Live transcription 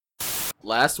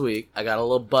last week I got a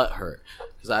little butt hurt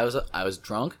because I was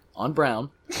drunk on brown.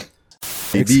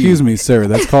 Excuse me, sir.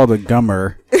 That's called a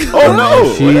gummer. Oh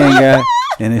no!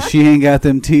 If she ain't got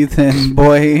them teeth, then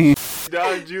boy.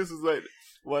 Don Juice was like,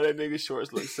 why that nigga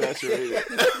shorts look saturated?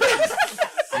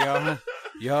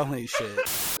 Y'all ain't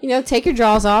shit. You know, take your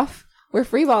drawers off. We're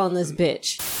freeballing this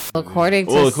bitch. According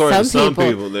to some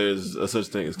people, there's a such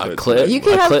thing as a clit. You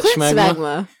can have clit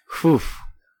clit smegma.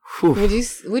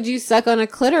 Would you suck on a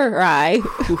clitori?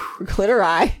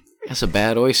 Clitori. That's a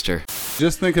bad oyster.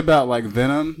 Just think about like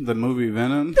Venom, the movie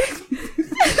Venom.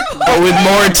 But with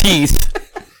more teeth.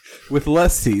 With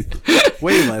less teeth.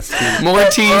 Way less teeth. More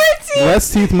teeth. Less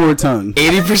teeth, more tongue.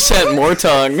 80% more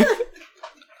tongue.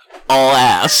 All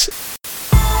ass.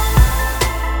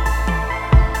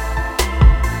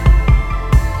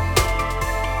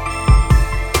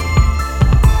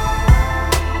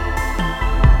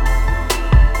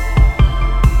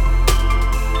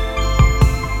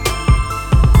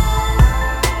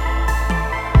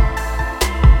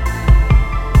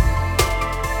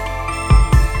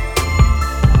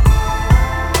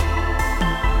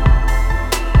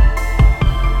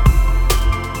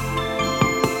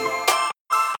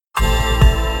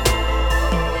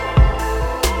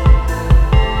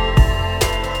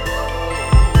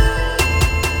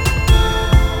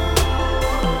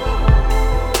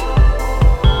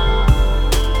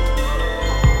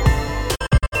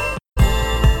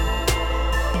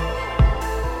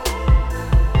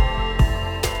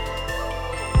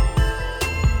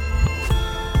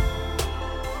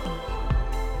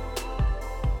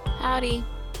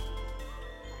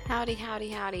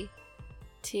 Howdy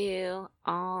to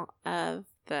all of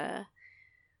the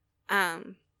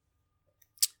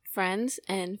friends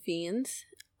and fiends,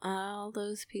 all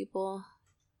those people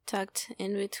tucked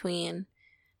in between.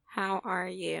 How are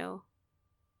you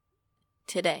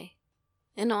today?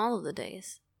 And all of the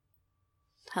days.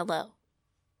 Hello.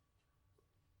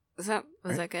 Was that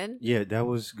good? Yeah, that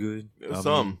was good. It was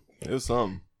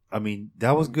some. I mean,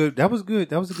 that was good. That was good.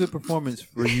 That was a good performance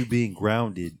for you being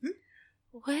grounded.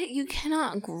 What? You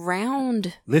cannot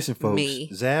ground. Listen, folks. Me.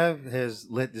 Zav has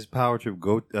let this power trip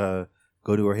go to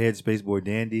her head, Spaceboy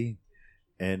Dandy,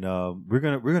 and we're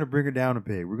gonna bring her down a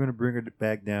peg. We're gonna bring her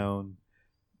back down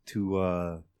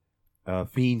to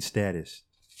fiend status.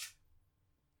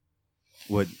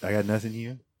 What? I got nothing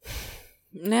here.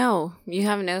 No, you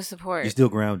have no support. You're still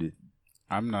grounded.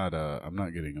 I'm not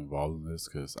getting involved in this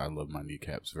because I love my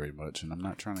kneecaps very much, and I'm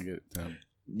not trying to get them.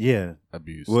 Yeah.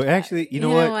 Abused. Well, actually, you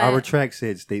know what? I retract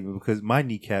said statement because my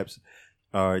kneecaps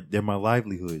they're my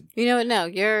livelihood. You know what? No,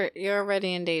 you're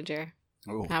already in danger.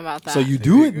 Oh. How about that? So you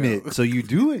do admit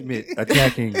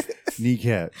attacking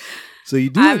kneecaps. So you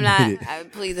do admit it. I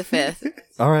plead the fifth.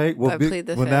 All right. Well, fifth.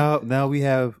 now we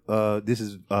have this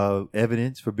is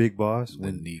evidence for Big Boss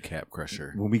the kneecap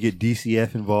crusher. When we get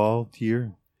DCF involved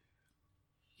here.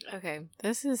 Okay,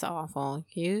 this is awful.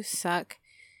 You suck.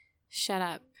 Shut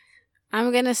up.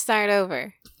 I'm going to start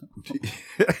over.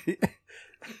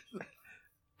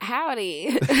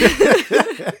 Howdy.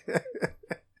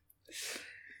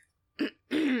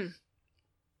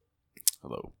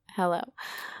 Hello.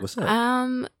 What's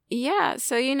up? Yeah,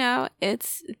 so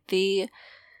it's the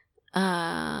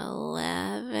 11th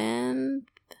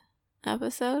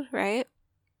episode, right?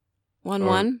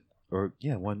 1-1? Or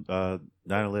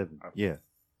 9/11. Yeah.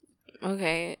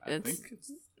 Okay, it's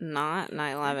not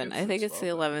 9/11. I think it's the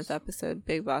 11th episode.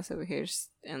 Big Boss over here's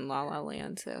in La La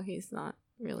Land, so he's not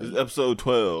really. This is episode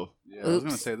 12. Yeah, I was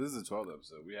gonna say this is the 12th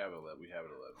episode. We have 11.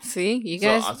 See, you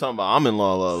guys. So I'm talking about I'm in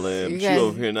La La Land. But you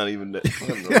over here not even that.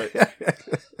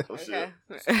 Okay.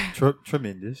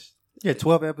 Tremendous. Yeah,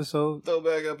 12 episodes.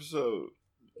 Throwback episode.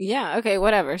 Yeah. Okay.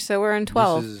 Whatever. So we're in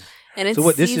 12, and it's so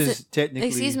what? This is technically.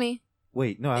 Excuse me.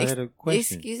 Wait, no, I had a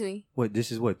question. Excuse me. What?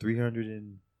 This is what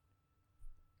 301.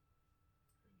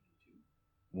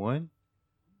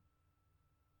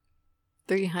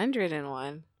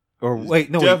 301. Or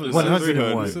wait, no, definitely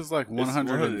 101. This is like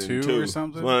 102 or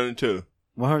something. 102.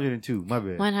 102. My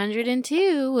bad.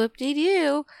 102.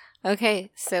 Whoop-de-doo.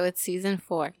 Okay, so it's season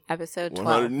 4, episode 12.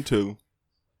 102.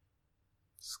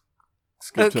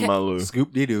 Skip to my Lou.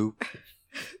 Scoop de doo.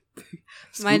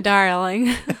 My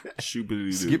darling. Shoopity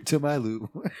doo. Skip to my Lou.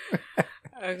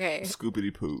 Okay.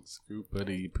 Scoopity poop.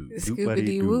 Scoopity poop.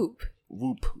 Scoopity whoop.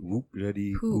 Whoop.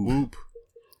 Whoop-de-dee Poop. Whoop.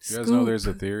 You guys know there's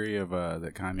a theory of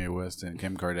that Kanye West and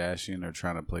Kim Kardashian are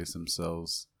trying to place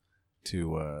themselves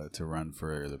to run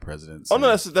for the presidency. Oh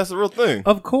no, that's a real thing.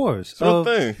 Of course, it's a real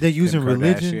thing. They're using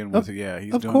religion.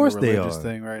 He's of doing course the they religious are.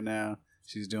 thing right now.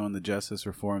 She's doing the justice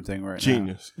reform thing right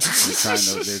Genius. now.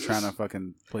 They're trying to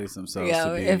fucking place themselves.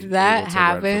 Yo, to be if that able to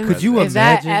run for happens, Could you if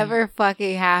that imagine? ever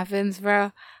fucking happens,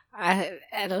 bro, I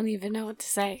don't even know what to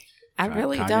say. I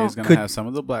really Kanye's don't. gonna have some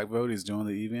of the black vote. He's doing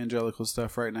the evangelical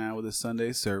stuff right now with his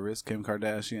Sunday service. Kim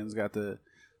Kardashian's got the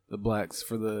blacks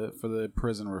for the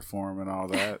prison reform and all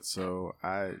that. So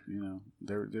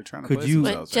they're trying to Could place you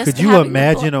themselves. Just could you having the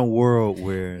imagine a world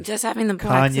where Just having the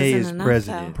blacks Kanye isn't is enough,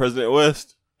 president? President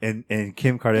West. and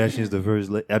Kim Kardashian is the first?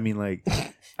 I mean, like,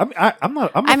 I'm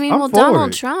not. well, for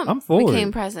Donald it. Trump I'm for became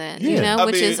it. president, Yeah. I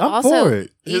which mean, is I'm also for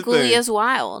it. Here's the equally thing. as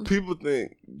wild. People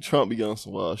think Trump be on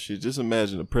some wild shit. Just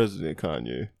imagine the president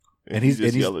Kanye. And he's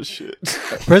he's- just and he's- yelling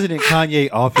shit. President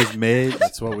Kanye off his meds.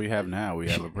 That's what we have now. We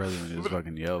have a president who just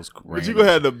fucking yells. But random you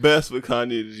gonna have the best with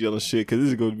Kanye just yelling shit because this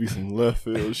is gonna be some left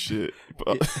field shit.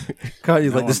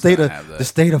 Kanye's No like one's gonna have that. the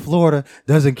state of Florida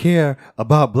doesn't care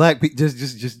about black people.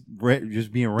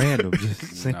 Just being random.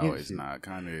 Just saying No, it's shit. not.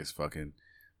 Kanye is fucking.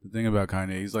 The thing about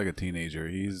Kanye, he's like a teenager.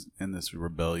 He's in this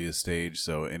rebellious stage.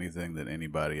 So anything that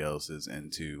anybody else is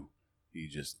into, he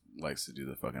just likes to do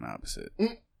the fucking opposite.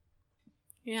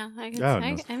 Yeah, I I can. don't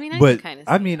I know. mean, I But can kind of.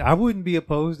 I mean, I wouldn't be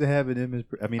opposed to having him as.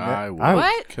 I mean, I would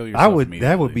What? kill yourself. I would. That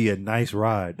immediately. would be a nice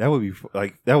ride. That would be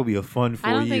that would be a fun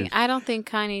 4 years. I don't think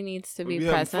Kanye needs to be We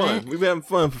having president. fun. We've been having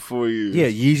fun for 4 years. Yeah,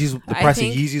 Yeezys. The I price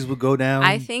think- of Yeezys would go down.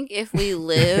 I think if we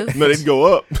live, No, they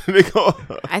go up. They go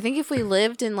up. I think if we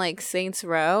lived in like Saints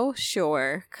Row,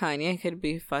 sure, Kanye could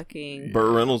be fucking.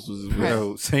 Burt Reynolds was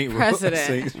No, Saint President.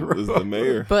 Saints Row. was the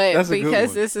mayor. But That's a good because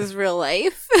one. this is real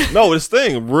life, No, this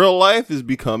thing, real life is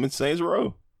becoming Saints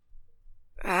Row.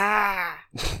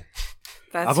 that's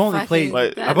I've only fucking- played.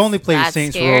 like- that's- I've only played that's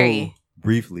Saints scary. Row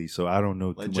briefly, so I don't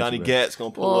know too Like much Johnny about Gat's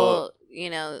gonna pull up.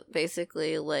 Well,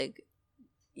 basically, like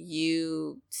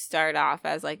you start off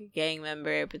as like a gang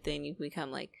member, but then you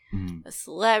become like it. Mm. a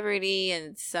celebrity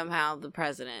and somehow the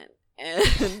president. And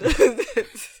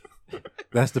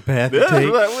That's the path Yeah, to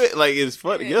take. like it's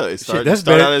funny. Yeah, it started that's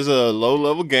start better. out as a low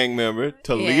level gang member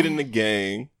to Yeah. leading the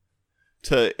gang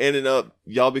to ending up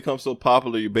y'all become so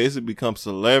popular you basically become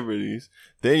celebrities.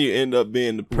 Then you end up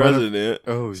being the president.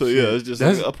 Oh, so shit. yeah, it's just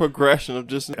That's- like a progression of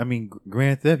just I mean,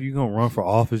 Grand Theft, you gonna run for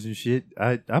office and shit.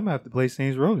 I'm gonna have to play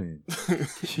Saints Row then.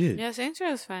 Shit. yeah, Saints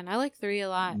Row is fun. I like 3 a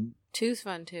lot. 2's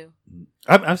fun too.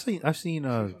 I've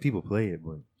seen people play it,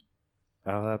 but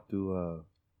I'll have to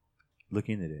look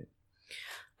into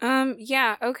that.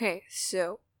 Yeah, okay.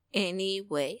 So,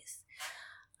 anyways.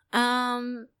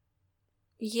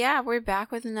 Yeah, we're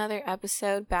back with another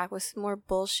episode, back with some more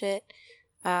bullshit.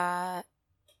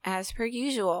 As per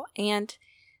usual. And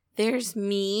there's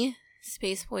me,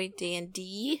 Spaceboy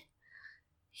Dandy,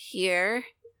 here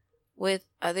with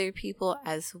other people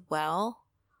as well.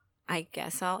 I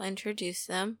guess I'll introduce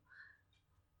them.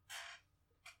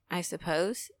 I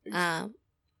suppose.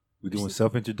 We doing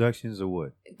self introductions or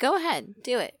what? Go ahead,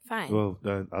 do it. Fine. Well,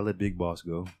 I'll let Big Boss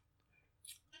go.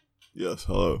 yes,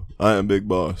 hello. I am Big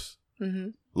Boss. Mm-hmm.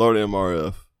 Lord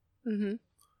MRF. Mm-hmm.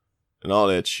 And all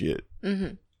that shit.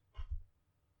 Mm-hmm.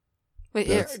 Wait,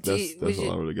 That's would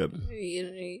all I really got to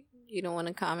you don't want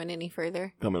to comment any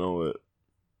further? comment on it.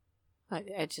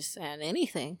 I just said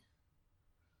anything.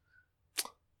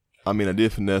 I mean, I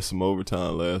did finesse some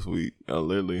overtime last week.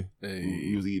 Literally, Hey.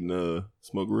 he was eating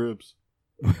smoked ribs.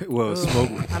 Well, Ooh, smoke.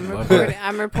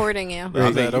 I'm reporting you. I How's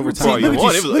mean, that you overtime? report all you Look at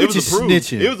want. you- It look at was you approved.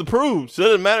 snitching. It was approved. So it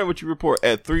doesn't matter what you report.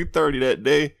 At 3:30 that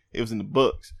day, it was in the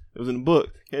books. It was in the book.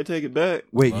 Can't take it back.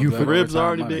 Wait, Love you that. The for, ribs overtime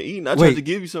already money. been eaten. I Wait. tried to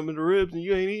give you some of the ribs, and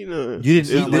you ain't eating none. you didn't It's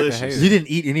eat sound like a delicious. hater. you didn't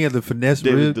eat any of the finesse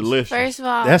It was ribs. delicious. First of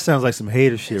all, That sounds like some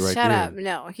hater shit right shut there. up.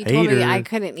 No, he told me Hater. I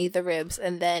couldn't eat the ribs,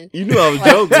 and then You knew I was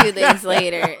like joking. 2 days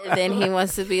later, then he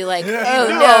wants to be like, You knew I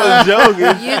 "Oh was joking.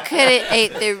 no, you couldn't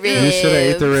eat the ribs." You should have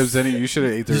ate the ribs. You should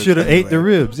have ate the You ribs. should have ate the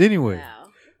anyway. ribs anyway. No,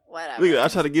 whatever. Look, I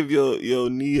tried to give your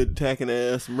knee attacking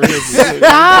ass some ribs.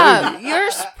 Stop!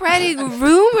 You're spreading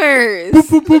rumors. Boo,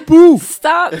 boo, boo, boo.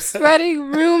 Stop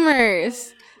spreading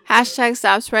rumors. Hashtag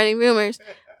stop spreading rumors.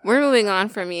 We're moving on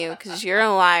from you because you're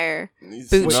a liar.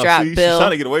 Bootstrap She's Bill.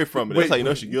 trying to get away from it. That's Wait, how you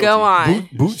know she's guilty. Go on.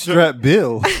 Bootstrap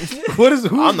Bill. What is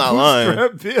who's I'm not lying.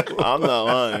 Bootstrap Bill? I'm not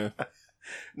lying.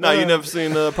 No, you never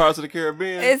seen Pirates of the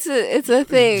Caribbean? It's a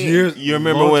thing. Years- You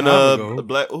remember long when time ago. the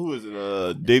black who is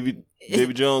it?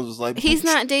 Davy Jones was like He's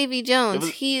not Davy Jones. was-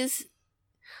 He's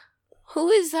who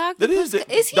is that? That is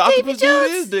Is he the Davy octopus dude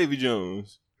Jones? is Davy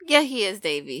Jones. Yeah, he is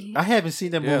Davy. I haven't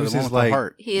seen that Yeah, movie the one since with like the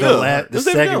heart. He the, is. Yeah. the It's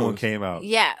Davy second Jones. one came out.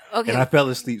 Yeah. Okay. And I fell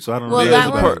asleep, so I don't know. Well, Yeah, that it's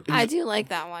a one part- I do like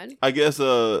that one. I guess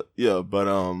yeah, but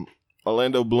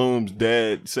Orlando Bloom's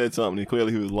dad said something and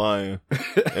clearly he was lying.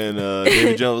 And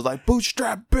Davy Jones was like,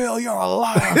 Bootstrap Bill, you're a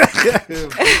liar.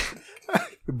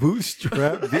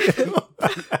 Bootstrap Bill.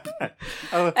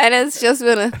 And it's just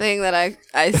been a thing that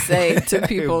I say to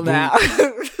people now.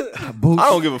 I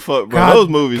don't give a fuck, bro. God- those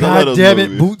movies. I love God those damn it,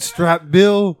 movies. Bootstrap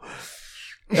Bill.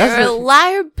 You're a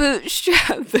liar,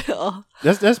 Bootstrap Bill.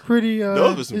 That's pretty.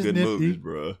 Those are some it's good nifty. movies,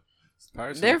 bro.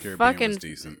 Pirates of They're the Caribbean fucking. was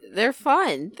decent. They're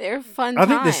fun. They're fun. I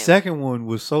think the time. second one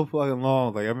was so fucking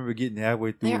long. Like I remember getting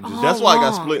halfway through They're and just all That's why I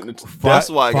got long. split into. That's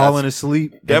why I falling got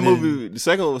asleep. that and then- movie. The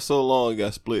second one was so long, it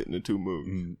got split into two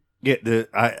movies. Yeah,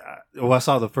 I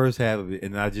saw the first half of it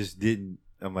and I just didn't.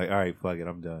 I'm like, all right, fuck it,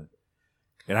 I'm done.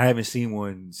 And I haven't seen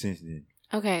one since then.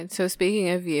 Okay, so speaking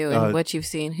of you and what you've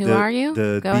seen, who are you?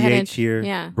 The Go BH ahead and here,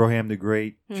 yeah. Broham the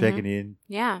Great, Mhm. checking in.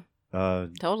 Yeah,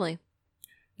 totally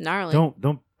gnarly.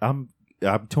 Don't.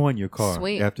 I'm towing your car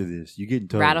Sweet. after this. You getting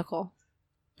towed? Radical.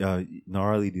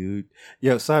 Gnarly dude.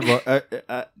 Yo,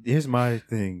 sidebar. Here's my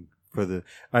thing for the.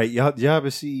 All right, y'all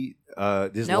ever see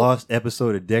this Nope. lost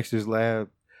episode of Dexter's Lab?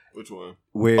 Which one?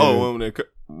 Where? Oh, when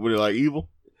they're like evil.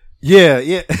 yeah.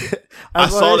 I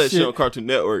saw that shit on Cartoon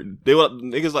Network.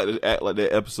 Niggas like to act like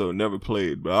that episode never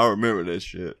played, but I remember that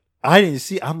shit. I didn't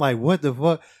see. I'm like, what the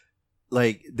fuck?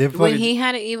 Like they're When fucking. he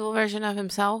had an evil version of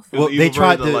himself. It was Well, an they evil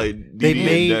tried version to. of, like, They DD and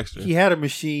made. Dexter. He had a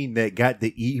machine that got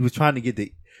the. He was trying to get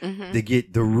the. Mhm. To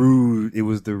get the rude, it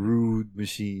was the rude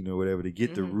machine or whatever. To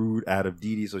get the Mhm. rude out of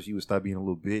Dee Dee, so she would stop being a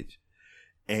little bitch.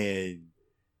 And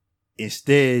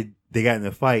instead, they got in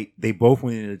a fight. They both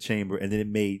went into the chamber, and then it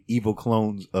made evil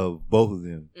clones of both of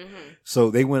them. Mhm. So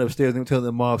they went upstairs and they were telling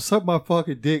their mom, "Suck my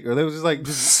fucking dick," or they was just like,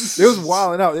 they was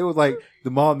wilding out. They was like, the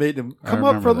mom made them I come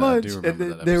up for remember that. I lunch, do and remember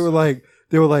then that they were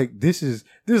episode. like,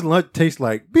 this lunch tastes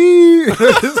like beef.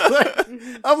 It's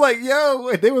like- I'm like,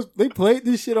 yo, they played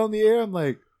this shit on the air. I'm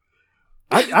like,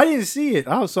 I didn't see it.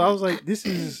 I was like, this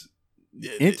is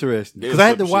interesting because I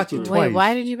had to watch it Wait, twice. Wait,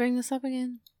 why did you bring this up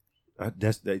again?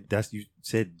 That's you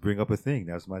said bring up a thing.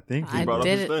 That's my thing. I brought up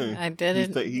did his it. thing. I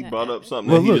did it. He brought up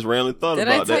something Well, that he look. just randomly thought Did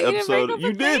I about tell that you to bring episode. up a You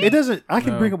thing? did. It doesn't. I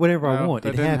can No, bring up whatever I no, want.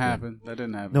 That It didn't happened. happen. That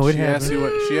didn't happen. No, it she asked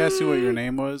happened. She asked you what your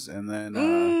name was, and then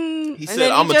He And said,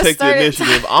 then "I'm you gonna just take the started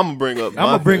initiative. I'm gonna bring up. I'm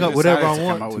gonna bring up whatever I decided to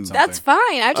come want up with to. something. That's fine.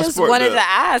 I just support wanted that. to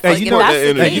ask. Hey, Like, you if know, that's the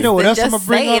and case, you know what then else I'm just gonna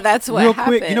bring say up that's what real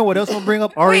happened. quick? You know what else I'm gonna bring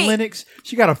up? Ari Wait. Lennox.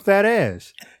 She got a fat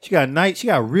ass. She got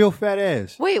a real fat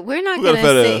ass. Wait, we're not Who got a gonna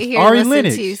fat sit ass? here Ari and listen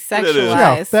Lennox. to you Who that is? She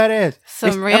got a sexualize fat ass. some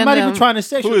I'm not even random- trying to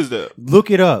sexual. Who is that? Look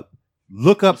it up.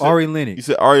 Look up You said- Ari You Lennox.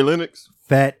 said Ari Lennox.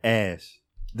 Fat ass.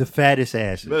 The fattest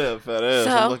ass. You better have a fat ass.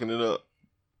 So- I'm looking it up.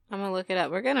 I'm gonna look it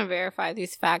up. We're gonna verify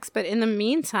these facts, but in the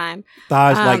meantime,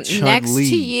 Thighs like Chun next Li.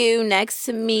 to you, next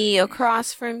to me,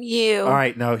 across from you. All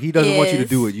right, now he doesn't want you to is-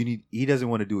 do it. He doesn't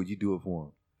want to do it. You do it for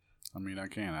him. I mean, I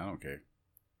can. I don't care.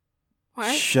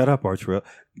 What? Shut up, Artrell.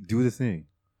 Do the thing.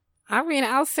 I mean,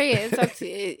 I'll say it. It's up to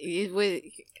you.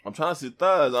 I'm trying to see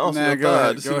thighs. I don't see Nah, no go thighs.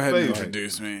 ahead. Just Go see ahead the and face.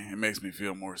 introduce me. It makes me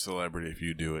feel more celebrity if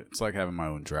you do it. It's like having my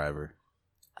own driver.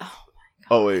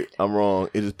 Oh wait, I'm wrong.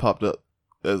 It just popped up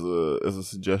as a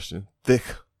suggestion. Thick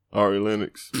Ari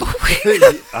Lennox.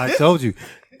 I told you.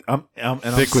 I'm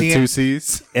Thick with seeing, two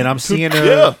C's. and I'm seeing her.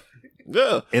 Yeah,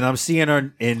 yeah. And I'm seeing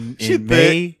her in She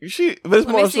May. thick. But it's Let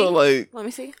me more see. so like, Let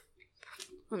me see.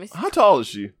 Let me see. how tall is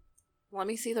she? Let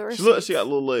me see the She receipt. look. She got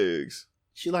little legs.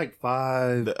 She like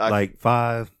 5, I- like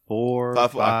 5'4", 5'4", I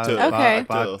can tell. Okay. I can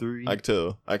tell. 5'3". I can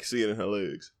tell. I can see it in her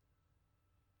legs.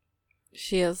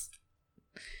 She is.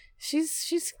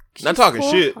 She's Not talking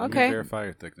cool. shit. Let me Okay. verify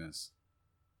your thickness.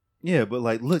 Yeah, but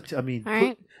like, look, I mean, All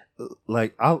right.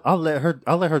 like I'll let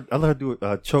her do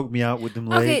it. Choke me out with them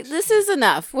legs. Okay, this is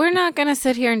enough. We're not gonna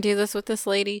sit here and do this with this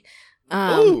lady.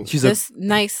 Ooh. She's this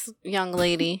nice young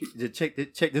lady. Check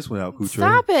this one out, Kutre.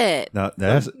 Stop it. No,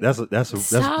 that's a proper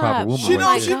Stop. woman. She Oh knows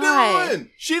my what she God. doing.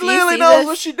 She Do you literally see knows this?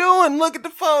 what she doing. Look at the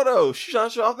photo. She trying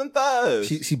to show off them thighs.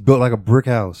 She built like a brick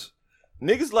house.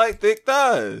 Niggas like thick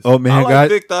thighs. Oh, man, I like God-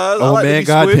 thick thighs. I oh, like man, to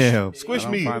be squished. goddamn. Squish I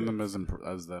don't me. find them as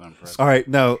that impressive. All right,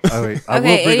 no, all right. I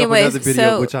Okay, will bring anyways, up another video,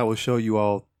 so- which I will show you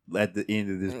all at the end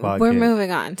of this podcast. We're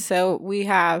moving on. So we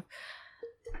have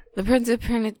the Prince of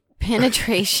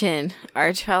Penetration,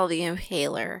 Archel the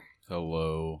Impaler,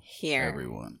 Hello, here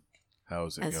everyone.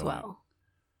 How's it as going? well.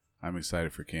 I'm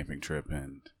excited for camping trip,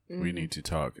 and we Mhm. need to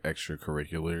talk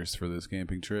extracurriculars for this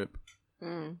camping trip.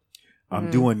 Mm. I'm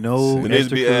Mm. doing no There needs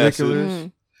to be acid. extracurriculars,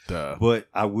 Mm. Duh. but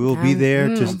I will be there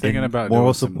Mm. to I'm thinking about moral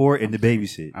doing some- support and to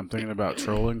babysit. I'm thinking about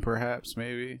trolling, perhaps,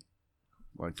 maybe.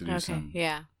 Like to do Okay, some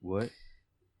yeah. What?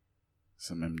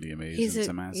 MDMAs He's and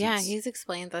some acids. yeah, he's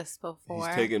explained this before.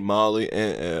 He's taking Molly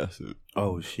and acid.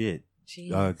 Oh shit! Jeez.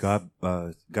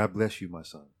 God bless you, my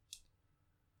son.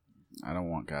 I don't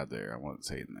want God there. I want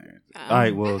Satan there. All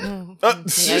right, well,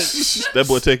 Yikes. That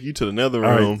boy take you to the nether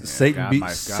all realm. right, Satan God, be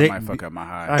might Satan fuck be- up my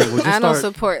high. All right, well, just I don't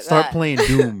support start that. playing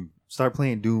Doom. Start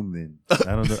playing Doom then.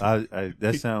 I don't know. I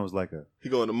that sounds like a. He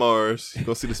going to Mars. He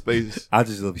go see the space. I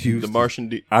just love Houston. The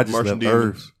Martian. I just Martian love demons.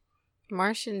 Earth.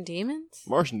 Martian demons?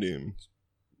 Martian demons.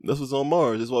 That's what's on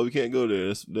Mars. That's why we can't go there.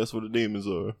 That's where the demons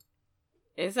are.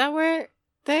 Is that where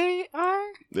they are?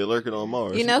 They're lurking on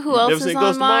Mars. You know who never else is seen on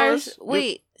Ghost of Mars?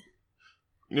 Wait,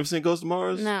 You never seen Ghost of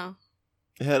Mars? no.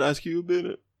 It had Ice Cube in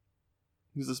it.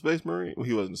 He's a space marine. Well,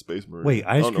 he wasn't a space marine. Wait,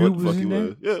 I Ice don't know what Cube the fuck was he in there?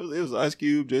 was. Yeah, it was Ice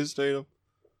Cube, Jason Statham.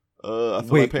 I feel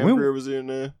Wait, like Pam when- Grier was in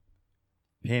there.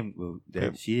 Pam, well,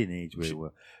 Pam- she didn't age very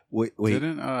well. Wait.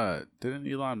 Didn't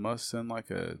Elon Musk send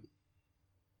like a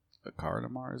car to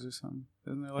Mars or something?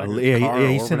 Isn't there like a Yeah, car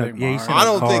he sent a- orbiting yeah, he Mars? sent I a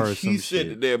don't car think or he some sent shit.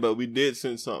 it there, but we did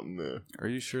send something there. Are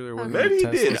you sure there wasn't? Maybe he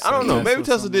a Tesla did. I don't know. Maybe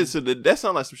Tesla somewhere? did. So that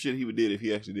sounds like some shit he would did if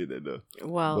he actually did that though.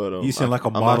 Well, But You sent like a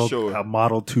I'm not model, sure. a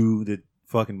Model 2 to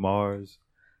fucking Mars.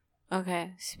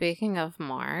 okay. Speaking of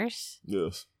Mars,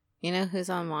 Yes. you know who's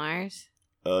on Mars?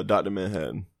 Dr.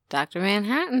 Manhattan. Dr.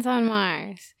 Manhattan's on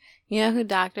Mars. You know who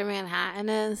Dr. Manhattan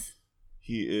is?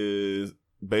 He is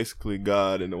basically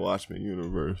God in the Watchmen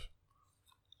universe.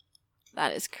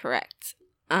 That is correct.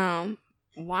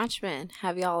 Watchmen.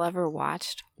 Have y'all ever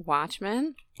watched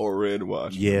Watchmen? Or Red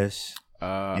Watchmen. Yes.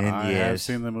 I have yes.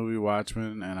 seen the movie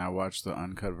Watchmen, and I watched the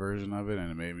uncut version of it, and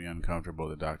it made me uncomfortable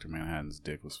that Dr. Manhattan's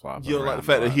dick was flopping. You don't like around the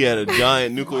fact that he had a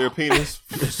giant nuclear penis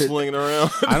slinging around?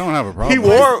 I don't have a problem. He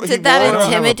with it. wore. Did that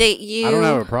intimidate you? I don't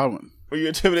have a problem. Were you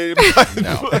intimidated by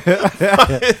No.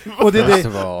 Well, did First they?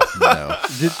 of all, no.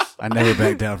 Did, I never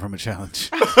back down from a challenge.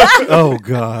 oh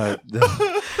God!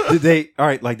 Did they? All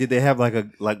right. Like, did they have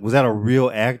was that a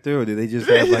real actor or did they just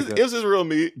have like It was his real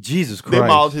meat. Jesus They Christ?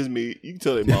 mauled his meat. You can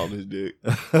tell they mauled his dick.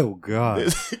 Oh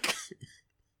God!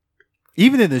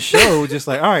 Even in the show, just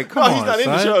like, all right, come on, he's not in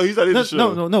the son. show. He's not in the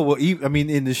show. No. Well, I mean,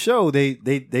 in the show,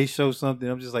 they show something.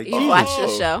 I'm just like, You Jesus. watched the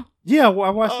show? Yeah, well,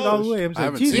 I watched it all the way. I'm I just like,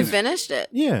 haven't Jesus. You seen finished it?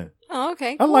 Yeah, Oh,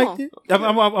 okay. I Cool. liked it.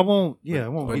 I won't. Yeah, I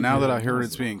won't. But hate now it. that I heard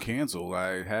it's being canceled,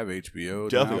 I have HBO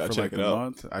Definitely now gotta for check like it a out.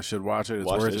 month. I should watch it. It's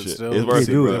Watch worth that it shit. still. It's worth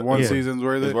it, bro. One Yeah. season's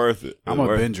worth It's it. worth it. I'm It's a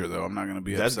worth it. binger though. I'm not gonna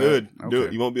be That's upset. good. Do Okay.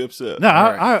 it. You won't be upset. No,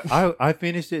 Alright. I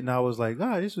finished it and I was like,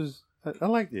 this was. I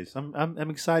like this. I'm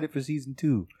excited for season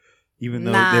 2, even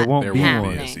though Not there won't There be won't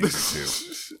one. be a happening.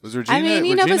 season 2. Was Regina? I mean,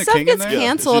 you know, Regina but stuff King in gets there? Yeah,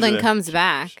 canceled she's and in- comes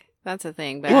back. That's a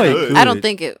thing. But Well, it could. I don't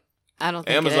think it.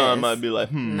 Amazon it might is. be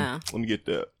like, No. let me get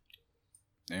that.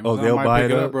 Amazon they'll might buy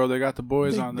pick it it up? up, bro. They got the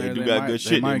boys on They there. do got good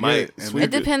shit. They might get it. And sweep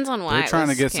It depends on why They're trying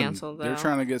to it get was some. canceled. They're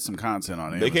trying to get some content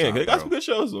on They Amazon. can. They got bro. some good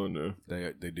shows on there.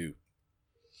 They do.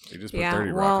 They just put Yeah,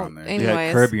 30 well, Rock on there. They had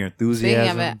Anyways, Curb Your Speaking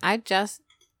Enthusiasm. of it, I just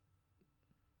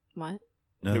what?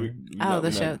 No.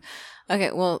 The show.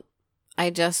 Okay, well, I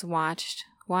just watched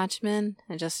Watchmen.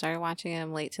 I just started watching it.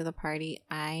 I'm late to the party.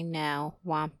 I know.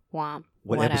 Womp womp.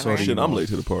 What whatever. episode are you Shit, I'm on? late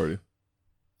to the party.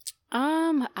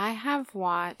 I have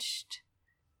watched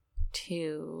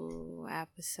 2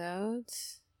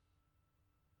 episodes.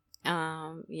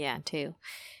 Yeah, 2.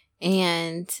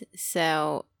 And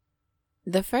so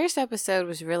the first episode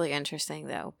was really interesting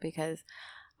though, because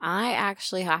I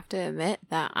actually have to admit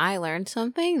that I learned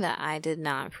something that I did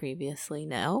not previously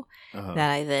know, Uh-huh.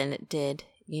 that I then did,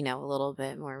 a little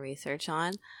bit more research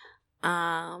on.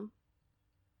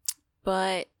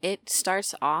 But it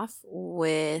starts off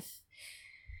with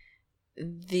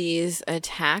these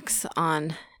attacks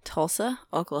on Tulsa,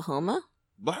 Oklahoma.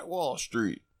 Black Wall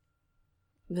Street.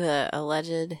 The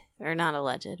alleged, or not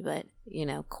alleged, but,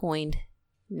 coined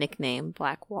nickname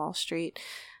Black Wall Street.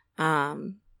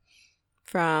 From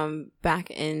back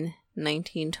in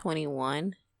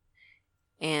 1921.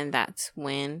 And that's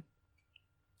when,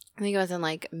 I think it was in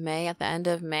May, at the end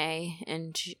of May,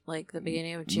 and the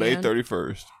beginning of June. May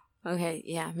 31st. Okay,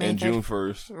 yeah. May And 30 June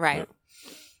 1st. Right.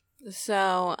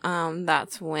 So,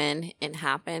 that's when it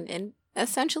happened. And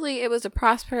essentially, it was a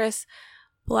prosperous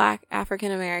Black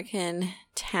African American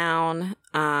town,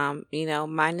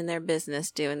 minding their business,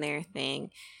 doing their thing,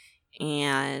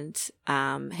 and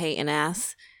hating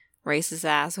ass, racist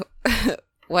ass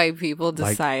white people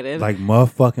decided. Like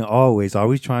motherfucking always. All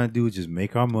we trying to do is just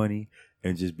make our money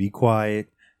and just be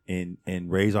quiet and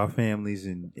raise our families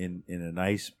in a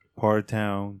nice part of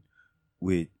town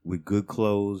with good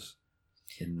clothes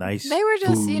and nice they were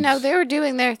just, foods. they were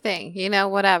doing their thing,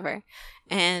 whatever.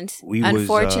 And We was,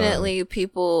 unfortunately,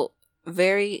 people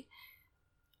very,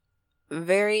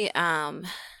 very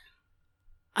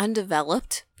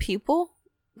undeveloped people.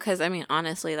 Because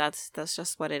honestly, that's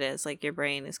just what it is. Your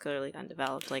brain is clearly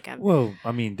undeveloped. Well,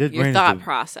 I mean, their Your brains thought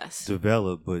process.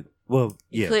 developed, but Well,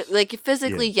 yes. Like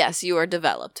physically, yes, you are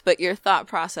developed, but your thought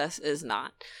process is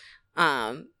not.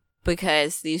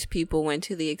 Because these people went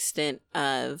to the extent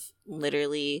of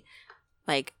literally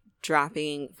like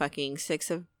dropping fucking sticks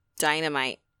of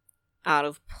dynamite out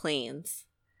of planes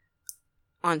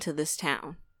onto this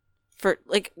town for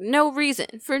like no reason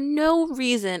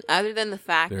other than the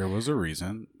fact There was a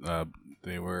reason.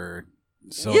 They were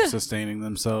self-sustaining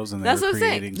themselves, and they That's were what I'm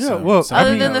saying. creating. Yeah, well, something other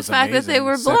mean, than that the was fact that they amazing,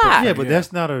 were separate black. from- Yeah, but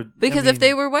that's not a because I if they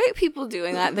mean, were white people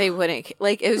doing that, they wouldn't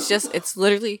like. It was just it's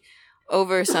literally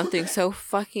over something so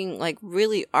fucking like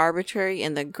really arbitrary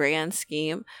in the grand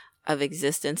scheme of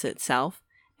existence itself.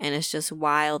 And it's just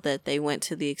wild that they went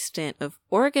to the extent of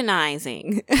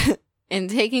organizing and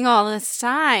taking all this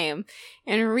time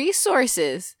and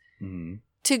resources mhm.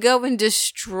 to go and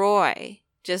destroy,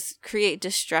 just create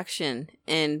destruction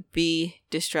and be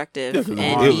destructive Yeah, 'cause and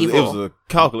it was evil. a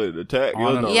calculated attack. It On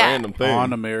wasn't a- a Yeah. random thing.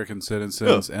 on American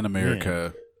citizens in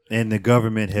America. And the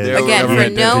government has Again, for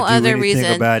yet no to do other anything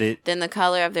reason about it. than the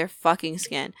color of their fucking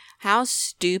skin. How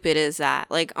stupid is that?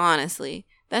 Like, honestly,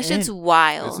 that shit's And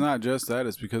wild. It's not just that;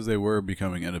 it's because they were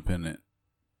becoming independent,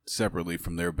 separately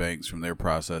from their banks, from their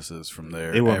processes, from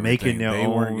their. They were everything. making their They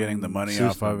weren't own getting the money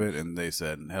off of systems. it, and they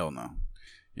said, "Hell no,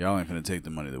 y'all ain't gonna take the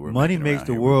money that we're Money making makes around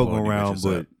the here. world We're go blowing you round, bitches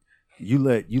but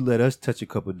up." you let us touch a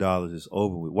couple dollars, it's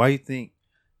over with. Why you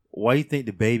think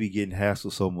the baby getting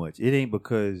hassled so much? It ain't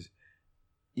because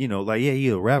like he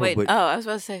a rapper, Wait, but I was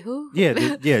about to say who? the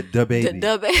baby, The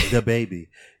baby. the baby.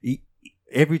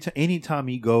 Anytime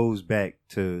he goes back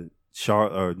to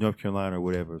Charlotte or North Carolina or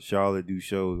whatever, Charlotte do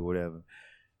shows or whatever,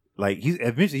 like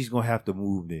eventually he's gonna have to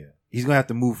move there. He's gonna have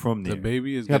to move from there. The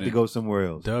baby is He'll have to getting, go somewhere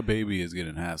else. The baby is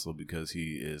getting hassled because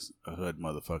he is a hood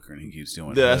motherfucker and he keeps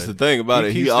doing. That's the hood. thing about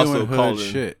it. He He keeps also doing hood calling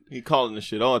shit. He calling the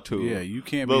shit onto Yeah, it. you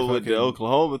can't But be with fucking. the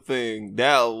Oklahoma thing,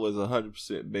 that was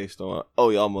 100% based on, oh,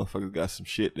 y'all motherfuckers got some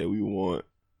shit that we want.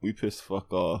 We pissed the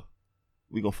fuck off.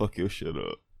 We gonna fuck your shit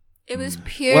up. It was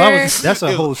pure. Well, that's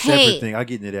a whole separate hate. thing. I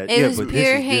get into that. It yeah, was but pure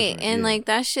this is hate, different. and Yeah. like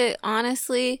that shit.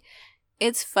 Honestly,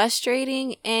 it's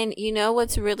frustrating. And you know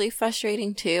what's really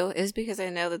frustrating too is because I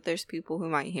know that there's people who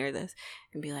might hear this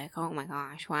and be like, "Oh my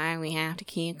gosh, why do we have to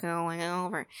keep going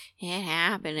over? It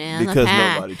happened in the Because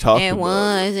past. nobody talked It about it.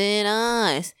 wasn't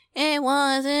us. It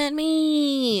wasn't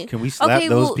me." Can we slap Okay,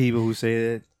 those well- people who say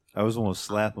that? I just want to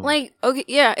slap them. Like, okay,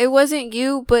 yeah, it wasn't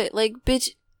you, but like, bitch,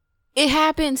 it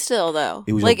happened still though.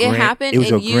 it was like your it happened, It was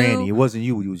your and granny. It wasn't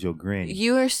you. It was your granny.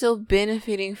 you are still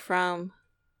benefiting from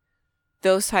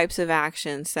those types of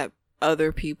actions that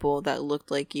other people that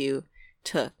looked like you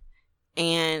took,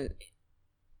 and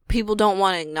people don't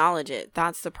want to acknowledge it.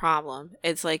 That's the problem.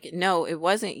 It's like, no, it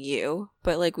wasn't you,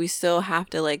 but like we still have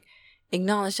to like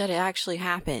acknowledge that it actually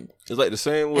happened It's like the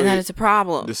same way. and that it's a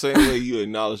problem. The same way you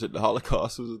acknowledge that the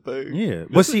Holocaust was a thing. Yeah,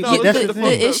 but see, acknowledge that's that the fucked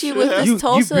thing. up issue shit with this happened.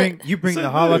 Tulsa- you bring Same the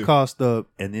thing. Holocaust up,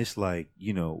 and it's like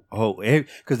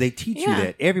because they teach Yeah. you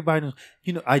that everybody knows.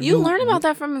 You learn about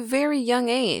that from a very young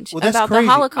age, Well, that's about crazy.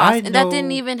 the Holocaust, I and that didn't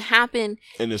know- even happen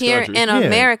In this here country. in Yeah.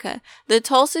 America. The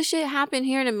Tulsa shit happened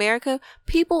here in America.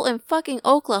 People in fucking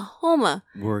Oklahoma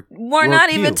were not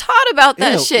even killed. taught about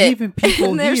that Hell, shit even people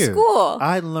in their here. school.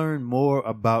 I learned more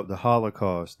about the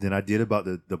Holocaust than I did about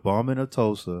the bombing of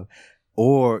Tulsa,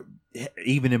 or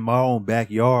even in my own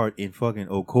backyard in fucking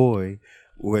Ocoee,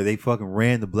 where they fucking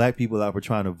ran the black people out for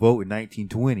trying to vote in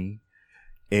 1920,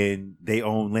 and they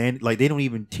own land. Like, they don't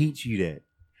even teach you that.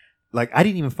 Like, I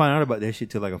didn't even find out about that shit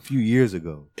till like a few years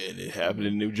ago. And it happened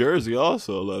in New Jersey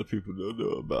also. A lot of people don't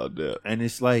know about that. And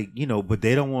it's like, but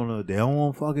they don't want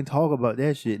to fucking talk about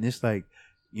that shit. And it's like,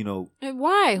 And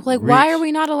why? Like, why Rich. are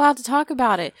we not allowed to talk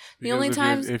about it? The Because only if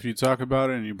times if you talk about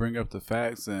it and you bring up the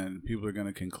facts, then people are going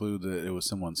to conclude that it was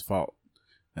someone's fault,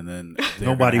 and then they're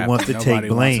Nobody gonna have wants to nobody take wants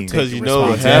to blame. take 'Cause the you know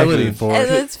what responsibility happened. for And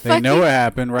it. it's They know fucking- what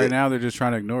happened. Right now, they're just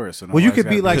trying to ignore it. So well, you nobody's could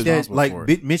be gotta like that, responsible like for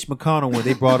it. Mitch McConnell when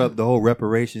they brought up the whole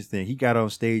reparations thing. He got on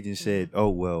stage and said, "Oh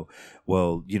well,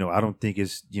 I don't think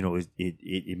it's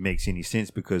it makes any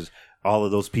sense because all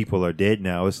of those people are dead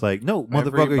now." It's like, no,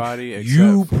 Everybody motherfucker, except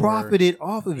you for- profited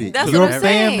off of it. That's Your what I'm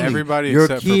saying. family, Everybody your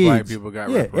except kids. for black people got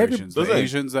Yeah, reparations. every- The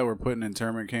Asians that were put in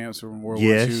internment camps from World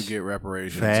Yes. War II get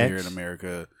reparations Facts. here in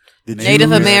America. The Native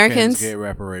Jews- Americans get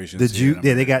reparations. The here Jew, in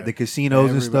yeah, they got America. the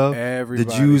casinos and stuff. The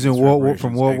Everybody Jews in gets World War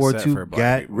reparations World War except II for black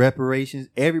got people. reparations.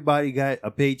 Everybody got a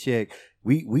paycheck.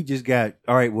 We just got,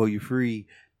 all right, well, you're free,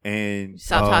 and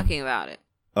stop talking about it.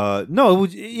 No, it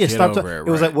was stop. over it,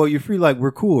 It was right. like, well, you're free. Like,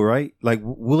 we're cool, right? Like,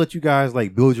 we'll let you guys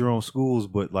like build your own schools,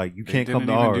 but like, you They can't come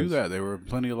didn't to even ours. do that. There were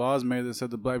plenty of laws made that said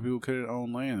that black people couldn't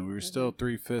own land. We were still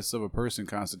 3/5 of a person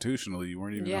constitutionally. You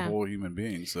weren't even Yeah. a whole human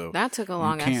being. So That took a you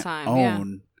long ass can't time. own.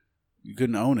 Yeah. You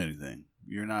couldn't own anything.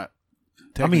 you're not.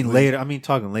 I mean later. I mean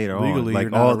talking later legally, on, like you're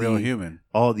not all a real the human.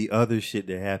 all the other shit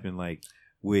that happened, like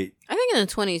with. I think in the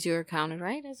 20s you were counted,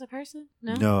 right, as a person?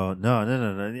 No, No.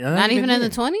 not even in the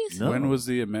 20s. No. When was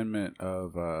the amendment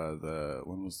of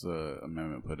when was the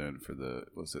amendment put in for the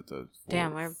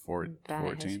Damn, we're bad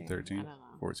at 14th, history. 13th, I don't know.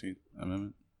 14th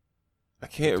amendment? I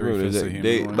can't Three remember fifths the of exact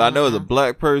human date, one. but I know as a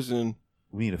black person,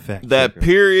 We need a fact. that checker.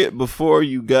 period before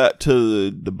you got to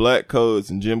the black codes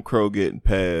and Jim Crow getting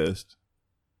passed,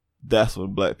 that's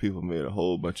when black people made a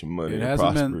whole bunch of money. It and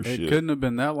hasn't been. prosperous It shit. couldn't have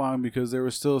been that long because there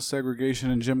was still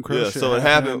segregation and Jim Crow Yeah, shit so it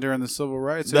happening happened- during the civil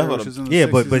rights That's era, what which I'm- is in the Yeah,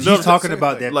 60s. but No, he's talking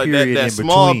about that like period that in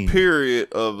small between.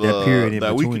 period of That period in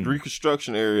that between.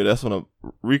 Reconstruction area. That's when a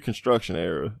Reconstruction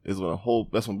era is when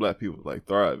that's when black people was like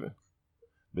thriving.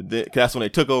 But then 'cause that's when they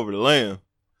took over the land.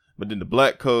 But then the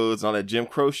black codes and all that Jim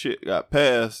Crow shit got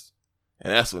passed,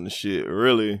 and that's when shit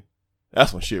really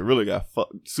got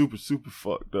super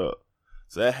fucked up.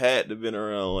 So that had to have been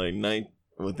around like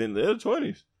within the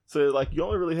 20s. So like you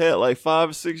only really had like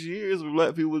 5 or 6 years where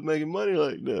black people was making money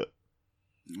like that.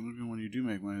 Even when you do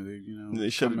make money, They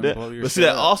shut come it and blow down. your But see, shit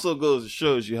that up. also goes to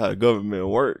shows you how the government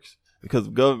works. Because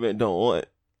the government don't want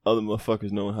other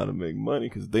motherfuckers knowing how to make money,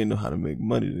 because they know how to make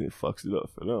money, then it fucks it up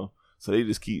for them. So they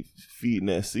just keep feeding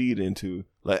that seed into,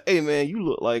 like, hey man, you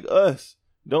look like us.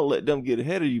 Don't let them get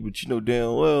ahead of you, but you know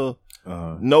damn well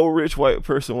no rich white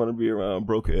person want to be around a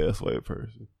broke ass white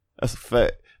person. That's a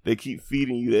fact. They keep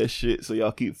feeding you that shit, so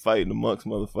y'all keep fighting amongst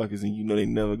motherfuckers, and you know they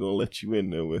never gonna let you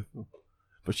in there with them.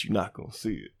 But you're not gonna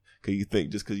see it. Cause you think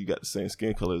just cause you got the same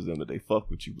skin color as them that they fuck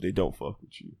with you, but they don't fuck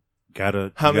with you.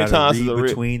 How many times read is a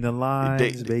between the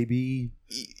lines, they- baby?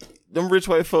 Them rich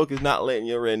white folk is not letting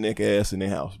your redneck ass in their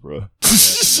house, bro.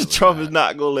 Definitely Trump not. is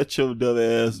not gonna let your dumb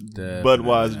ass Definitely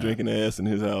Budweiser not. drinking ass in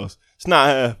his house. It's not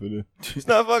happening. It's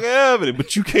not fucking happening.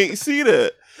 But you can't see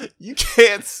that. You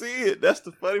can't see it. That's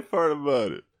the funny part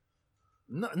about it.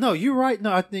 No, you're right.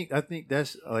 No, I think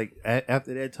that's like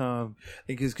after that time,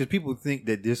 because people think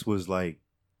that this was like,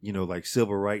 you know, like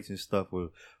civil rights and stuff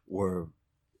were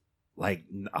like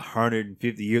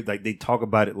 150 years. Like they talk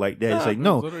about it like that. It's like it was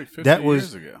no, literally 50 that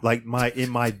was years ago. like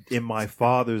in my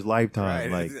father's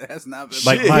lifetime. Right, Like that's not been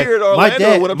like Shit, my, here in my Orlando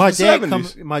dad, went up my to the dad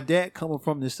 70s. my dad coming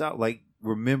from the South, like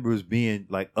remembers being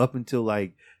like up until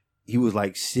like he was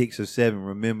like 6 or 7.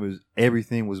 Remembers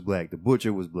everything was black. The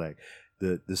butcher was black.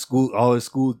 The school, all the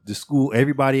school,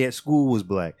 everybody at school was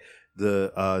black.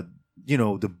 The you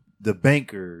know, the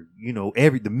banker, you know,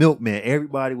 the milkman,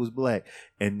 everybody was black.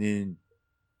 And then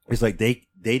it's like they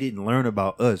didn't learn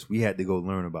about us. We had to go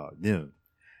learn about them.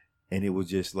 And it was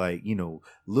just like, you know,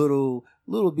 little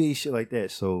bitty shit like that.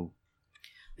 So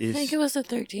I it's think it was the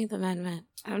 13th Amendment.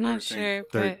 I'm not 13th. sure,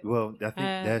 but well, I think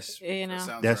that's you know,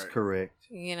 sounds that's right. correct.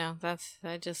 you know, that's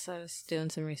I was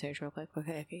doing some research real quick.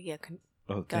 Okay, yeah.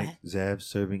 Oh, Go ahead. thanks. Zab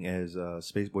serving as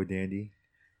Spaceboy Dandy,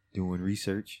 doing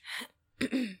research.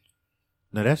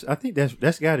 No, I think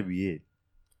that's got to be it.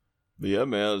 But yeah,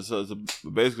 man. So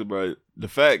basically, bro, the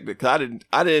fact that 'cause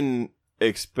I didn't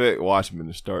expect Watchmen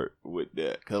to start with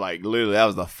that, because like literally that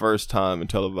was the first time in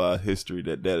televised history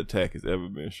that attack has ever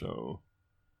been shown.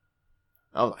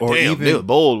 I was like, Or damn, even- they was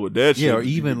bold with that shit. Yeah, or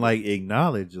even like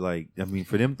acknowledge, like I mean,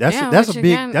 for them, that's Yeah, that's which a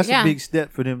big again, that's yeah. a big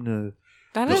step for them to.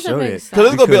 That To is a show big that. step. Because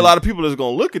there's gonna be a Because- lot of people that's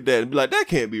gonna look at that and be like, that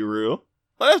can't be real.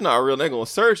 Like, that's not real. And they're gonna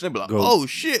search and they be like, Go- oh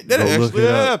shit, that go look actually it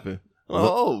up. happened. Look-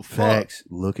 Oh fuck. Facts,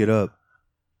 look it up.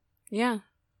 Yeah,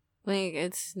 like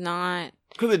it's not.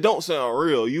 Because it don't sound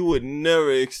real. You would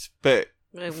never expect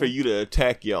Like, for you to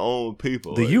attack your own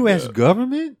people. The like U.S. that.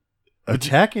 government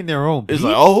attacking their own It's people.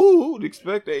 like, oh, who would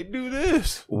expect they do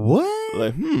this? What?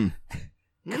 Like,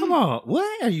 Come on,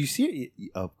 what are you serious?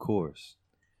 Of course.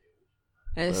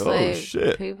 It's Oh, like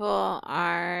shit. people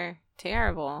are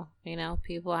terrible. You know,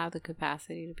 people have the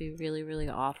capacity to be really, really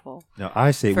awful. Now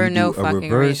I say For we no do a fucking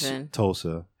reverse reason.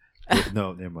 Tulsa.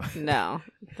 No, never mind. No,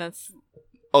 that's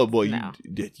Oh boy, No.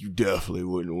 you definitely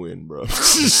wouldn't win, bro.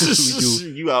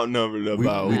 do- You outnumbered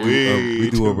about we way do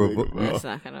a too revo- many, bro. that's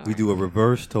not gonna. We work. do a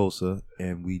reverse Tulsa,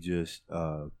 and we just,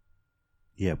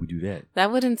 yeah, we do that.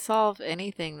 That wouldn't solve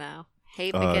anything, though.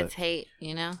 Hate begets hate.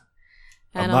 You know.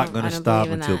 I'm not going I to don't stop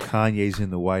believe in until that. Kanye's in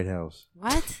the White House.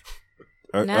 What?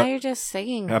 Or- Now you're just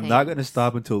saying. I'm not going to things.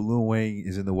 stop until Lil Wayne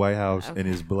is in the White House and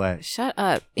is black. Shut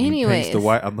up. When he paints Anyways, the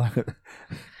white. I'm not going to.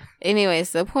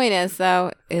 anyways, the point is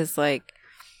though is like,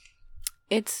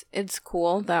 it's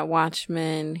cool that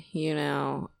Watchmen, you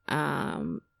know,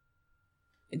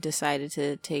 decided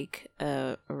to take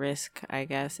a risk. I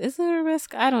guess is it a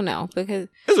risk? I don't know because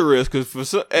It's a risk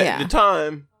because at Yeah. the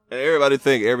time, and everybody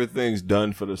think everything's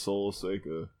done for the sole sake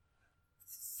of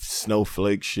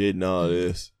snowflake shit and all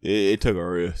this. It took a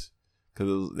risk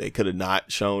Because they could have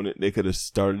not shown it. They could have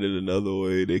started it another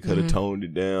way. They could have toned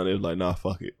it down. They was like, nah,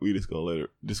 fuck it. We just gonna let it.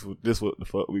 This what the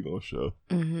fuck we gonna show.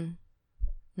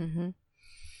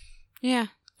 Yeah.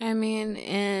 I mean,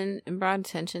 and brought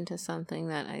attention to something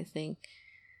that I think,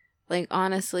 like,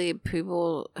 honestly,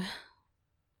 people,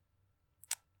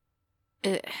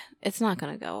 it's not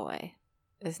going to go away.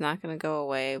 It's not going to go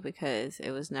away because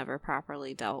it was never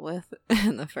properly dealt with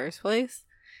in the first place.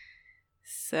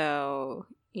 So,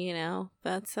 you know,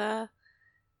 that's that.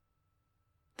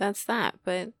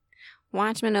 But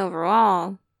Watchmen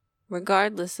overall,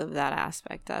 regardless of that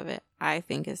aspect of it, I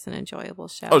think it's an enjoyable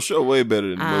show. Oh, show way better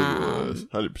than the movie was.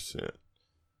 100%.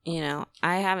 You know,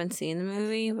 I haven't seen the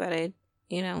movie, but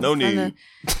No need. the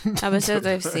episodes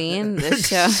I've seen,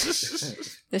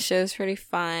 the show's pretty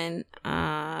fun.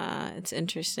 It's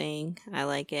interesting. I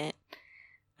like it.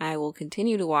 I will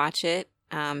continue to watch it.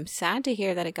 Sad to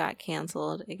hear that it got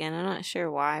canceled. Again, I'm not sure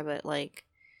why, but like,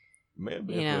 Man,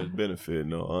 for his benefit,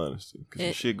 in all honesty, because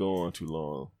the shit go on too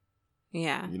long.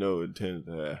 Yeah. You know it tends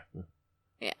to happen.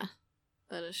 Yeah,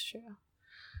 that is true.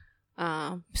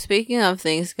 Speaking of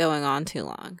things going on too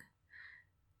long,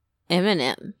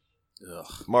 Eminem.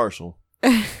 Ugh. Marshall.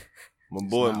 My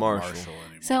boy It's not Marshall.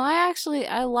 anymore. So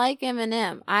I like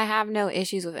Eminem. I have no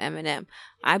issues with Eminem.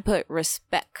 I put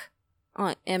respect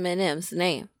on Eminem's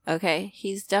name. Okay,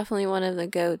 he's definitely one of the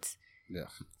GOATs. Yeah.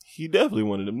 He definitely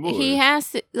wanted them boys. He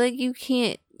has to, like, you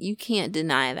can't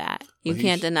deny that. You But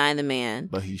can't deny the man.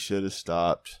 But he should have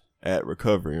stopped at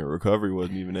Recovery, and Recovery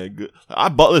wasn't even that good. I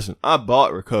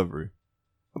bought Recovery.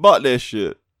 I bought that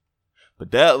shit.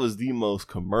 But that was the most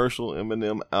commercial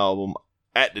Eminem album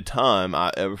at the time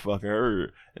I ever fucking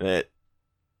heard. And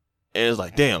it's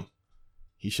like, damn,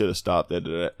 he should have stopped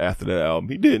after that album.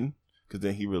 He didn't, because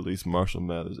then he released Marshall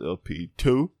Mathers LP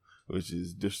 2, which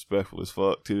is disrespectful as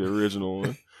fuck to the original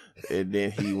one. And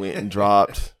then he went and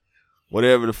dropped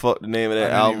whatever the fuck the name of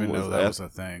that I album didn't even was. know that was a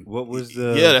thing. What was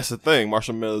the? Yeah, that's the thing.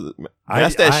 Marshall Mathers.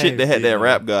 That's that shit that had that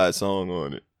Rap God song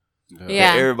on it.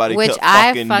 Yeah, everybody which kept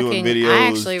I doing fucking, videos, I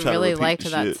actually trying to really repeat liked the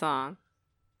that shit. song.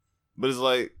 But it's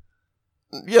like,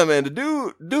 yeah, man,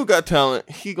 the dude got talent.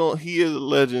 He is a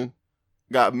legend.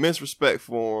 Got immense respect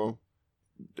for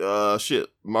him. Shit,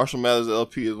 Marshall Mathers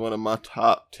LP is one of my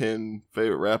top 10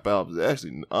 favorite rap albums.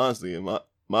 Actually, honestly, in my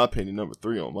opinion, number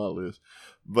 3 on my list.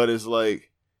 But it's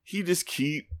like,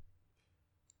 I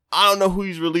don't know who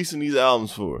he's releasing these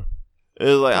albums for.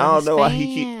 It's like, I don't know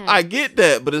why I get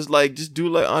that, but it's like, just do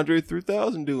like Andre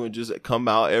 3000 do and just come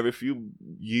out every few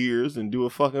years and do a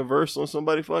fucking verse on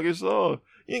somebody's fucking song.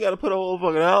 You ain't got to put a whole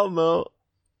fucking album out.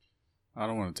 I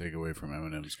don't want to take away from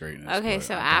Eminem's greatness. Okay, but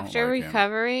so I don't after like him.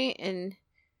 Recovery in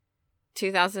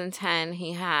 2010,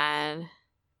 he had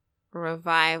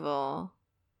Revival,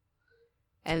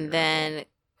 and then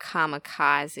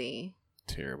Kamikaze.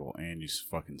 Terrible, and you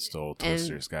fucking stole And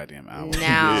Twister's goddamn album.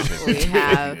 now You should we be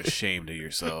have- ashamed of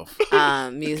yourself.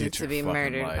 Music Get to your be fucking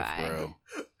murdered life, by. bro.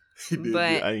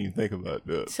 But- I didn't even think about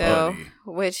that. So, Buddy.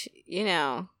 which, you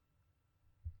know,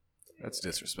 That's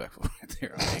disrespectful right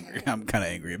there. I'm angry. I'm kind of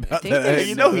angry about think that. I there's- didn't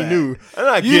You know he that. knew. And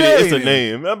I You get know it. It's he a knew.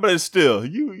 name. But it's still,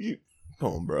 you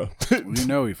come on, bro. You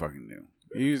know he fucking knew.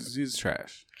 He's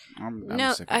trash. I'm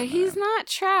no, sick of him, he's man. not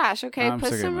trash. Okay, I'm put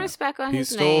sick of some him. respect on He his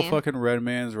stole name. fucking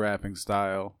Redman's rapping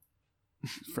style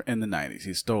in the 90s.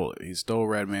 He stole it. He stole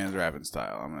Redman's rapping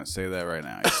style. I'm gonna say that right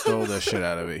now. He stole the shit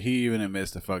out of it. He even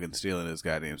admits to fucking stealing his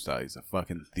goddamn style. He's a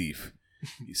fucking thief.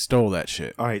 He stole that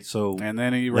shit. All right, so And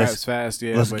then he Let's- raps fast,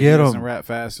 yeah, let's but get he doesn't him. rap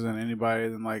faster than anybody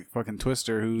than like fucking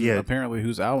Twister, who apparently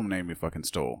whose album name he fucking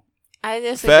stole. I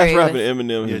disagree. Fast rapping with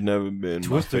Eminem Yeah. has never been my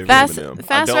Twister- favorite fast Eminem. I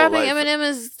fast don't rapping like- Eminem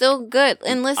is still good.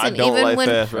 And I listen, don't even like when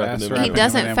fast rapping Fast Eminem. rapping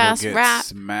doesn't Eminem will fast get rap.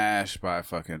 smashed by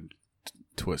fucking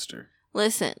Twister.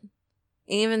 listen,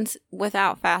 even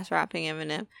without fast rapping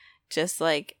Eminem, just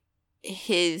like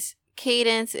his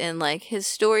cadence and like his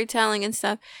storytelling and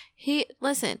stuff,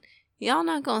 y'all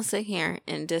not gonna sit here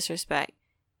and disrespect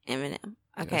Eminem.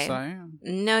 Okay. Yes, I am.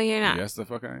 No, you're not. Yes, the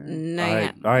fuck I am. No, all you're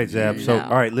right, not. all right, Zab. So No.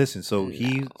 all right, listen. So No.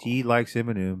 he likes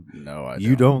Eminem. No, I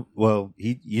You don't. Well,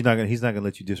 he's not gonna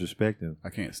let you disrespect him. I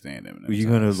can't stand Eminem. Are you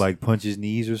gonna like punch his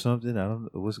knees or something? I don't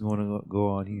know what's going to go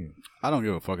on here. I don't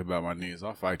give a fuck about my knees.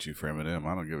 I'll fight you for Eminem.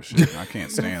 I don't give a shit. I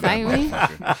can't stand that Fight me?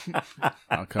 motherfucker.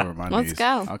 I'll cover my Let's knees.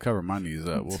 go. I'll cover my knees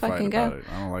up. We'll Let's fight fucking about go. it.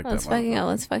 I don't like Let's that fucking motherfucker. go.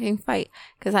 Let's fucking fight.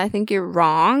 Because I think you're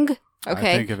wrong.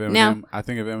 Okay. I think if Eminem, now, I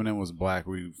think if Eminem was black,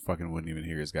 we fucking wouldn't even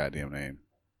hear his goddamn name.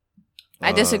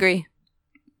 I disagree.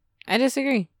 I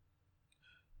disagree.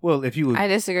 Well, if he was I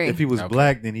disagree. if he was Okay.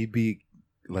 black, then he'd be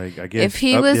Like I guess If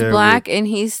he up was there black and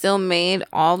he still made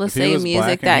all the If he same was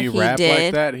music black and that he he rapped did,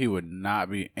 like that, he would not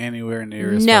be anywhere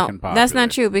near as no, fucking popular. that's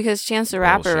not true because Chance the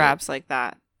Rapper Bullshit. raps like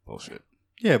that. Bullshit.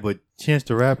 yeah, but Chance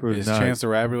the Rapper is Is not. Chance the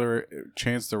Rapper?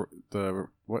 Chance the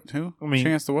what? Who? I mean-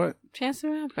 Chance the what? Chance the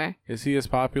Rapper, Is he as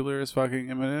popular as fucking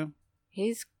Eminem?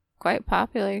 he's quite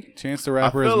popular. Chance the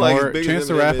Rapper is feel like as more. big as Chance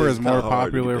the Eminem Rapper is, is it's more kinda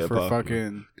hard to get popular that for popular.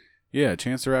 fucking. Yeah,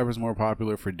 Chance the Rapper is more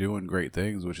popular for doing great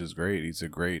things, which is great. He's a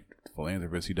great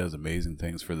philanthropist. He does amazing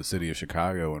things for the city of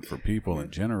Chicago and for people in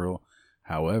general.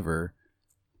 However,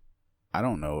 I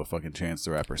don't know if fucking Chance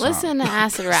the Rapper song. Listen to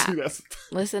Acid Rap. See, that's-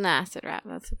 Listen to Acid Rap.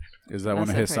 That's Is that one of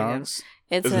that's a his pretty good- songs?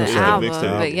 it's It's an a album,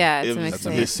 mixtape. but yeah, it's It a was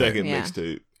mixtape. his second Yeah.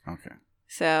 mixtape. Okay.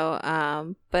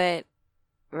 So, but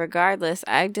regardless,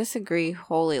 I disagree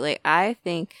wholly. Like, I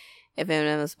think if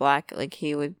Eminem was black, like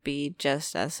he would be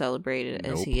just as celebrated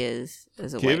as Nope. he is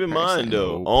as a white Keep in mind person.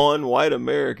 though, Nope. on White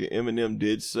America, Eminem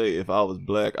did say if I was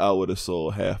black, I would have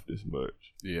sold half this much.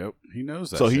 Yep, he knows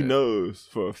that. So he shit. knows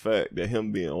for a fact that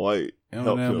him being white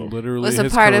helped Eminem him. literally was a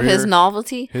his part of his career-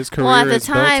 novelty. His career Well, at the is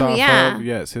built time, off yeah. of,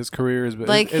 yes, his career is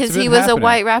Like, it's because been he was happening. a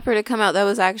white rapper to come out that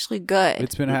was actually good.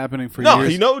 It's been happening for No,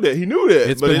 years. he know that. He knew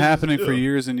that. It's but been happening for yeah.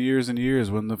 years and years and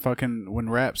years. When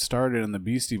rap started and the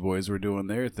Beastie Boys were doing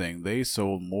their thing, they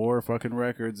sold more fucking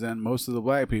records than most of the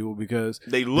black people because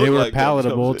They look they were like that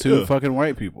palatable comes- to yeah. fucking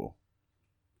white people.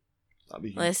 I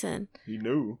mean, Listen, he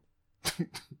knew.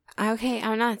 okay,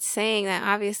 I'm not saying that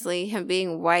obviously him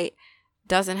being white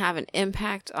doesn't have an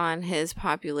impact on his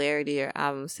popularity or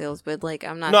album sales, but like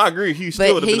I'm not. No, I agree. He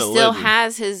still would but have he been a still legend.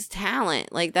 has his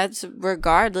talent. Like that's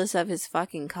regardless of his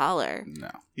fucking color. No,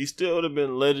 He still would have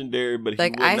been legendary, but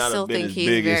Like, he would I not still have been think as he's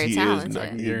big as very he talented. is now. I I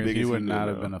can He's guarantee big he as would is not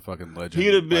have now. been a fucking legend.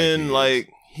 He'd have been he is. like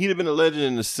he'd have been a legend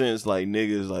in the sense like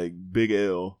niggas like Big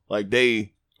L, like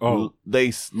they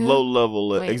low level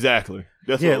Wait. exactly.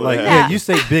 That's Yeah, what like would Yeah. yeah, you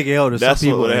say Big L to some That's what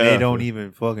people would've and they happened. don't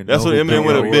even fucking. That's know what who Eminem Big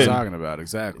would L have What is. we're been. talking about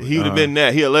exactly. He would have been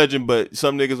that. He a legend, but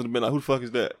some niggas would have been like, "Who the fuck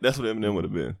is that?" That's what Eminem would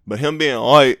have been. But him being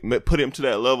white put him to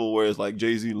that level where it's like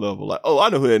Jay-Z level. Like, oh, I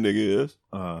know who that nigga is.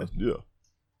 Yeah.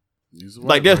 He's a Like,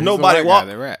 white there's guy. He's a nobody white walk-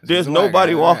 guy that raps. There's He's a white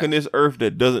nobody guy that walking raps. this earth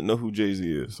that doesn't know who Jay-Z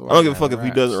is. So I don't give a white fuck guy if he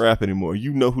raps. doesn't rap anymore.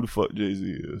 You know who the fuck Jay-Z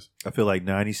is. I feel like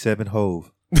 97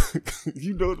 Hove.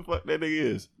 You know who the fuck that nigga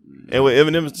is. And what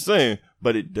Eminem is saying,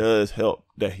 but it does help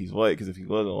that he's white, because if he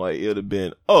wasn't white, it would have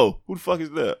been, oh, who the fuck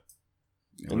is that?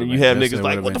 And then you have niggas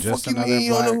like, what the fuck you mean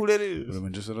you don't know who that Would is? have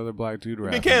been just another black dude Been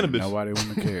rapping. cannabis. Nobody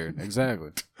wouldn't have cared. Exactly.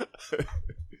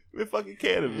 We're fucking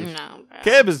cannabis. No, bro.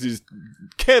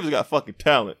 Cannabis got fucking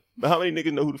talent. But how many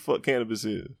niggas know who the fuck Cannabis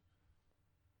is?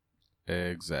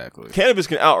 Exactly. Cannabis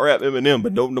can out rap Eminem,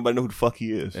 but nobody know who the fuck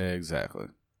he is. Exactly.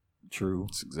 True.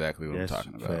 That's exactly what That's I'm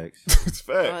talking about. facts. It's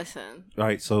fact. Listen, All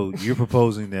right, so you're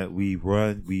proposing that we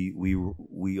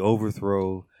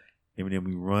overthrow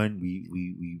Eminem.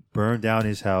 We burn down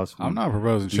his house. I'm not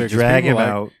proposing We shit. 'cause drag people him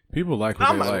like- out. People like what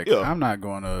I'm they not- like. yeah. I'm not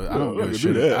going to. I Yeah, don't I give a can do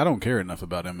shit. that. I don't care enough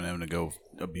about Eminem to go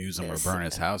abuse him or burn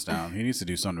his house down. He needs to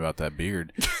do something about that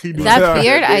beard. that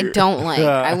beard I don't like.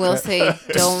 I will say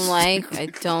don't like. I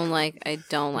don't like.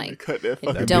 Cut that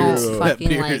fucking Don't beard off. fuck- fucking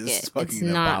beard like is it. fucking It's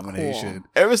not abomination.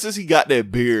 Ever since he got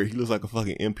that beard, he looks like a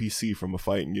fucking NPC from a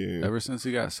fighting game. Ever since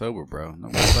he got sober, bro.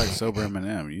 Nobody's like sober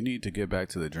Eminem. You need to get back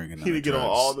to the drinking. He and need the to get on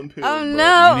drugs. all them pills. Oh bro.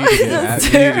 no! You need to get, out, That's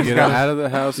you need to get terrible. out of the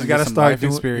house He's and got get to some start life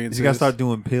doing. experiences. He's got to start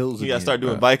doing pills. He got to again, start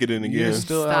doing bro. Vicodin again. You're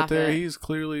still Stop out there. it. He's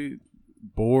clearly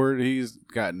bored. He's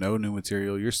got no new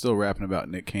material. You're still rapping about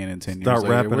Nick Cannon 10 years Start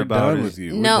later. rapping We're about done it. with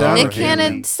you. We're No, done Nick with you.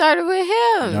 Cannon started with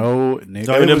him. No, Nick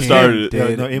No, Eminem started it.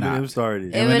 did No, Eminem not.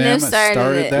 started it. Eminem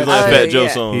started it. that He's on a shit. Fat Joe yeah.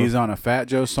 song. He's on a Fat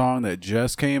Joe song that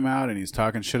just came out, and he's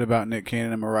talking shit about Nick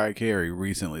Cannon and Mariah Carey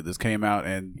recently. This came out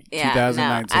in Yeah,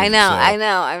 2019. no, I know, so- I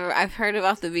know. I've heard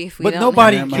about the beef. We But don't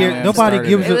nobody Eminem cares. Nobody started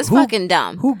gives it. a It was who, fucking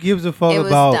dumb. Who gives a fuck It was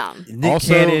about dumb. Nick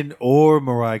Also- Cannon or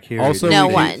Mariah Carey? Also, No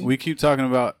we one. Keep, we keep talking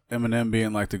about Eminem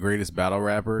being like the greatest battle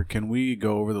rapper. Can we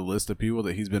go over the list of people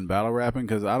that he's been battle rapping?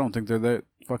 Because I don't think they're that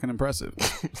fucking impressive.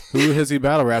 Who has he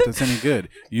battle rapped that's any good?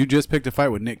 You just picked a fight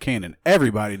with Nick Cannon.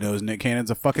 Everybody knows Nick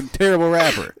Cannon's a fucking terrible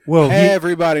rapper. Well, he-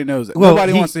 everybody knows it. well,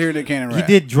 Nobody he- wants to hear Nick Cannon He rap.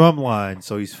 did Drumline,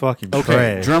 so he's fucking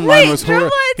Okay, trash. Drumline was horrible.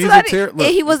 Drumline's He's a not- terrible.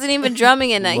 he wasn't even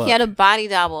drumming in that. Look. He had a body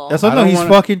double. That's what I I know. don't He's wanna-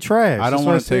 fucking trash. I don't That's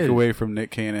want what to take said. away from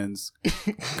Nick Cannon's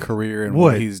career and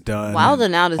What? what he's done. Wild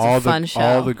and 'N Out is a all fun the, show.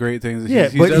 All the great things. Yeah,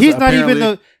 he but does he's not even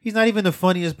apparently- the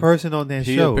funniest person on that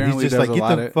He show. He's apparently just does like a get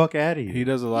lot the of- fuck out of here. He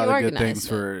does a lot He of good organized things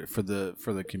for for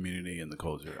the community and the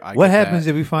culture. What happens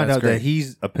if we find That's out great. that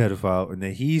he's a pedophile and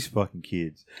that he's fucking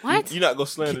kids? What? You're not gonna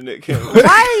slander Nick Cannon.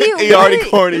 Why are you? He already really-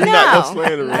 corny. You're not gonna No.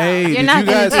 slander him. Hey, You're did not you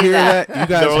gonna guys do hear that. that? You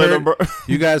guys Orlando heard? Bro-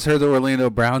 You guys heard the Orlando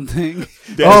Brown thing?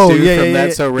 Oh, dude yeah, from yeah, That's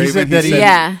yeah. So He Raven. said that he-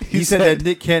 Yeah. He said that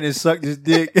Nick Cannon sucked his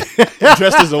dick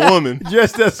Dressed as a woman.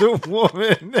 just as a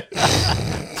woman.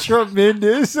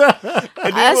 Tremendous.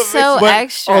 That's so But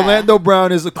extra. Orlando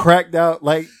Brown is a cracked out.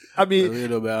 Like, I mean,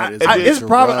 Orlando Brown is it's a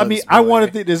probably. I mean, drugs I boy. want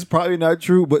to think this is probably not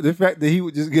true, but the fact that he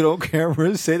would just get on camera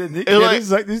and say that Nick And, Cannon like,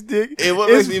 sucked his dick And what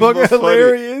is makes it even more fucking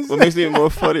hilarious. funny? What makes it even more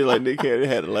funny? Like Nick Cannon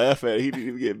had to laugh at it. He didn't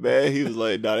even get mad. He was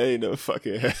like, "Nah, that ain't no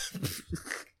fucking happen."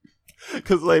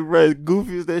 Cause like, bro, as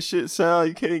goofy as that shit sound,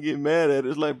 you can't get mad at it.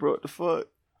 It's like, bro, what the fuck?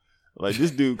 Like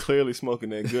this dude clearly smoking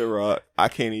that good rock. I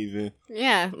can't even.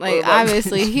 Yeah, like What about-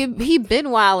 obviously he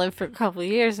been wilding for a couple of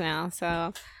years now,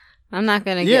 so I'm not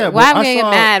gonna Yeah, get. but Why am I I gonna get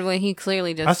saw- mad when he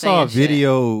clearly just? I saw a saying shit?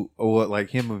 video or what, like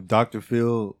him of Dr.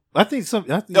 Phil. I think Oh I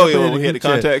yeah, put it in when we had the group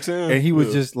chat. contacts in, And he was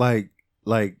Yeah. just like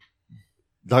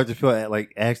Dr. Phil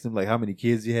like asked him like how many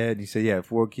kids he had, and he said he had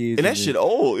 4 kids. and that then shit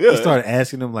old. Yeah, He started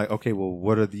asking him like, okay, well,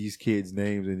 what are these kids'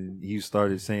 names? And he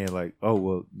started saying like, oh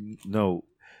well, no,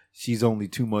 she's only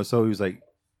 2 months old. He was like,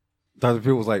 Dr.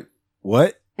 Phil was like,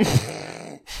 what?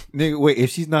 Nigga, wait,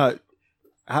 if she's not,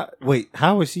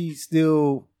 how is she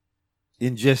still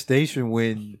in gestation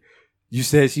when you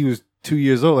said she was 2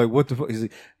 years old? Like, what the fuck? He's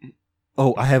like,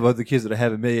 oh, I have other kids that I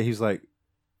haven't met yet. He's like,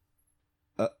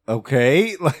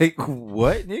 okay, like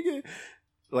what, nigga?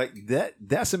 Like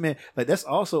that's a man. Like that's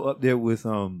also up there with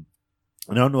And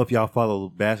I don't know if y'all follow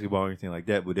basketball or anything like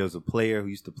that, but there was a player who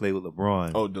used to play with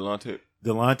LeBron. Oh,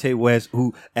 Delonte West,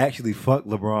 who actually fucked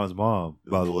LeBron's mom,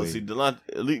 by the way. See, Delonte,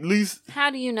 at least How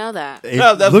do you know that?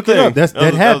 That's the Look it thing. up. That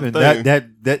That was happened. the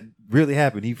thing. That really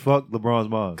happened. He fucked LeBron's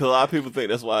mom. because a lot of people think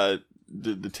that's why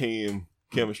the team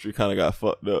chemistry kind of got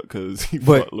fucked up because he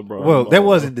But fucked LeBron. well, that mom.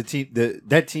 wasn't the team.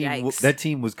 That team. Yikes. That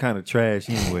team was kind of trash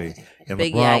anyway, and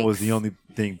Big LeBron was yikes. the only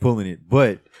thing pulling it.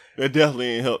 But That definitely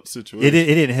ain't helped the situation. it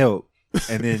didn't help.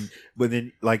 And then, but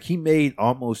then, like he made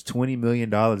almost $20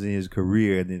 million in his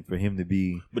career, and then for him to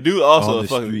be But dude also on a the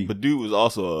fucking. street. But dude was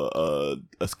also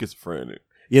a schizophrenic.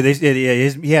 yeah, they said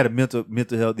he had a mental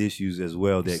health issues as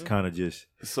well that kind of just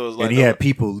So it's like and he had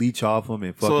people leech off him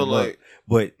and fuck So, him like- up.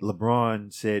 But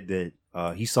LeBron said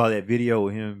that he saw that video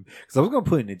of him because I was gonna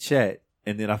put it in the chat,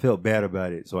 and then I felt bad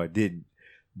about it, so I didn't.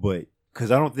 But because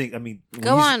I don't think, I mean,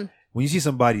 Go on. when you see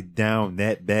somebody down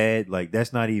that bad, like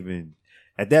that's not even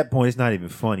at that point. It's not even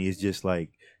funny. It's just like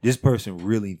this person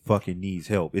really fucking needs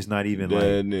help. It's not even that like.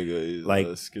 nigga is like,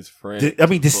 schizophrenic. I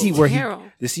mean, to see where Terrible.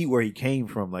 he came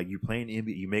from, like you playing the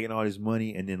NBA, you making all this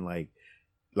money, and then like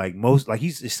most, like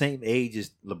he's the same age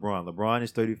as LeBron. LeBron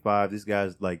is 35. This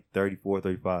guy's like 34,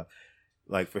 35.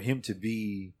 Like for him to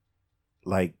be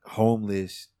like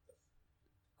homeless,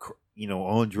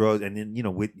 on drugs, and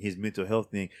then with his mental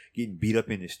health thing, getting beat up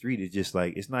in the street is just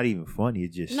like it's not even funny.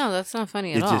 It just No, that's not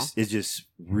funny at all. it's just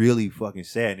really fucking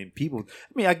sad. And people,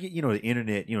 I mean, I get the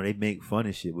internet, they make fun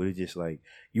of shit, but it's just like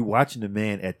you watching the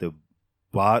man at the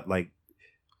bot, like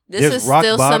This there's is rock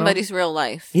still bottom. somebody's real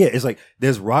life. yeah, it's like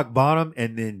there's rock bottom,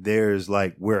 and then there's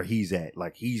like where he's at,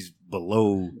 like he's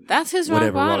below. That's his rock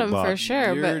Whatever, rock bottom for bottom.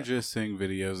 sure. You're But just seeing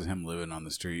videos of him living on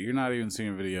the street. You're not even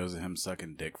seeing videos of him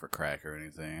sucking dick for crack or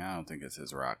anything. I don't think it's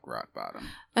his rock bottom.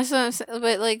 that's what I'm saying.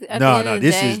 But like at the No, end no, of the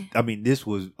this day, is. I mean, this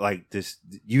was like this.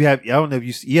 You have. I don't know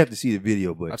if you have to see the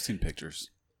video, but I've seen pictures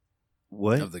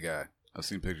what? of the guy. I've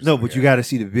seen pictures. No, of the but you guy. got to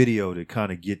see the video to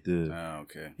kind of get the. Oh,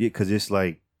 okay. Yeah, because it's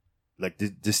like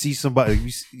to see somebody.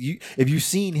 If you've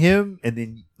seen him, and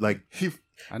then like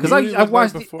Because I've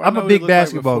watched. I'm a big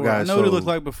basketball guy. I know what he so- looked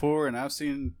like before, and I've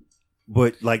seen.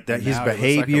 but like that, his now he looks like a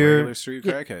behavior, regular street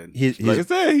yeah, crackhead. his like I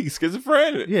said, he's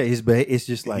schizophrenic. yeah, his behavior. It's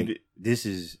just He like did- this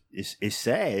is it's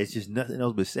sad. It's just nothing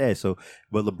else but sad. So,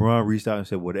 but LeBron reached out and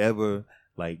said, whatever,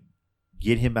 like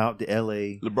get him out to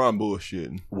LA. LeBron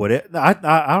bullshitting. Whatever. No, I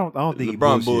don't think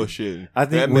LeBron he bullshitting. I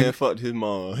think that when- man fucked his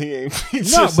mom. He ain't. He No,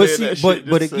 just but saying see, that shit,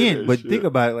 but just saying again, that but shit. think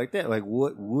about it like that. Like,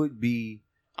 what would be?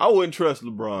 I wouldn't trust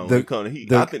LeBron The- when it comes to heat.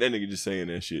 the- I think that nigga just saying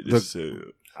that shit just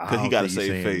because he got to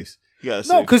save face. He got to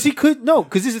No, save. because he could. No,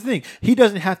 because this is the thing. He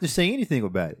doesn't have to say anything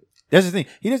about it. That's the thing.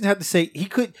 He doesn't have to say. He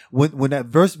could when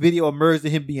that first video emerged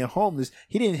of him being homeless.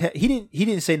 He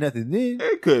didn't say nothing then.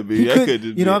 It could be. He That could. could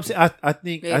just You know be. what I'm saying? I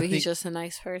think. maybe I think. he's just a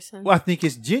nice person. Well, I think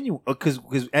it's genuine because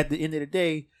at the end of the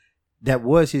day, that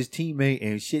was his teammate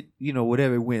and shit.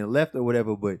 Whatever went left or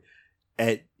whatever. But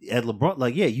at LeBron,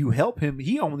 like you help him.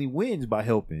 He only wins by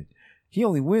helping.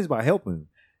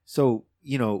 So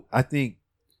I think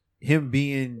him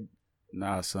being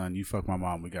Nah, son, you fuck my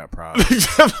mom. We got problems.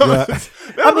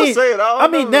 I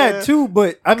mean that too,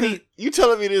 but I mean, you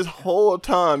telling me this whole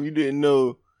time you didn't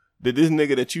know that this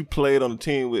nigga that you played on the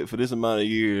team with for this amount of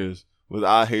years was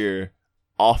out here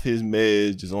off his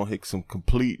meds, just on some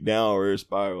complete downward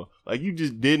spiral. Like, you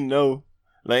just didn't know.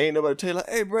 Like, ain't nobody tell you, like,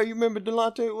 hey, bro, you remember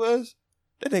Delonte West?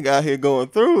 That nigga out here going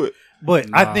through it. But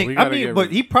Nah,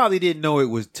 but he probably didn't know it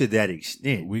was to that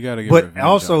extent. We gotta get. But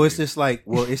also, it's just like,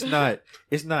 well, it's not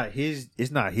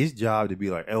his job to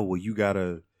be like, oh, well,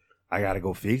 I gotta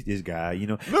go fix this guy, you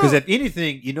know? Because if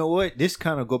anything, you know what? This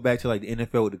kind of go back to like the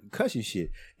NFL with the concussion shit.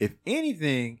 If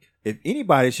anything, if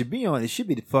anybody should be on, it should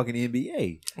be the fucking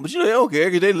NBA. But you know, they don't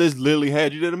care because they just literally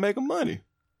had you there to make them money.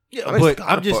 Yeah, but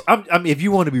I mean, if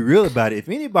you want to be real about it, if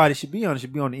anybody should be on, it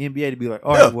should be on the NBA to be like,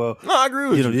 all right, well, no, I agree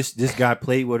with you. You know, this guy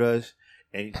played with us,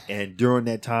 and during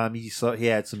that time he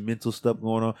had some mental stuff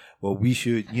going on. Well, we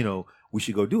should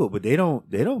go do it, but they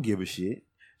don't give a shit.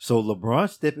 So LeBron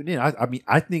stepping in,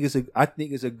 I think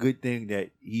it's a good thing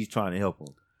that he's trying to help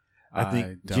him. I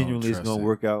think genuinely it's gonna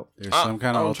work out. There's some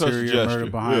kind of ulterior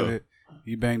murder behind it.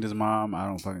 He banged his mom. I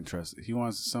don't fucking trust it. He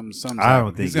wants some. I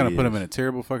don't think he's gonna put him in a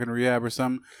terrible fucking rehab or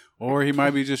something, or he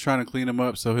might be just trying to clean him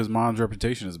up so his mom's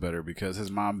reputation is better because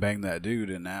his mom banged that dude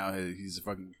and now he's a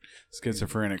fucking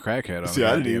schizophrenic crackhead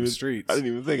on the streets. I didn't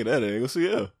even think of that angle. So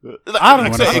yeah, I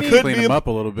don't know. It could clean him up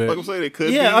a little bit. Like I'm saying, it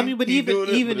could. Yeah, I mean, but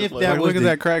even if that was look at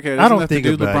that crackhead. I don't think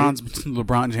about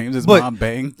LeBron James' mom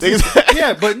banged.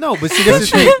 Yeah, but no, but see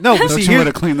that's the thing. No, but see, you want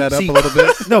to clean that up a little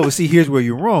bit. No, but see, here's where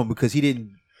you're wrong because he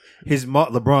didn't.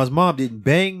 LeBron's mom didn't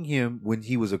bang him when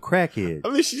he was a crackhead. I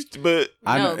mean,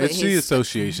 I know it's the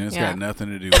association. It's got nothing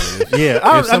to do with it.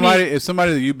 Yeah, if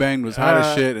somebody that you banged was hot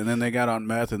as shit, and then they got on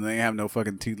meth and they have no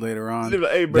fucking teeth later on,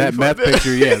 like, hey, that meth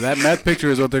picture, that meth picture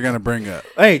is what they're gonna bring up.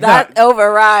 Hey, that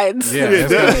overrides.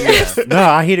 No,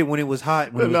 I hit it when it was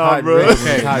hot. When it was hot, bro.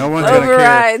 Okay, no one's gonna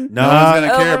care. No one's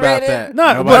gonna care about that.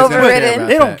 No, but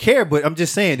they don't care. But I'm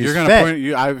just saying, you're gonna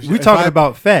point. We're talking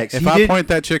about facts. If I point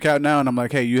that chick out now and I'm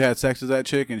like, hey, you had sex with that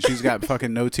chick and she's got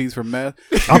fucking no teeth from meth,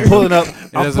 I'm pulling up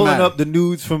the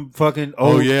nudes from fucking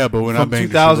but when I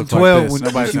banged 2012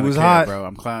 when she was hot, bro.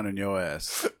 I'm clowning your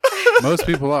ass. Most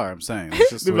people are. I'm saying. It's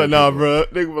just they be like, nah, bro.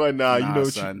 They be like, nah, you know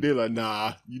what son. They're like,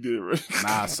 nah, you did it right.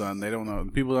 Nah, son. They don't know.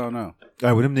 People don't know. All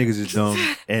right, well, them niggas is dumb,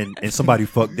 and somebody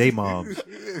fucked they moms.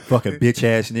 Fucking bitch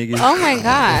ass niggas. Oh my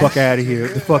god. Fuck out of here.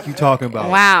 What the fuck you talking about?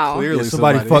 Wow. Clearly,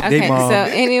 somebody fucked they mom. So,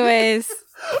 anyways.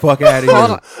 Fuck out of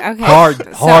here. Okay.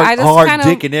 Hard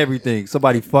dick and everything.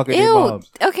 Somebody fucking their moms.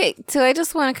 Okay, so I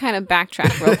just want to kind of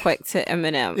backtrack real quick to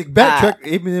Eminem.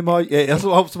 Eminem. Yeah, that's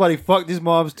what somebody fucked his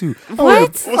moms too.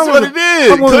 What? Somebody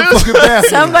did.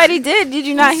 Somebody did. Did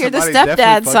you not hear the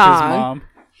stepdad song?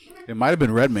 It might have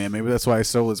been Redman. Maybe that's why he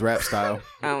stole his rap style.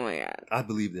 Oh my god. I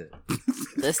believe that.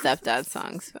 The stepdad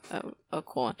song's a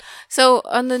cool one. So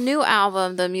on the new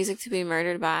album, The Music to Be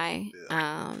Murdered By,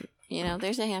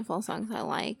 there's a handful of songs I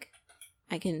like.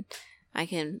 I can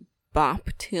bop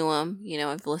to them.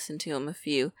 I've listened to them a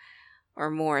few or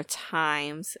more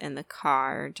times in the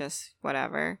car, just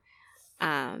whatever.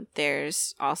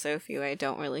 There's also a few I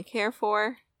don't really care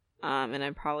for, and I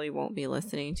probably won't be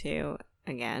listening to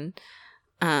again.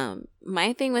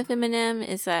 My thing with Eminem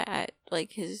is that I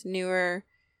like his newer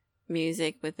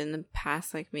music within the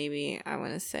past, like maybe I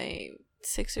want to say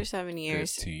 6 or 7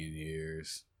 years. 15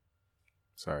 years.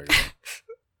 Sorry.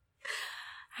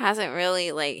 Hasn't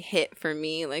really like hit for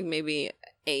me, like maybe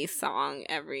a song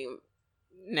every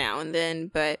now and then,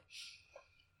 but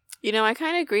I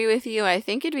kind of agree with you. I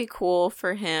think it'd be cool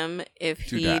for him if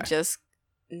he just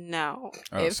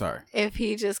if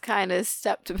he just kind of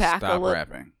stepped back a little.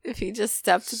 Rapping. If he just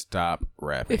stop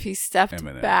rapping. If he stepped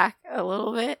Eminem. back a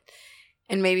little bit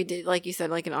and maybe did, like you said,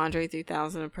 like an Andre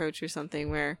 3000 approach or something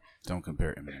where don't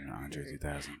compare Eminem to Andre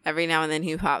 3000. Every now and then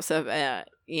he pops up as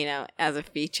a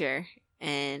feature,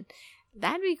 and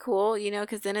that'd be cool,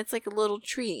 because then it's like a little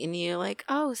treat, and you're like,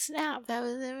 oh snap, that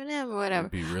was Eminem or whatever.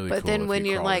 It'd be really but cool then if when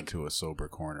you you're like into a sober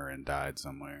corner and died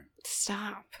somewhere.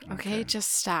 Stop. Okay,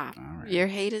 just stop. Right. Your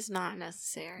hate is not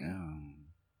necessary.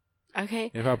 Yeah.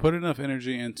 Okay. If I put enough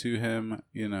energy into him,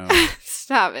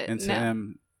 stop it. Into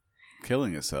him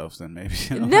killing himself, then maybe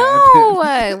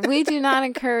no. We do not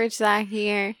encourage that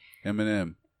here.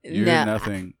 Eminem, you're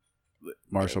nothing.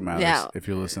 Marshall Mathers, if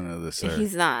you're listening to this, sir.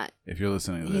 He's not. If you're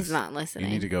listening to this, he's not listening.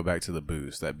 You need to go back to the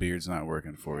booze. That beard's not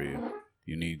working for you.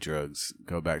 You need drugs.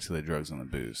 Go back to the drugs and the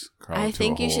booze. I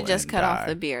think you should just cut off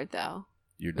the beard, though.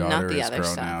 Your daughter is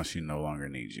grown now. She no longer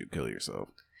needs you. Kill yourself.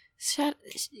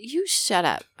 Shut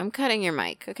up. I'm cutting your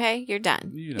mic, okay? You're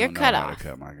done. You You're don't cut know how off. to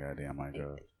cut my goddamn mic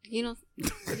off. You don't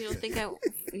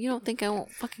think I won't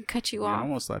fucking cut you I off?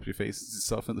 almost slapped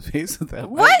yourself in the face with that.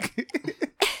 What? mic.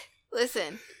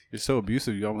 Listen. You're so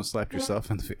abusive. You almost slapped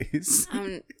yourself in the face.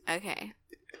 Okay.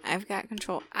 I've got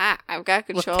control. I've got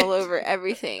control over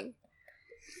everything.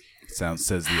 Says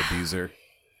the abuser.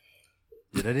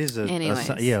 Yeah, that is Anyways.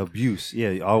 Abuse.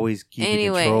 Yeah, always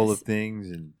keeping control of things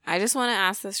and I just want to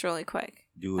ask this really quick.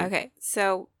 do it. Okay,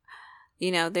 so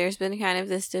there's been kind of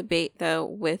this debate though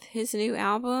with his new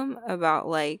album about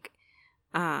like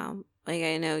I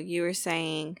know you were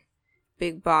saying,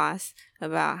 Big Boss,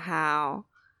 about how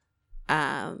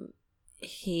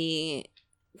he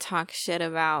talks shit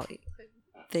about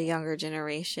the younger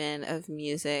generation of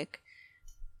music,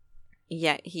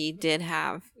 yet he did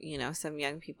have some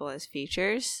young people as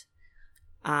features,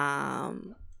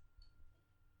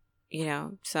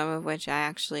 some of which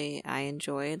I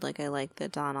enjoyed. Like I like the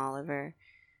Don Oliver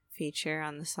feature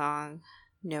on the song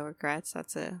No Regrets.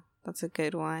 That's a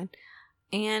good one.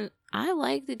 And I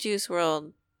like the Juice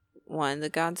WRLD one, the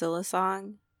Godzilla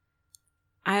song.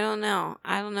 I don't know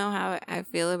how I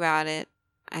feel about it.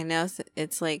 I know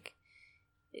it's like,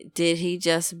 did he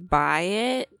just buy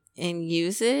it and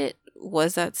use it?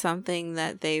 Was that something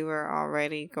that they were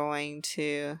already going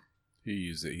to? He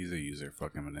used it. He's a user.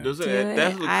 Fuck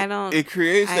Eminem. It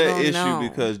creates I that don't issue know.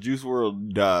 because Juice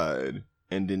WRLD died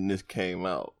and then this came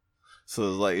out. So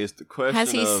it's like it's the question.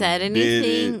 Has he of, said did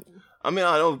anything? it- I mean,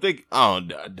 I don't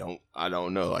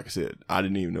know. Like I said, I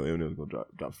didn't even know Eminem was gonna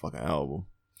drop a fucking album.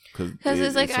 Because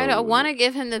it's like, I don't want to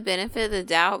give him the benefit of the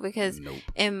doubt because Nope.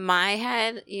 in my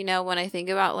head, when I think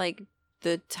about like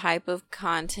the type of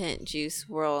content Juice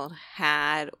WRLD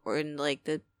had, or like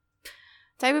the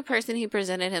type of person he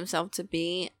presented himself to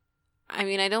be, I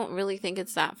mean, I don't really think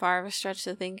it's that far of a stretch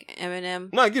to think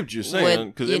Eminem No, I get what you're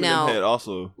saying because Eminem had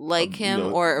also like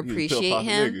him or he was a appreciate pill-popping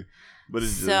him. nigga. But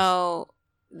it's So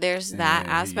there's that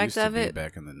Yeah, he aspect used to of be it.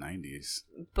 back in the 90s.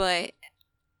 But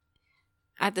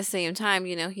at the same time,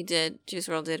 Juice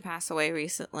WRLD did pass away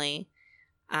recently.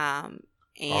 And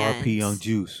R.P. Young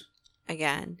Juice.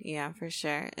 again, yeah, for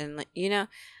sure. And like,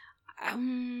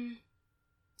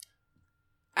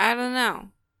 I don't know.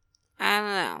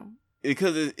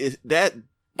 because it's that.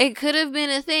 It could have been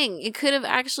a thing. It could have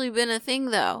actually been a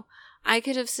thing, though. I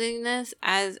could have seen this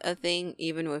as a thing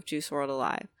even with Juice WRLD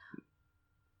alive.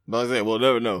 But I said, we'll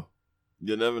never know.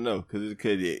 You'll never know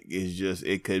because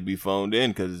it could be phoned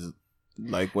in because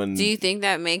like when. Do you think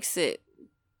that makes it?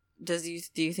 Do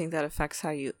you think that affects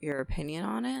your opinion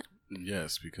on it?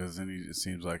 Yes, because then it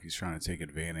seems like he's trying to take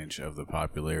advantage of the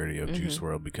popularity of Juice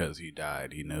WRLD because he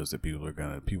died. He knows that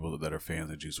people that are fans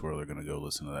of Juice WRLD are gonna go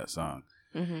listen to that song,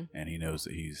 and he knows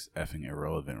that he's effing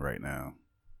irrelevant right now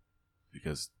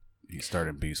because he's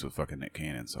starting beefs with fucking Nick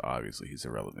Cannon. So obviously he's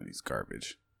irrelevant. He's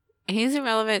garbage. He's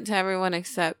irrelevant to everyone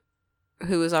except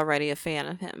who is already a fan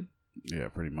of him. Yeah,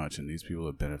 pretty much. And these people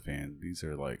have been a fan. These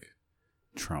are like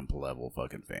Trump level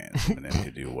fucking fans. Eminem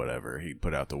could do whatever. He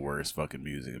put out the worst fucking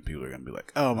music, and people are gonna be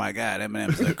like, "Oh my god,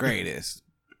 Eminem's the greatest."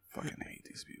 Fucking hate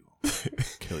these people.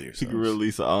 Kill He yourselves. can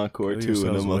release an encore Kill too, and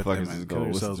yourselves them with motherfuckers Eminem. is Kill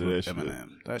gonna listen yourselves to with that shit. Eminem.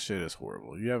 That shit is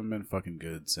horrible. You haven't been fucking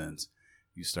good since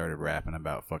you started rapping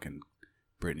about fucking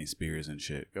Britney Spears and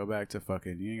shit. Go back to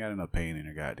fucking. You ain't got enough pain in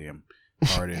your goddamn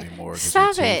heart anymore. 'Cause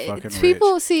Stop you're too it. fucking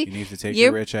People rich. see You need to take you're-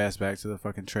 your rich ass back to the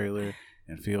fucking trailer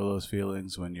and feel those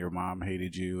feelings when your mom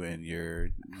hated you and your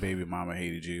baby mama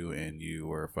hated you and you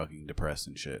were fucking depressed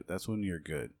and shit. That's when you're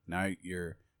good. Now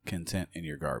you're content in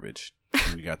your garbage.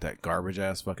 And you got that garbage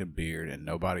ass fucking beard and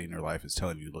nobody in your life is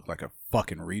telling you look like a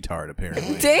fucking retard apparently.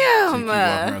 So you Damn. keep walking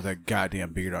around with that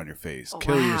goddamn beard on your face.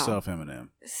 Kill Wow. yourself, Eminem.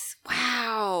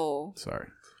 Wow. Sorry.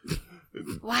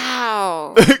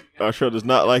 Wow. Usher does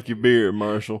not like your beard,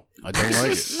 Marshall. I don't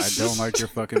like it. I don't like your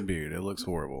fucking beard. It looks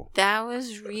horrible. That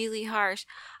was really harsh.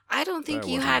 I don't think That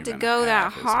you wasn't had to even go that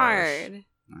half as harsh. hard.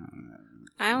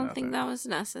 I don't think Nothing. that was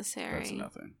necessary. That's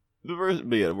nothing.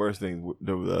 The worst thing,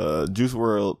 the Juice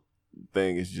WRLD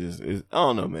thing is just, I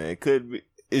don't know, man. It could be,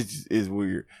 it's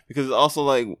weird because it's also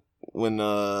like when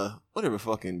whatever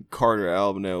fucking Carter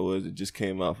album that was, it just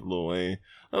came out for Lil Wayne.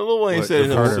 Lil Wayne said it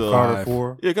himself. Carter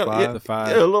 4? Yeah, The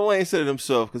five. yeah, Lil Wayne said it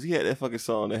himself because he had that fucking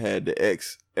song that had the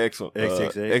X on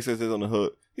XXX on the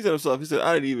hook. He said himself. He said,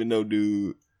 "I didn't even know,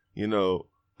 dude.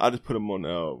 I just put him on the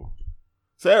album."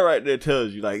 So that right there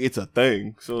tells you like it's a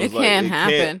thing. So It it's like, can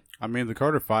happen. I mean, the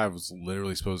Carter 5 was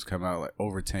literally supposed to come out like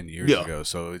over 10 years Yeah. ago.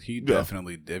 So he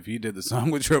definitely, if he did the song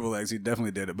with Triple X, he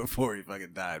definitely did it before he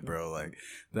fucking died, bro. Like,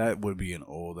 that would be an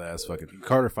old ass fucking.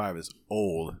 Carter 5 is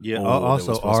old. Yeah, old. also It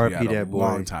was supposed to be RIP out a that boy.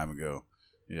 long time ago.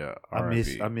 Yeah, I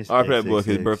miss Our that boy,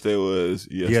 his XXX. birthday was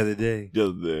the other day. The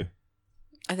other day.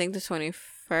 I think the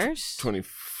 21st.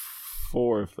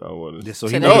 24th, I want to. So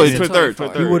Today No, is it's the 23rd.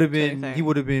 24th. 23rd. he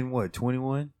would have been what,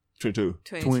 21? 22.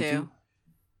 22.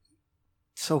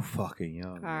 So fucking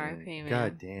young. R.I.P., Man. man.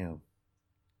 God damn.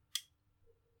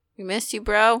 We missed you,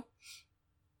 bro.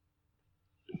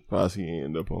 Possibly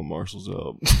end up on Marshall's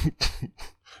album.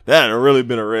 That had really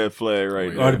been a red flag right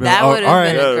That there. That would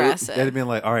have been aggressive. That'd have been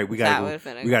like, all right, we That gotta would've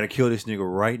been we gotta kill this nigga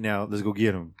right now. Let's go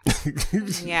get him.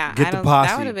 Yeah, Get I the don't. posse.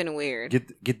 That would have been weird. Get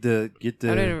the. That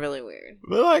would have been really weird.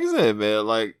 But like I said, man,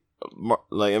 like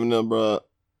Eminem, bro.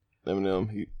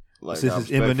 Eminem, he like Since got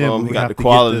it's respect for Eminem, him. we He got have the to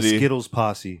quality. get the Skittles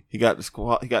posse. He got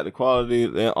the quality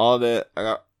and all that.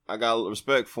 I got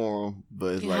respect for him,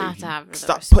 but it's You like have to have the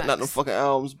stop putting out them respects. fucking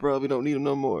albums, bro. We don't need them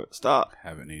no more. Stop.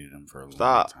 Haven't needed them for a long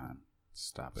Stop. time.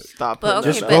 Stop it. Stop. But putting okay,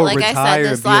 Just that but go out. like I retire said,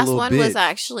 and this be a last little one was bitch.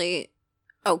 actually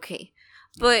okay.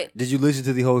 But Did you listen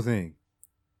to the whole thing?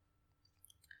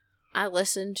 I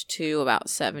listened to about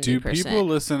 70%. Do people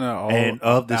listen to all And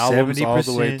of the albums all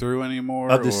the way 70%, through anymore?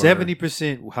 Of the or-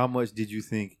 70%, how much did you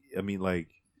think? I mean, like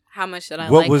How much did I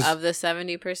What like was- of the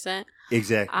 70%?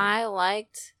 exactly. I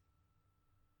liked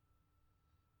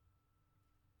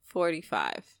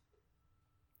 45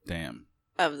 Damn.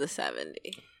 of the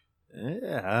 70.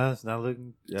 Yeah, it's not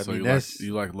looking. I So mean, you that's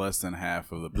like less than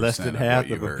half of the less percent than of half what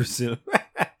you of a heard. percent.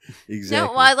 Exactly.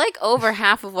 No, well, I like over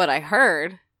half of what I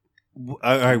heard. All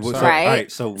right, well, so, Right? all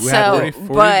right. So we'll So, have 40, to,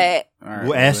 40? but All right, we'll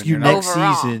well, ask then you you're not- next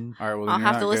Overall. season. All right, well, then I'll you're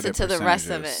have not to good listen at to the rest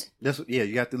of percentages. it. That's yeah.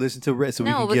 You have to listen to rest so we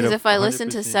No, can because get if I listen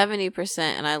to 100%. 70%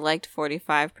 and I liked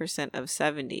 45% of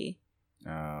 70,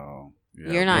 Oh,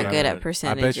 yeah, you're not but good I- at I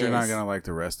percentages. bet you're not gonna like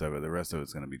the rest of it. The rest of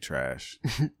it's gonna be trash.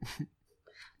 Did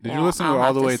you Well, listen to I'll it all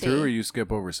have the to way through, see. or you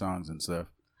skip over songs and stuff?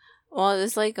 Well, it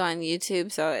was like on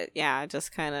YouTube, so I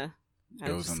just kind of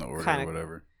Goes in the order or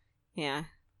whatever. Yeah,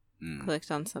 Mm. clicked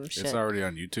on some shit. It's already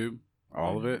on YouTube.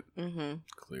 All of it. Mm-hmm.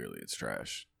 Clearly, it's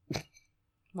trash.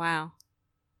 Wow.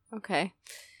 Okay.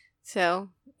 So,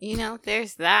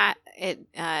 there's that. It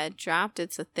dropped.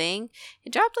 It's a thing.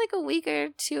 It dropped like a week or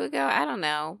two ago. I don't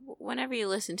know. Whenever you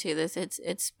listen to this,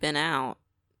 it's been out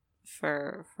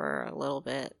for a little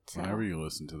bit. So Whenever you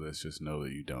listen to this, just know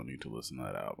that you don't need to listen to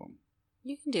that album.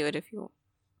 you can do it if you want.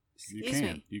 You Excuse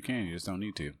can. me. You can. You just don't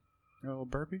need to. You got a little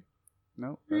burpee?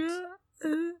 No. That's...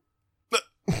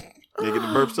 Yeah, get the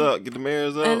burps out, get the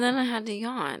mirrors out. And then I had to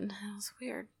yawn. That was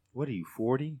weird. What are you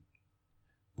 40?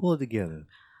 Pull it together.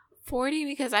 40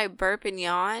 because I burp and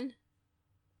yawn.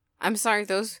 I'm sorry,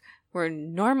 those were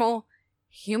normal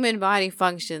human body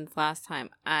functions last time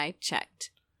I checked.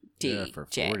 Yeah, DJ. for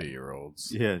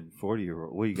 40-year-olds. Yeah,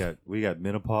 40-year-old. What you got? We got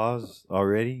menopause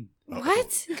already.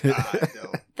 What? no.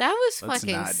 That was Let's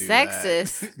fucking not do that.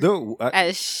 sexist No,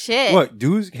 as shit. what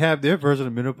dudes have their version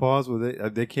of menopause where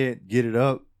they can't get it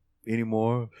up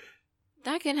anymore.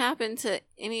 That can happen to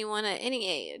anyone at any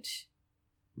age.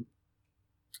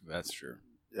 That's true.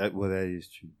 Well, that is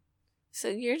true. So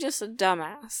you're just a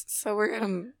dumbass. So we're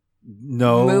gonna.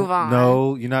 No, Move on.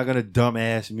 No, you're not gonna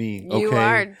dumbass me. Okay. You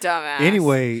are a dumbass.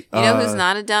 Anyway, you know who's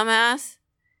not a dumbass?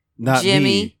 not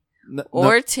Jimmy me.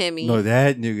 Or Timmy. No,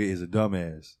 that nigga is a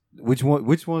dumbass. Which one?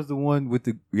 Which one's the one with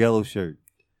the yellow shirt?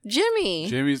 Jimmy.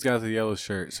 Jimmy's got the yellow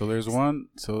shirt. So there's one.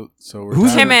 So we're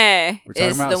Who's talking- Timmy we're talking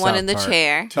is about the one South in the Park.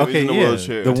 chair. Timmy's Okay, in the yeah.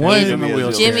 wheelchair. The Timmy's one- in the Jimmy is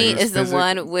wheelchair. Jimmy He's is the physical.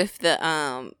 one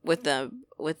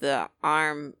with the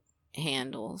arm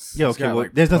handles. Yeah, He's okay. got, Well,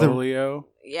 like, there's nothing polio.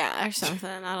 Yeah, or something.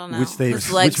 I don't know. Which they-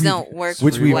 His legs which we- don't work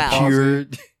which we've well. palsy.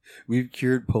 cured. We've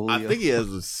cured polio, I think he has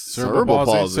a Cerebral cerebral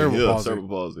palsy, palsy. cerebral Yeah, palsy. cerebral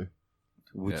palsy.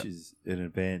 which Yeah. is an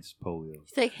advanced polio.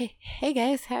 He's like, hey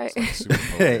guys, how It's like super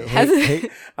Hey, polio. How's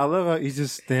it- I love how he's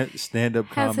just stand up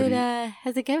how's comedy.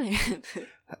 how's it going?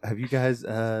 Have you guys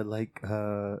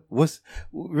what's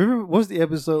the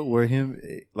episode where him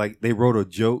like they wrote a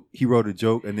joke? He wrote a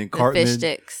joke and then The Cartman fish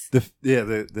sticks. the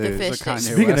The Speaking fish sticks.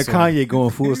 Kanye of West one. Kanye going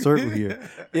full circle here,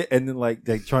 yeah, and then like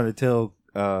they trying to tell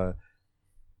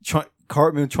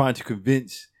Cartman trying to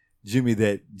convince Jimmy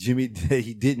that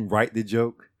he didn't write the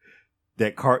joke.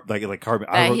 That Cartman I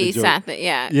That wrote he the joke. sat there.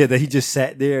 Yeah. Yeah, that he just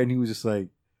sat there and he was just like,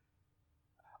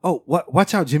 "Oh,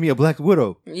 watch out, Jimmy, a black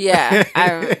widow." Yeah.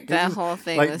 It That was whole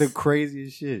thing like was the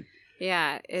craziest shit.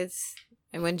 yeah.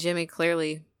 And when Jimmy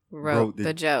clearly wrote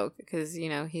the joke because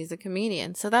he's a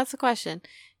comedian. So that's the question.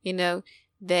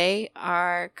 They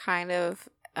are kind of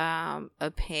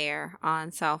a pair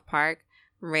on South Park.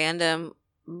 Random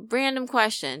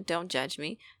question. Don't judge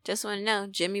me. Just want to know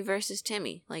Jimmy versus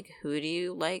Timmy. Like, who do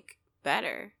you like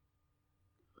better?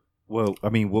 Well, I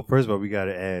mean, first of all, we got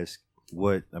to ask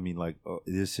what I mean, like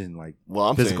this in like Well,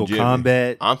 I'm physical saying Jimmy.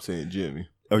 combat. I'm saying Jimmy.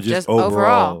 or just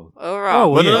overall. Oh,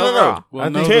 well, But no, yeah. no, no. Overall. Well, I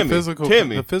no, think Timmy.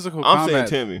 the physical I'm combat.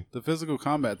 saying Timmy. The physical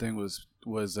combat thing was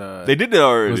They did that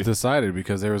already. was decided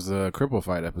because there was the cripple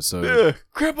fight episode. Yeah,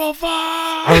 cripple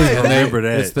fight. I don't even remember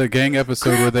that. It's the gang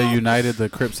episode where they united the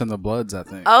Crips and the Bloods. I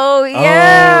think. Oh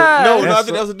yeah. No, That's I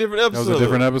think that was a different episode. was a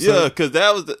different episode? Yeah, because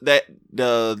that was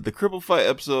the cripple fight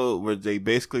episode where they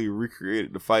basically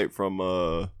recreated the fight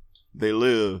from They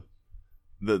Live,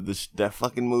 that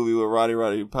fucking movie with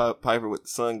Roddy Piper with the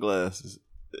sunglasses.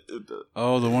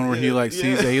 Oh, the one where he like Yeah.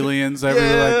 sees aliens. Sees the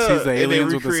And they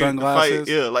aliens with the recreated sunglasses. fight.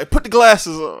 Yeah, like put the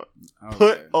glasses on. Okay.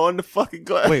 Put on the fucking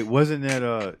glasses. Wait, wasn't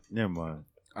that never mind.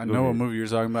 I know what movie you're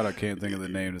talking about. I can't think of the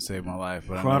name to save my life,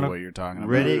 but I know Chronic- what you're talking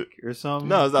about. Riddick or something?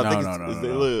 No, it's not. I think No, it's no, They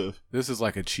no. Live. This is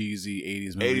like a cheesy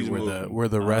 80s movie 80s where movie.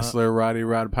 the wrestler Roddy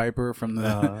Rod Piper from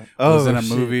the Oh, was in a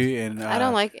shit. movie and I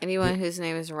don't like anyone whose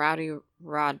name is Rowdy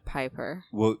Rod Piper.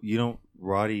 Well, you don't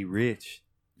Roddy Rich.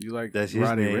 you like That's his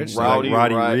Roddy name. Rich. Rowdy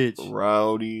Rich.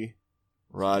 Rowdy.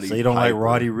 So you don't like Piper.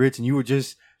 Roddy Rich, and you were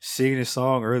just singing a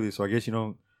song earlier. So I guess you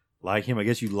don't like him. I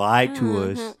guess you lied to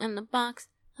us. In the box.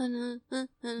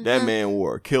 That man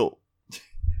wore a kilt.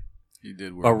 He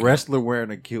did A work. wrestler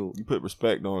wearing a kilt. You put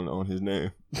respect on his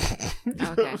name.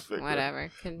 Okay, whatever.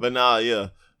 But nah, yeah.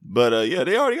 But yeah,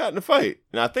 they already got in the fight.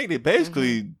 And I think they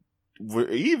basically were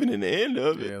even in the end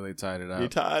of it. Yeah, they tied it They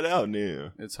out. tied out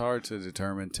now. It's hard to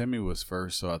determine. Timmy was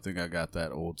first, so I think I got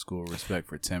that old school respect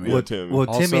for Timmy. Yeah, Well, Timmy. well,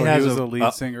 Also, Timmy has he was a the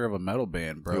lead singer of a metal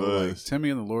band, bro. He Like was. Timmy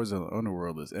and the Lords of the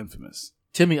Underworld is infamous.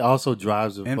 Timmy also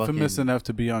drives a Infamous fucking enough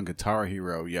to be on Guitar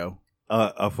Hero, yo.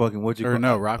 a fucking what you Or call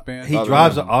no, Rock Band. He Oh,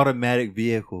 drives yeah. an automatic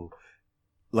vehicle.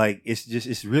 Like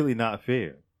it's really not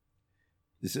fair.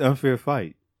 It's an unfair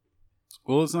fight.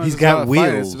 Well, it's not He's just got about a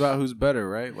fight, wheels. It's about who's better,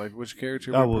 right? Like which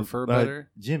character I we will prefer better.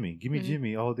 Jimmy. Give me Mhm.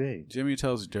 Jimmy all day. Jimmy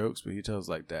tells jokes, but he tells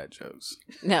like dad jokes.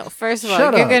 No, first of all,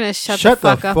 Shut you're up. gonna shut Shut the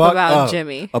fuck the up fuck about up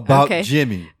Jimmy. About okay?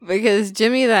 Jimmy. Because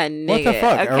Jimmy that nigga. What the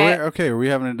fuck? Okay? Are we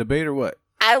having a debate or what?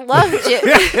 I love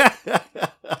Jimmy.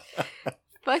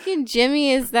 Fucking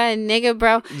Jimmy is that nigga,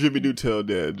 bro. Jimmy do tell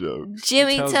dad jokes.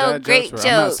 Jimmy Tells tell dad great jokes, jokes.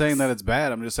 bro. I'm not saying that it's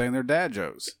bad. I'm just saying they're dad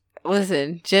jokes.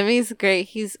 Listen, Jimmy's great.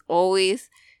 He's always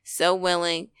so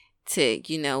willing to,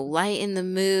 lighten the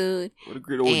mood What a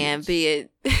great and audience. be a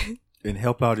and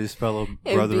help out his fellow and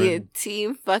be a brethren.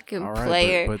 team fucking All right,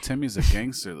 player. but Timmy's a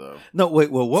gangster though. No,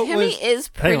 wait. Well, what Timmy was? is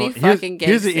Hang pretty on. fucking gangster.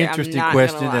 Here's an I'm interesting not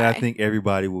question gonna that I lie. think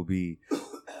everybody will be.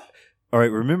 All right.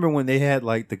 Remember when they had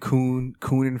like the Coon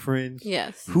and Friends?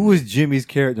 Yes. Who was Jimmy's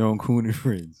character on Coon and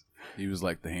Friends? He was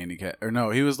like the handicap, or no,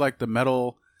 he was like the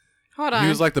metal. Hold on. He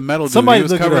was like the metal dude. Somebody He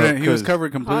was look it covered. up, He was 'cause-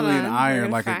 covered completely Hold in on, iron, we're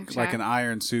like gonna a fact like check. an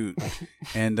iron suit,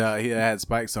 and he had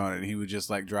spikes on it. And he would just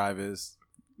like drive his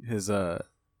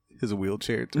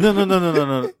wheelchair. No.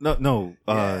 No,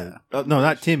 Yeah. no,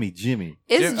 not Timmy. Jimmy.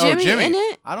 Is Jimmy in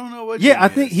it? I don't know what. Yeah, Jimmy I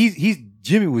think is. he's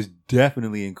Jimmy was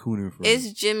definitely in Coon and Friends.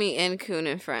 Is Jimmy in Coon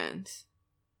and Friends?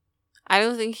 I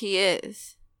don't think he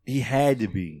is. He had to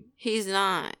be. He's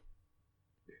not.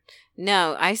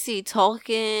 No, I see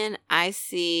Tolkien. I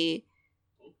see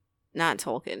not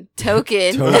Tolkien.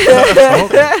 Token.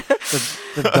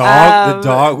 The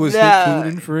dog was in no. Coon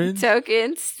and Friends.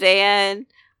 Token, Stan,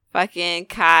 fucking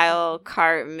Kyle,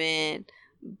 Cartman,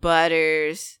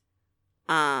 Butters.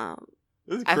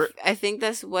 Is I think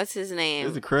that's what's his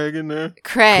name. it Craig in there?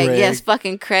 Craig. Craig. Yes,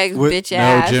 fucking Craig's What- bitch No,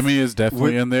 ass. Jimmy is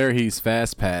definitely What- in there. He's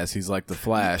fast pass. He's like the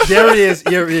Flash. There it is.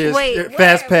 Here it is. Wait,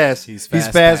 Fast where? pass. He's He's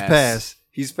fast fast pass. pass.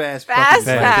 He's fast. Fast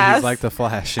fucking pass. He's like the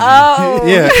Flash. Oh.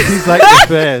 Yeah, he's like the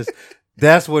fast.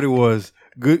 That's what it was.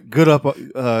 Good good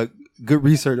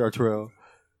research, Artrell.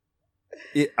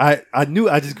 I knew.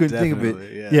 I just couldn't think of it.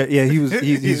 Definitely, Yeah. He was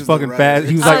He he's was fucking the fast. right-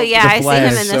 He was Oh like yeah, the I see him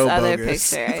Flash. in this So other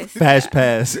bogus. picture. I see Fast that.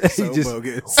 pass. So he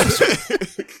bogus.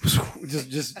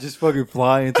 just fucking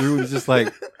flying through. It's just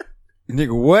like,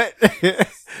 nigga, what?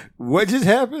 What just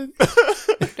happened?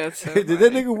 That's so Did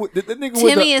that funny. nigga?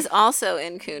 Timmy is also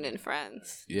in Coon and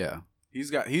Friends. Yeah, he's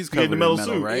covered the in metal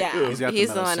metal, suit. right? Yeah, he's got he's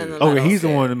the the metal one in suit. the Okay, metal he's the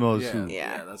suit. one in the middle Yeah, suit.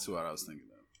 Yeah. that's what I was thinking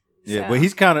of. Yeah, So- but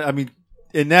he's kind of. I mean,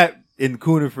 in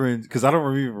Coon and Friends, because I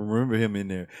don't even remember him in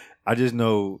there. I just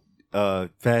know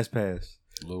Fast Pass.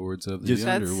 Lords of the Just-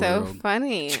 That's so Underworld.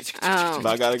 funny. But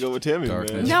I gotta go with Timmy,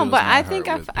 Darkness. man. No, fills but my I think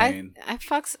I heart with pain.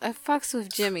 fucks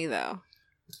with Jimmy though,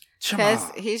 because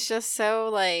he's just so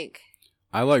like.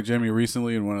 I like Jimmy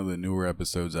recently in one of the newer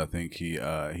episodes. I think he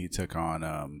took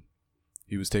on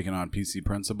he was taking on PC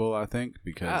Principal. I think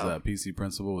because Oh. PC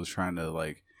Principal was trying to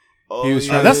like Oh, he was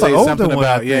yeah. trying That's to the say older something one, I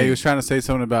about he think. was trying to say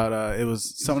something about it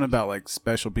was something about like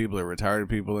special people or retarded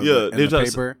people in Yeah, the they're trying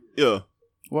to paper. Yeah.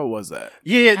 What was that?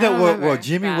 Yeah, I don't well, remember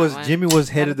Jimmy that was one. Jimmy was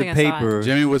head I of don't the think I saw it. paper.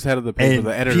 Jimmy was head of the paper, and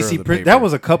the editor PC of the paper. that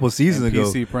was a couple seasons and ago.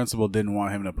 PC principal didn't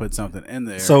want him to put something in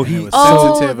there. So and he- it was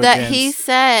Oh, sensitive that against, he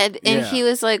said, and Yeah. he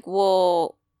was like,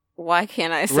 "Well, why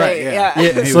can't I say?" right. it? Yeah, Yeah,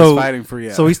 And he so- was fighting for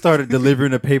So he started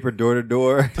delivering the paper door to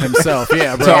door himself.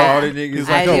 Yeah, bro. to Yeah. all the niggas. He's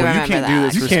I like, do oh, well, you remember can't do that.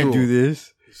 this. you for can't school. do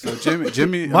this. So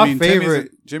Jimmy. My I mean,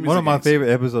 favorite, Jimmy's one of my against- favorite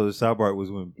episodes of South Park was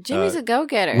when Jimmy's a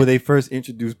go-getter. when they first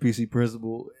introduced PC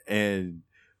Principal and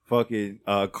fucking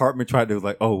Cartman tried to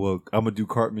like, oh well, I'm gonna do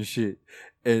Cartman shit,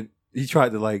 and he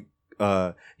tried to like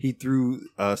he threw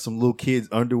some little kid's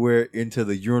underwear into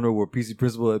the urinal where PC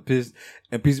Principal had pissed,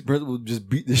 and PC Principal just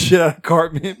beat the shit out of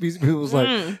Cartman. PC Principal was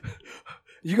like,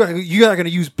 you gotta gonna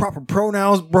use proper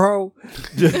pronouns, bro.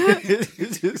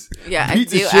 Just Yeah, I beat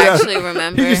the do shit out of- actually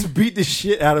remember. He just beat the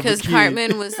shit out of Because the kid.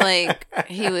 Cartman was like,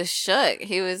 he was shook.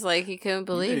 He was like, he couldn't You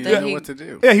believe didn't that know he. what to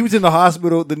do. Yeah, he was in the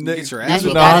hospital the next. your He was ass in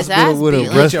whooped. the He got his hospital ass with a beat Get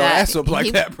like breast. your that. ass up like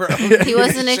He- that, bro. He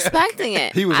wasn't expecting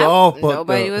it. He was all fucked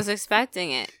Nobody up. was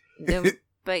expecting it.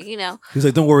 But you know, He was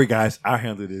like, "Don't worry, guys, I'll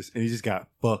handle this," and he just got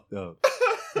fucked up.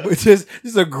 But just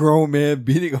a grown man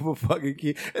beating up a fucking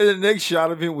kid, and the next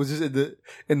shot of him was just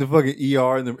in the fucking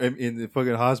ER in the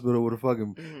fucking hospital with a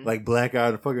fucking like black eye,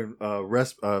 and a fucking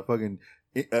fucking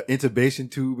intubation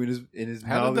tube in his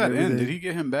How mouth. did that and end? everything. Did he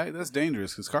get him back? That's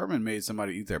dangerous because Cartman made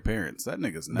somebody eat their parents. That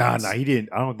nigga's Nah, nuts. he didn't.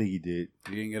 I don't think he did.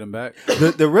 He didn't get him back.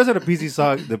 The rest of the PC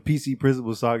saga, the PC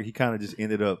Principal saga, he kind of just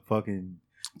ended up fucking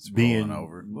being Rolling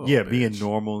over. Little being bitch.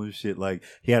 normal and shit. Like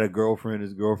he had a girlfriend.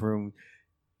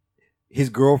 His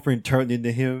girlfriend turned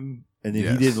into him, and then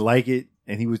Yes. he didn't like it,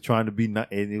 and he was trying to be not,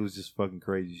 and it was just fucking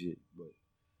crazy shit. But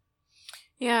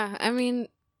yeah. I mean,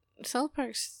 South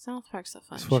Park's a fun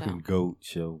it's show. fucking goat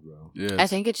show, bro. Yes. I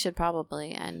think it should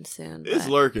probably end soon. It's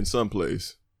but, lurking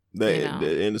someplace. That You know.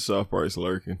 the end of South Park is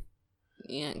lurking.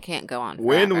 you know, it can't go on.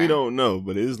 When forever. we don't know,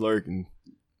 but it's lurking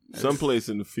someplace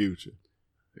in the future.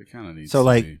 It kind of needs So to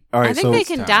like, be. all right, I think so they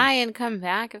can time. die and come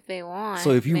back if they want.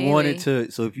 so if you maybe. wanted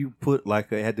to, so if you put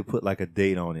had to put like a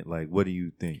date on it, like what do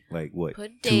you think? Like what?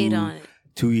 put a date on it.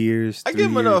 2 years? I 3 give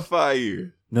him years? enough 5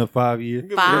 years. No, 5 years.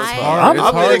 Give him Five? enough It's five. hard, it's I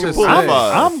bet hard they to can pull say.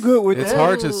 five. I'm good with It's that.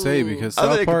 hard to say because I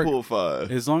think South they Park, can pull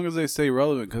 5. as long as they stay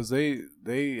relevant, because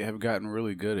they have gotten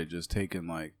really good at just taking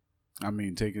like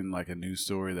a news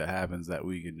story that happens that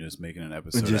week and just making an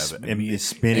episode Just of it. and it's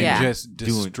spinning. Yeah. Just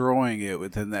destroying it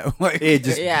within that. Like It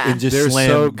just Yeah. and just they're slam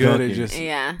so good dunking. at just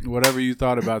Yeah. whatever you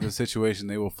thought about the situation,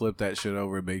 they will flip that shit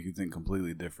over and make you think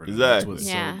completely different. And Exactly. That's what's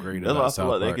Yeah. so great That's why I about feel South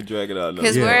like they Park. can drag it out.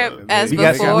 Because Yeah. as You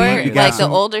got before, some- you got like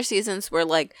some- the older seasons were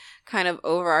like kind of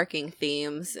overarching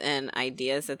themes and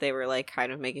ideas that they were like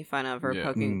kind of making fun of or Yeah.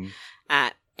 poking Mm.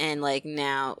 at. And like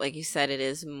now, like you said, it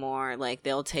is more like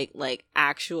they'll take like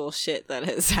actual shit that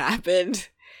has happened,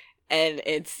 and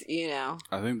it's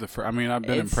I think I've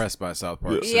been It's- impressed by South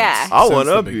Park. Yeah. since, I since want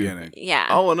the up you. beginning. yeah.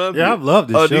 I want to. Yeah, I've loved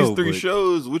this show. These 3 but-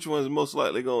 shows, which one's most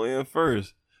likely going to end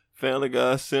first? Family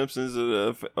Guy, Simpsons,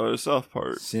 or South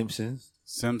Park? Simpsons.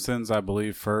 Simpsons, I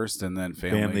believe, first, and then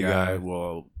Family, Family Guy Guy.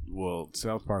 will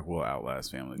South Park will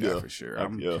outlast Family Guy Yeah. for sure.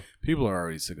 Yeah. People are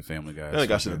already sick of Family Guy. Family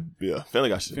Guy so should. Yeah, Family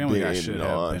Guy should. Family Guy have should been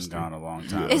have been gone a long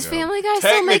time Is ago. Family Guy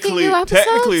still making new episodes?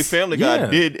 Technically, Family Guy Yeah.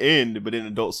 did end, but then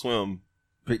Adult Swim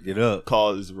Picked it up.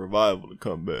 caused revival to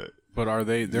come back. But are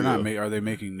they? They're Yeah. not. Are they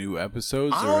making new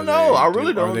episodes? I or don't are know. they I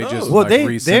really Are don't they know. just Well, like they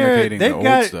re-syndicating the old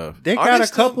got stuff? they Are got they a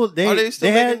still- couple. are they They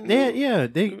still had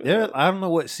making- they're I don't know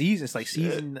what season. It's like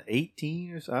season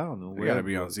 18 or so. I don't know. They got to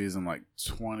be whatever. on season like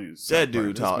 20. That dude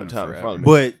It's Tyler been forever. probably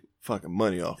But fucking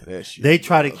money off of that shit. they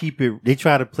try to bro. keep it. They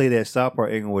try to play that South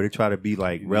Park angle where they try to be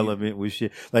like relevant with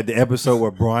shit. Like the episode where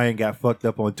Brian got fucked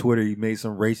up on Twitter. He made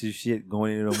some racist shit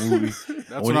going into the movie.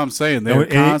 That's what I'm saying. They're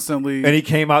and he- constantly. And he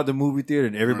came out the movie theater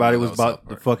and everybody was know South about to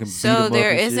Park. fucking beat So him up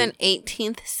there and is shit. an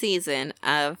 18th season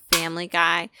of Family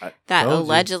Guy I that told you.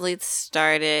 allegedly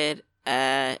started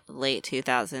late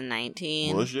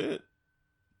 2019. Bullshit.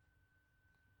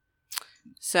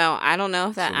 So I don't know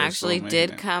if that So they're actually still did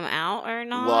making it. come out or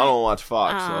not. Well, I don't watch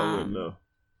Fox, so I wouldn't Um,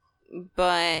 know.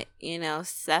 But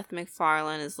Seth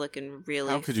MacFarlane is looking really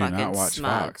How could you fucking not watch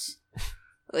smug. Fox?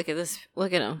 Look at this.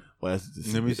 Look at him. Well,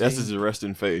 that's Let me that's see. his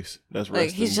resting face. That's Like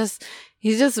resting. he's just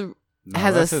No,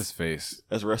 Has that's a- his face.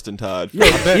 that's resting Tide. Yo,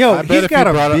 face. I bet, yo, I bet he's if got he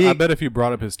a brought big. up, I bet if he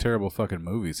brought up his terrible fucking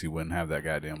movies, he wouldn't have that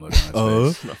goddamn look on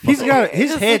his face. He's got He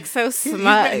his just head looks so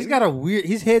he's got smug. a weird.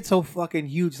 His head's so fucking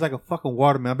huge. It's like a fucking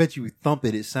watermelon. I bet you thump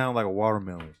it. It sounds like a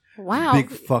watermelon. wow. Big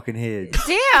fucking head.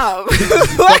 Damn.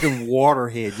 Fucking water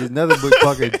head. Just nothing but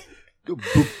fucking. boom,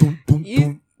 boom, boom, You-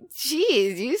 boom.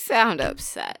 Jeez, you sound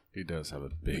upset. He does have a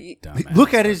big You- dumb Look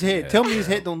ass at his fucking head. Tell me his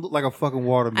bro. head don't look like a fucking I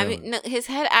watermelon. mean, no, his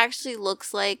head actually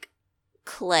looks like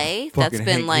clay that's Fucking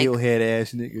been Hank like Hill head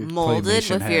ass nigga. molded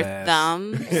Claymation with your head ass.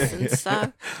 thumbs and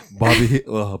stuff. Bobby.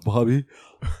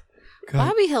 God,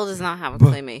 Bobby Hill does not have a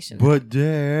But- claymation. But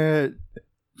Dad.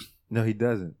 No, he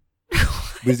doesn't. But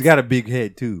he's got a big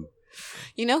head too.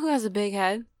 You know who has a big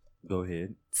head? Go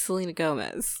ahead. Selena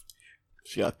Gomez.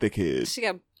 She got thick head. She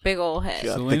got a big old head. She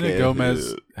got Selena thick-ass Gomez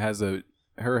head. has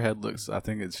her head looks. I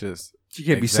think it's just She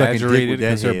can't be sucking dick exaggerated with that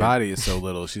because her head. body is so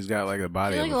little. She's got like a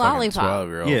body She's of like a a fucking lollipop.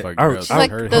 12-year-old. Yeah, fucking I- girl. She's So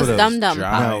like her those head is dum-dum.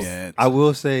 giant. I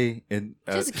will say, and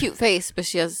She has a cute face, but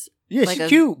she has yeah, like she's a-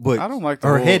 cute, but I don't like the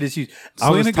her whole- head is huge. I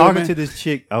was Selena talking Gomez- to this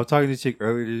chick. I was talking to this chick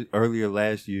earlier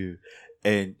last year,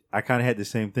 and I kind of had the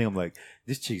same thing. I'm like,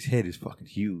 this chick's head is fucking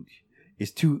huge.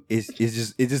 It's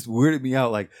it just weirded me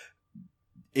out. Like,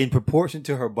 in proportion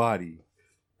to her body,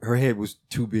 her head was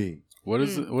too big. What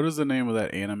is the name of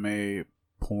that anime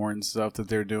porn stuff that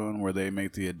they're doing where they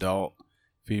make the adult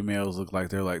females look like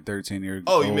they're like 13 years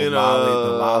Oh, old? you mean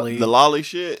the lolly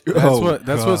shit? That's Oh, what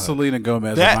God. Selena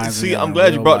Gomez That reminds me see, of I'm in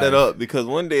glad you real brought that life. up because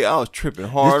one day I was tripping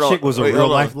hard. This chick was a Wait, real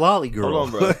hold on. life lolly girl.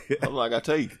 Hold on, bro. I'm like, I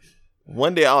tell you,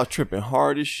 one day I was tripping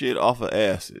hard as shit off of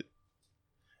acid,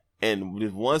 and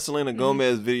this one Selena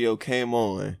Gomez video came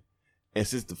on, and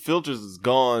since the filters is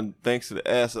gone thanks to the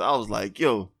acid, I was like,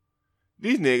 yo,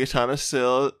 these niggas trying to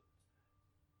sell.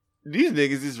 These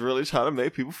niggas is really trying to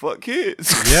make people fuck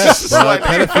kids. Yes, bro, Like,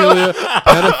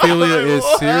 pedophilia is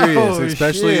serious, Oh,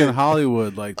 especially shit. in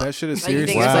Hollywood. Like that shit is like you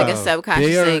serious. think it's like a Wow. subconscious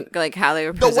They are- thing, like how they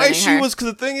were The presenting way she her. was, because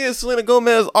the thing is, Selena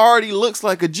Gomez already looks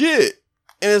like a jit.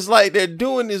 And it's like they're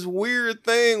doing this weird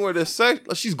thing where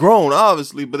she's grown,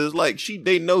 obviously, but it's like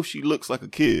they know she looks like a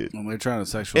kid. And they're trying to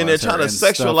sexualize And they're her trying to and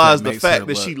stuff sexualize the makes her fact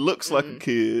that look she looks like a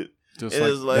kid. just and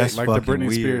like, it's like- That's like the fucking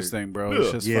Britney Spears weird. thing, bro. Yeah.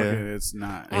 It's just Yeah. fucking, it's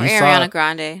not. or you saw- Ariana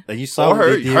Grande. And you saw Or what they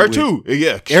her, did her with- too.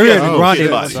 Yeah. she Ariana has a Grande, kid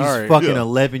I'm body. she's sorry. fucking Yeah.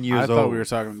 11 years I thought old. we were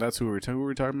talking. That's who we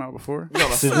were talking about before. No,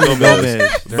 Selena Gomez.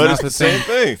 They're But not it's the same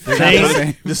thing. They're Same- not the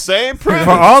same. The same For premise.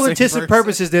 all Same intents and person.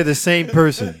 purposes, they're the same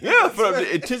person. Yeah, for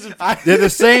the intensive They're the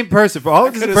same person. For all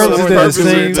intents and could've purposes, sworn they're the that's what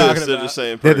we were same. talking They're about. the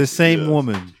same person. They're the same yeah.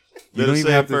 woman. You They're don't the even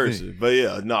same have to person. think. But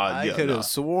yeah, I yeah, could have nah.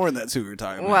 sworn that's who we were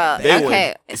talking Well, about. They were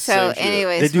okay. the So, same shit.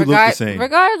 anyways, They do look the same.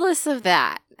 regardless of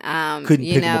that, Couldn't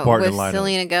you pick 'em know, apart in with the lineup.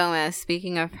 Selena Gomez.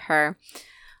 Speaking of her,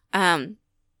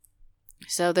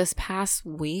 so this past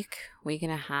week and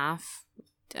a half,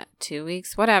 2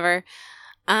 weeks, whatever,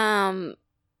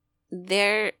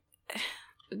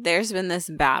 there's been this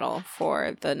battle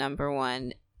for the number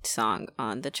one song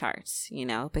on the charts, you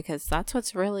know, because that's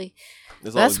what's really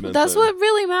It's always been that's the what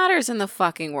really matters in the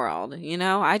fucking world, you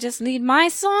know. I just need my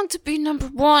song to be number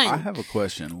one. I have a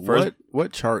question. First-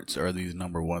 What charts are these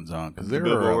number ones on? Because there are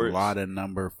Billboards. a lot of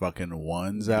number fucking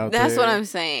ones out That's there. what I'm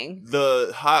saying.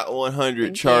 The Hot 100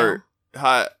 Thank chart.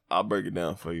 I'll break it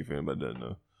down for you if anybody doesn't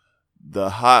know. The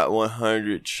Hot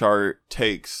 100 chart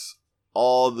takes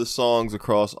all the songs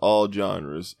across all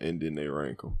genres and then they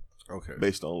rank them Okay.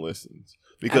 based on listens.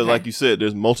 Because, Okay. like you said,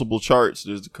 there's multiple charts.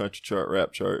 There's the country chart,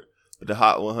 rap chart, but the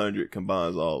Hot 100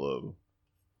 combines all of them.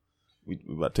 We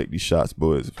about to take these shots,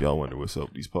 boys. If y'all wonder what's up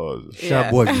with these pauses, Yeah.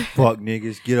 Shot boy, you fuck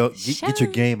niggas. Get up, get your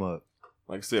Shut- game up.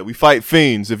 like I said, we fight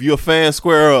fiends. If you're a fan,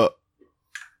 square up.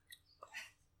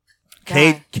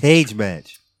 Cage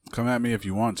match. Come at me if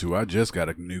you want to. I just got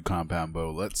a new compound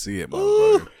bow. Let's see it,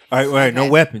 motherfucker. All right, no Okay.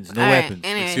 weapons, no All right, weapons.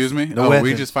 anyways. Excuse me? No We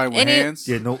weapons. just fight with Any- hands?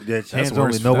 Yeah, no, that's That's hands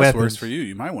worse, only, no that's weapons. worse for you.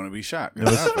 You might want to be shot. No,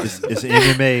 it's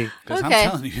MMA. Because Okay.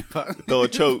 I'm telling you, if Throw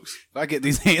chokes. I get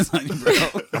these hands on you,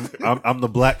 bro. I'm the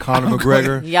black Conor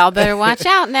McGregor. Y'all better watch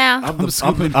out now. I'm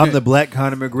the black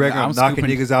Conor McGregor. Nah, I'm I'm knocking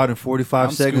scooping- niggas out in 45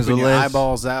 I'm seconds or scooping your less.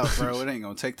 eyeballs out, bro. It ain't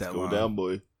going to take that Go long. down,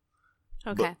 boy.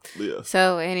 Okay. But, yeah,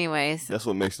 So, anyways, that's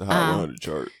what makes the Hot 100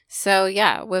 chart. so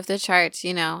yeah, with the charts,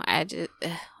 you know,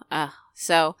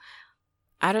 so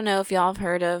I don't know if y'all have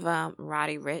heard of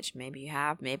Roddy Ricch. Maybe you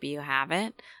have, maybe you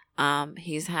haven't.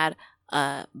 He's had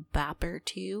a bop or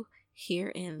two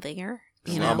here and there.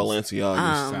 It's You not know,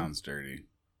 Balenciaga. Sounds dirty.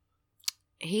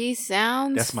 he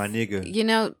sounds. That's my nigga. You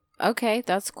know, okay,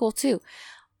 that's cool too.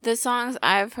 The songs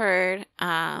I've heard,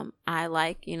 I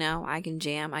like, you know, I can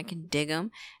jam, I can dig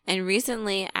them. And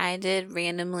recently I did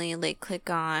randomly like click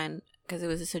on, because it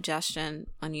was a suggestion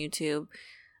on YouTube,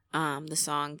 the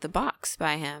song The Box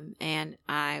by him. And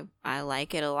I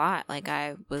like it a lot. Like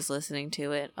I was listening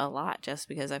to it a lot just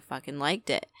because I fucking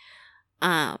liked it.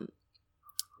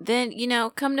 Then, you know,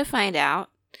 come to find out,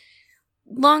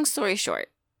 long story short,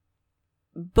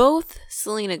 both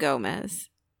Selena Gomez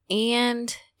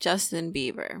and Justin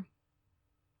Bieber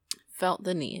felt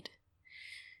the need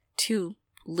to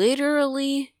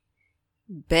literally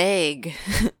beg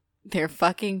their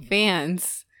fucking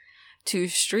fans to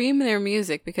stream their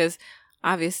music, because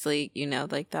obviously,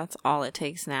 like that's all it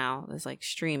takes now is like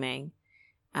streaming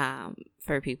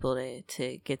for people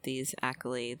to get these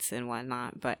accolades and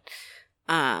whatnot. But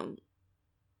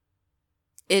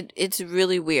it's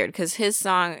really weird because his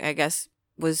song, I guess,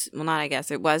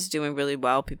 it was doing really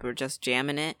well. People were just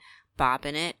jamming it,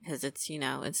 bopping it because it's,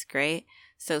 it's great.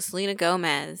 So Selena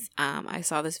Gomez, I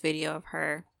saw this video of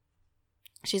her.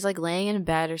 She's like laying in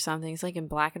bed or something. It's like in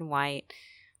black and white,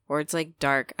 or it's like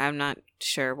dark. I'm not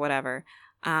sure, whatever.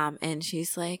 And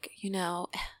she's like,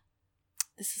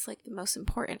 this is like the most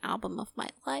important album of my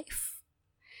life.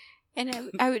 And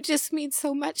I would just mean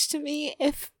so much to me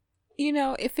if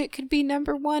it could be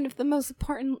number one of the most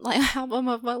important album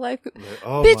of my life.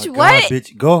 Oh bitch, my what? God,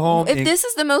 bitch, go home. If this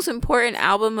is the most important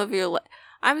album of your life,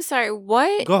 I'm sorry,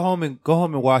 what? Go home and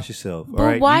wash yourself. But all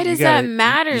right? why You does gotta- that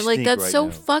matter? you Like, stink that's right so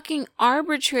now. fucking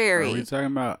arbitrary. Are we talking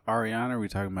about Ariana or are we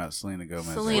talking about Selena Gomez?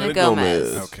 Selena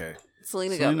Gomez. Okay.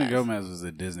 Selena Selena Gomez. Gomez was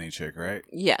a Disney chick, right?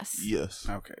 Yes. Yes.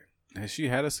 Okay. Has she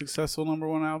had a successful number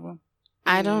one album?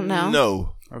 I don't know.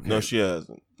 No. Okay. No, she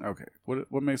hasn't. Okay.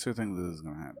 What makes her think this is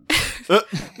going to happen?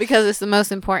 Because it's the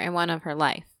most important one of her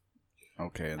life.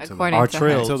 Okay. According Our to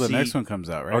trail- her. until the See, next one comes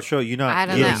out, right? Our show, you're I not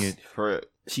don't getting know. it. Correct.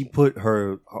 She put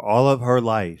all of her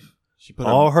life, She put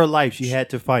all her life, she had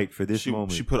to fight for this she,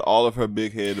 moment. she put all of her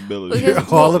big head ability.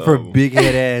 Because- all of her big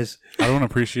head ass. I don't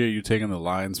appreciate you taking the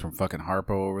lines from fucking Harpo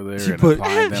over there She and put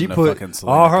applying them to all fucking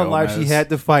Selena her Gomez. life. She had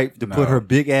to fight to No. put her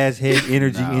big ass head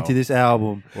energy No. into this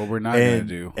album. What we're not going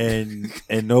to and do.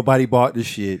 and nobody bought the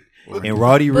shit. What And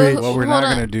Roddy But- Rich. What we're Hold not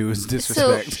on. going to do is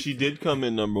disrespect. She did come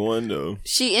in number one though.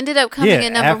 She ended up coming Yeah,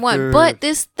 in number one. after- But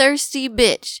this thirsty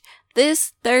bitch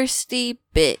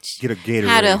Get a Gatorade.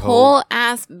 had a hoe. whole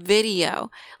ass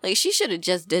video. Like, she should have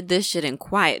just did this shit in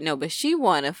quiet. No, but she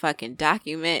want to fucking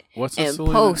document What's the and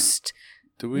Selena- post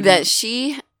Do we that know?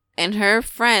 she and her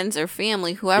friends or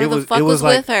family, whoever It the fuck it was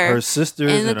like with her, her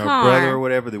sisters in the and her car. brother or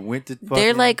whatever that went to. they're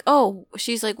fucking- like, oh,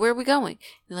 she's like, where are we going?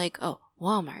 They're like, oh,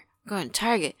 Walmart, going to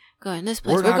Target, going this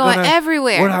place. We're We're not going gonna-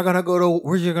 everywhere. We're not gonna go to.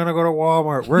 We're just gonna go to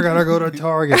Walmart. We're gonna go to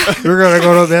Target. We're gonna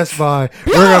go to Best Buy.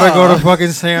 We're gonna go to fucking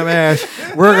Sam Ash.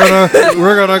 We're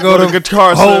gonna go to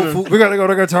Guitar Whole Center. Foods. We're gonna go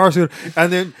to Guitar Center,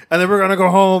 and then we're gonna go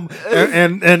home,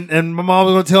 and my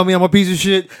mom's gonna tell me I'm a piece of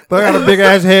shit, but I got a big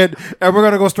ass head, and we're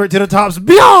gonna go straight to the tops.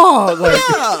 Beyond,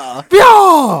 like,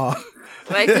 beyond.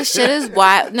 Like, this shit is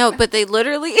wild. No, but they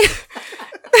literally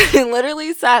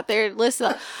sat there and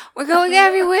listened. We're going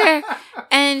everywhere.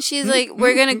 And she's like,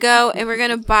 we're going to go and we're going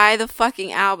to buy the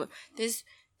fucking album. This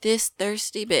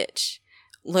thirsty bitch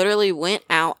literally went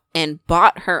out and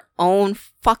bought her own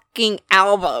fucking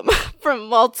album from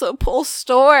multiple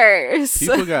stores.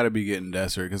 People got to be getting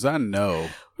desperate because I know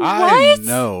What?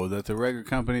 that the record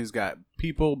companies got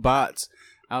people, bots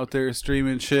out there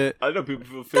streaming shit. I know people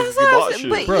feel That's physically what I bought said, shit.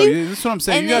 but Bro, this is what I'm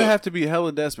saying. and You gotta then- have to be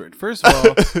hella desperate. First of all,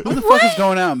 who the fuck is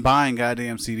going out and buying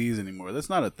goddamn CDs anymore? That's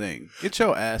not a thing. Get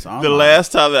your ass on. The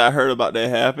last time that I heard about that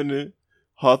happening,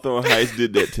 Hawthorne Heights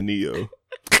did that to Neo.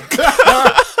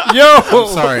 Yo, I'm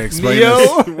sorry. Explain Neo?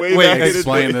 this. Way Wait, back in the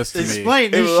explain day. this to me. Explain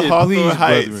It this was shit, Hawthorne please,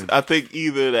 Heights. brethren. I think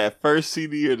either that first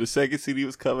CD or the second CD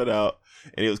was coming out,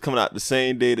 and it was coming out the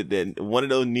same day that one of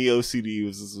those Neo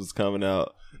CDs was coming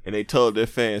out, and they told their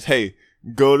fans, "Hey,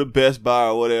 go to Best Buy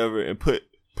or whatever and put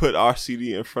our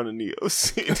CD in front of Neo's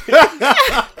CD."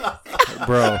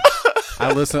 Bro,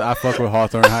 I fuck with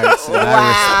Hawthorne Heights. And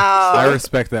Wow. I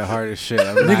respect that hard as shit.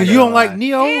 I'm not Nigga, gonna you don't lie. like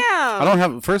Neo? I Damn. don't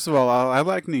have. First of all, I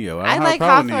like Neo. I I don't like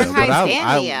have a problem with Hawthorne Neo, Heights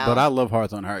but and Neo. but I love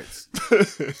Hawthorne Heights.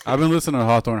 I've been listening to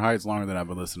Hawthorne Heights longer than I've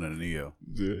been listening to Neo.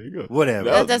 There you go. Whatever.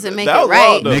 That doesn't make that it was right.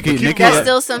 wild, though. Nikki, Keep Nikki, That's going.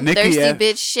 still some Nikki thirsty F-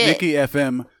 bitch shit. Nikki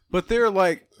FM. But they're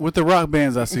like, with the rock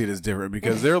bands, I see it as different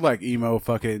because they're like emo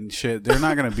fucking shit. They're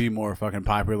not gonna be more fucking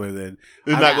popular than.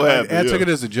 It's not gonna happen, I took yeah. it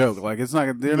as a joke. Like it's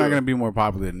not. They're not Yeah. gonna be more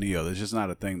popular than Neo. That's just not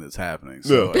a thing that's happening.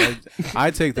 So No.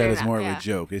 I take that They're as not, more yeah. of a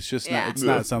joke. It's just Yeah. not. It's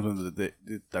Yeah. not something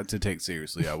that to take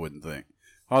seriously. I wouldn't think.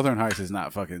 Hawthorne Heights is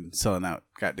not fucking selling out.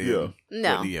 Goddamn. Yeah.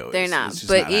 No, what Neo they're is. not. It's just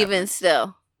But not even happening.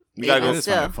 still, You gotta It go. is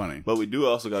still. kind of funny. But we do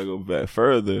also gotta go back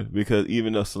further because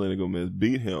even though Selena Gomez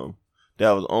beat him,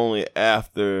 that was only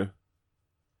after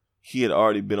he had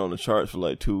already been on the charts for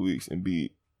like 2 weeks and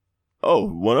beat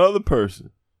one other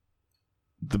person,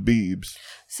 the Biebs.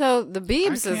 so the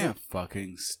Biebs I is can't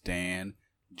fucking stand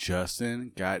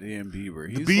Justin goddamn Bieber.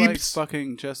 The He's like Biebs.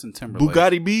 fucking Justin Timberlake.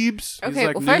 Bugatti Biebs. He's okay.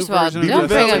 like Well, new first of all, version of don't Justin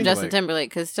bring up Timberlake. Justin Timberlake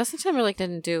because Justin Timberlake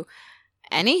didn't do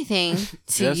anything to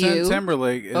Justin you.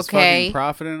 Timberlake is Okay. fucking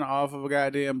profiting off of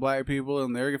goddamn black people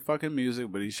and their fucking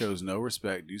music, but he shows no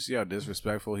respect. Do you see how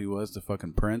disrespectful he was to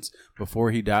fucking Prince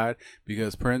before he died?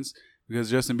 Because Prince because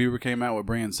Justin Bieber came out with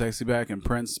bringing Sexy back, and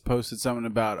Prince posted something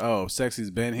about, oh, Sexy's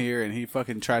been here, and he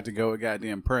fucking tried to go with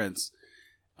goddamn Prince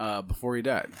before he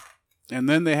died. And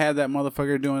then they had that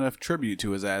motherfucker doing a tribute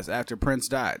to his ass after Prince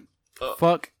died.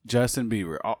 Fuck Justin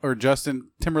Bieber. Or Justin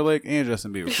Timberlake and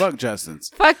Justin Bieber. Fuck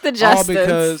Justins. Fuck the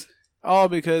Justins. All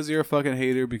because you're a fucking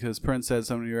hater because Prince said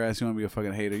something to your ass. You want to be a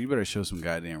fucking hater. You better show some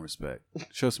goddamn respect.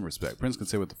 Show some respect. Prince can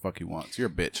say what the fuck he wants. You're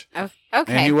a bitch.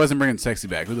 Okay. And he wasn't bringing Sexy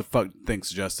back. Who the fuck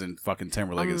thinks Justin fucking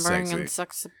Timberlake is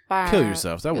sexy? Back. Kill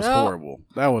yourself. That was horrible.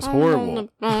 That was horrible.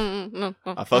 I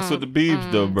fucks with the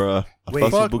Biebs though, bro. I Wait,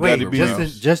 fucks with Bugatti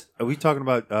Biebs. Are we talking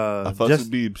about I fucks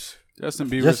with Biebs. Justin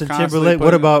Bieber. Justin Timberlake?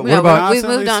 What about we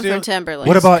moved on from Timberlake.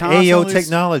 what about AO constantly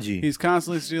Technology? He's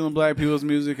constantly stealing black people's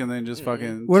music and then just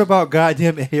fucking. What about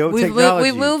goddamn AO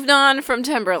Technology? We moved on from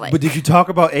Timberlake. But did you talk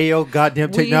about AO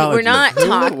goddamn Technology? We're not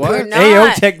talking. What? We're not.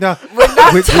 AO Technology. We're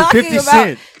not with talking 50 about.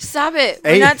 Cent. Stop it.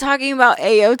 We're not talking about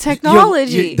AO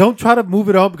Technology. You don't try to move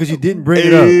it on because you didn't bring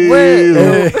it up.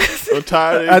 We're- I'm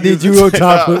tired. I need you on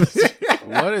top of it.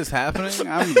 What is happening?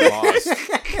 I'm lost.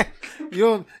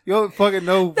 You don't fucking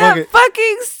know that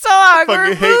fucking song. Fucking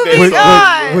We're hate moving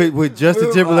that on. with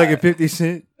Justin Timberlake and 50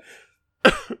 Cent.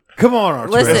 Come on,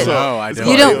 Archie. Listen, No, I don't.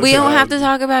 You don't. We don't have to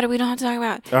talk about it. We don't have to talk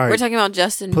about it. All right. We're talking about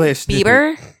Justin Play a snippet.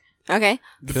 Bieber. Okay.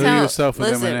 Kill So, yourself with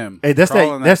listen. Eminem. Hey, that's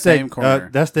Crawl in that. That's same that. corner.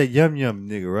 That's that yum yum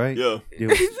nigga, right? Yeah.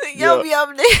 Yum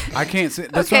yum. I can't say.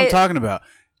 That's what Okay. I'm talking about.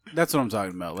 That's what I'm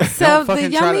talking about. Like, So don't the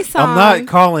fucking try yummy to. song. I'm not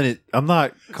calling it. I'm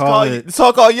not calling it. It's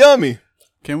all called Yummy.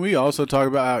 Can we also talk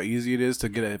about how easy it is to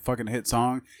get a fucking hit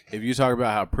song? If you talk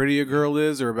about how pretty a girl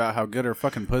is, or about how good her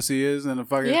fucking pussy is, and a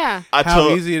fucking Yeah. how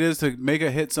easy it is to make a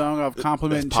hit song off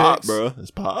complimenting It's pop, chicks, bro. It's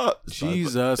pop.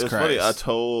 Jesus it's Christ. funny. I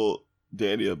told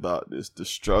Danny about this. The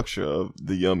structure of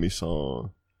the Yummy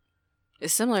song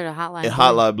It's similar to Hotline. and Bling.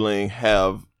 Hotline Bling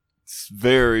have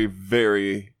very,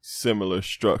 very similar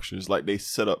structures. Like they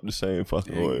set up the same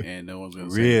fucking and, way. and no one's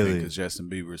gonna say Really? anything because Justin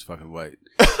Bieber is fucking white.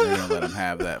 They're gonna let him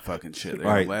have that fucking shit. They're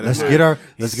All right, gonna let let's him get have our it.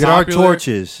 let's He's get our popular.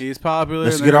 torches. He's popular.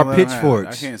 Let's and get they're our gonna let him have it.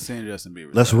 pitchforks. I can't stand Justin Bieber.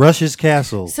 Let's rush his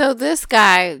castle. So this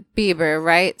guy Bieber,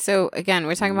 right? So again,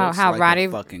 we're talking about Looks how like Roddy.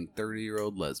 a fucking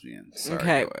 30-year-old lesbian. Sorry,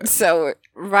 Okay, go ahead. so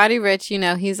Roddy Rich,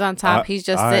 he's on top. He's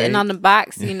just sitting on the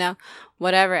box,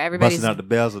 whatever. Everybody's Busting out the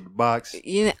bells of the box.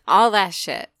 all that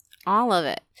shit, all of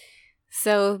it.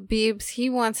 So Biebs,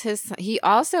 he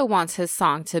also wants his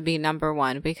song to be number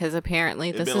one because apparently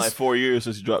It's this been is like 4 years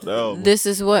since he dropped the album. this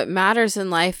is what matters in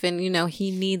life, and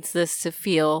he needs this to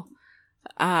feel,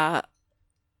 I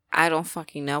don't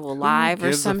fucking know, alive or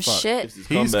gives a some fuck? shit. It's his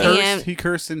He's comeback.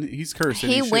 cursed. And He's cursing.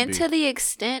 He should went be. to the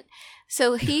extent,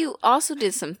 so he also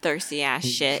did some thirsty ass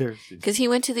shit. Because he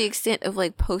went to the extent of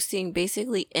like posting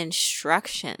basically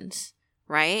instructions,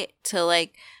 right? To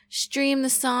like stream the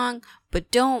song, but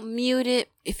don't mute it.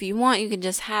 If you want, you can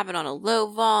just have it on a low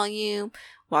volume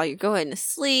while you're going to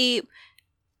sleep.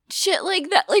 Shit like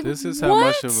that. Like, This is how what?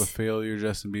 much of a failure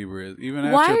Justin Bieber is.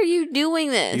 Even Why after, are you doing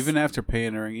this? even after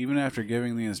pandering, even after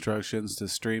giving the instructions to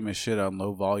stream his shit on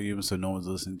low volume so no one's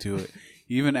listening to it,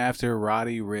 even after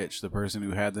Roddy Ricch, the person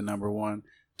who had the number one,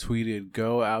 tweeted,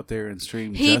 "Go out there and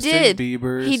stream He Justin did.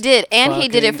 Bieber's." He did, and he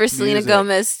did it for fucking Selena music.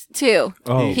 Gomez too.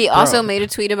 Oh, He bro. also made a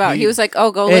tweet about. He He- was like,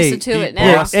 "Oh, go Hey, listen to he it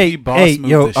now." bossed- Hey, he boss hey, moved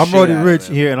yo, the I'm shit Roddy out of Rich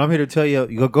him. here, and I'm here to tell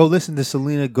you, go listen to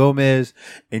Selena Gomez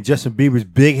and Justin Bieber's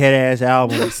big head ass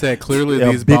album. He said clearly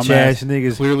Yeah, these bitch bum ass ass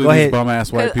niggas. Clearly Go these ahead. bum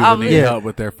ass white Cause, people need yeah, help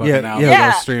with their fucking yeah, album.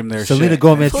 yeah. Go stream their Selena shit.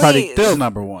 Gomez tried Please. to Still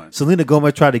number one. Selena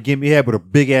Gomez tried to get me head, but a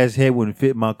big ass head wouldn't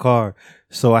fit in my car,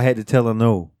 so I had to tell her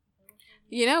no.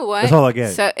 You know what? That's all I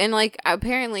got. So and like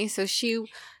apparently, so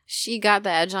she got the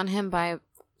edge on him by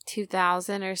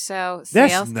 2,000 or so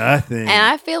That's sales. nothing. And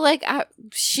I feel like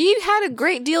she had a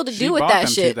great deal to She do with bought that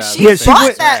them shit. 2,000 She Yeah, she bought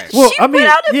went- that. well, she I mean, went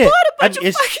out and yeah, bought a bunch I mean,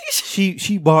 of fucking shit.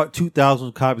 she bought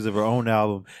 2,000 copies of her own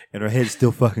album, and her head's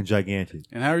still fucking gigantic.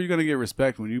 And how are you going to get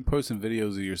respect when you posting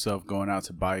videos of yourself going out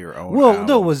to buy your own Well, album?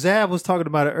 no, what Zab was talking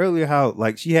about it earlier, how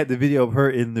like she had the video of her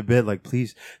in the bed, like,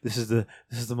 please, this is the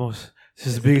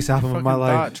biggest album of my Fucking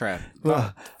life. thought trap.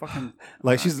 Well, Fucking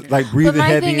Like she's like breathing my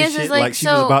heavy thing and is shit, like, like she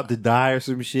was so- about to die or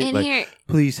some shit. And Like, here,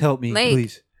 please help me, like,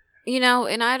 please.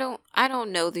 and I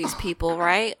don't know these people,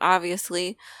 right?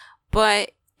 Obviously.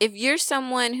 But if you're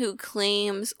someone who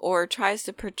claims or tries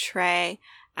to portray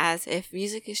as if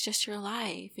music is just your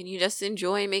life and you just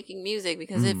enjoy making music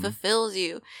because it fulfills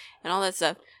you and all that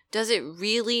stuff, does it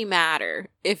really matter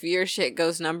if your shit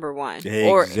goes number one?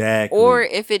 Exactly. Or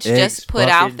if it's just put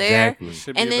out there? Exactly. it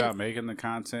should And be then- about making the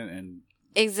content and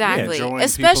Exactly. enjoying people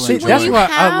Especially See, enjoy when that's you why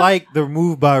have I like the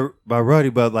move by Ruddy,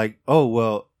 but like, oh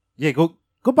well, yeah, go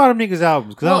Go buy them niggas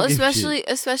albums. Cause I Well, don't give a shit.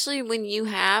 especially when you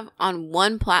have on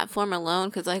one platform alone,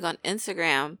 because like on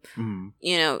Instagram, Mhm.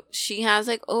 you know, she has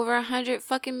like over 100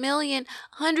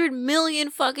 million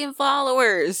fucking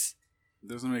followers.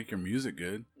 Doesn't make your music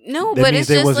good. No, That but means it's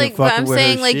they just wasn't like, but I'm fucking with her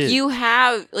saying like shit. you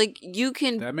have, like you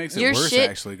can, That makes it your worse shit,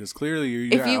 actually, because clearly you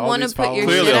if got you all wanna these put your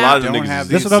followers shit Clearly, a out- lot of don't niggas have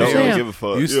That's these what I'm don't saying. really give a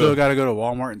fuck. You Yeah. still got to go to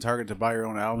Walmart and Target to buy your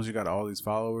own albums. You got all these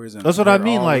followers, and That's what I they're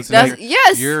mean, all like- listening. that's,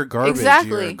 yes, You're garbage. You're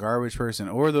exactly. a garbage person,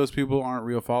 or those people aren't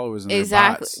real followers. And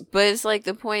Exactly. They're bots. But it's like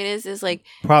the point is like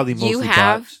Probably mostly you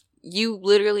have, bots. you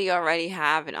literally already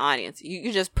have an audience.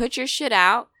 You just put your shit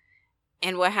out,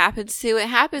 and what happens to it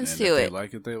happens And to if it. They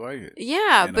like it. They like it.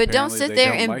 Yeah, And but don't apparently sit they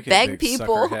there don't and like it, beg big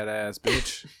people. Suckerhead ass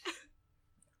bitch.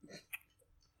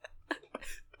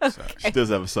 Sorry. She does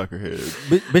have a sucker head.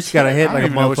 Bitch got a head I like don't a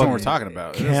even know which one motherfucking we're talking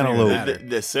about. It doesn't even cantaloupe. matter.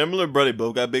 They're similar, bro. They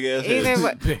both got big ass Either heads.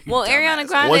 way. Big Well, Ariana dumbass.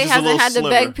 Grande One's just a hasn't little had to slimmer.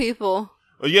 beg people.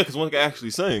 Oh yeah, because one can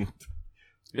actually sing.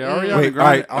 Yeah, Mm. Ariana Wait,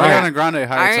 Grande. all right. Ariana Grande hired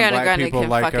some Ariana black Grande people can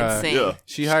like fucking sing. Yeah,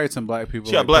 she hired some black people.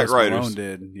 She got like black Post writers. Malone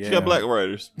did. Yeah. she got black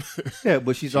writers. Yeah,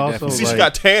 but she's She also definitely- See, like she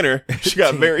got tanner. She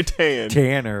got very tan.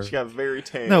 Tanner. She got very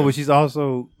tan. No, but she's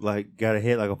also like got a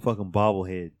head like a fucking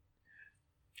bobblehead.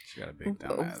 She got a big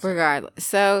dumbass. Regardless.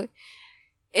 So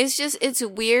it's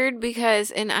weird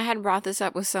because, and I had brought this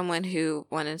up with someone who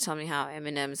wanted to tell me how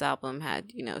Eminem's album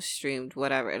had, you know, streamed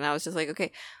whatever. And I was just like,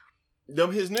 okay.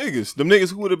 them his niggas. Them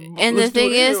niggas who would have. And the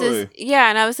thing is, yeah,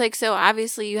 and I was like, so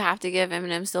obviously you have to give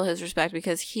Eminem still his respect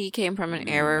because he came from an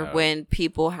era No. when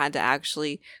people had to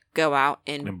actually go out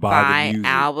and, And buy buy the music.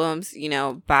 albums, you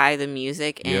know, buy the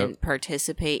music and Yep.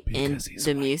 participate Because in he's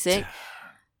the white. music.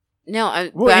 No,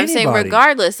 Well, but I'm saying anybody.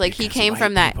 regardless, like he Because came white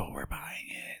from that. people were buying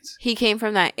it. He came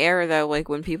from that era though, like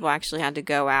when people actually had to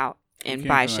go out He and came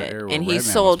buy from that shit, era where and he Redman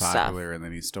was sold stuff. popular, and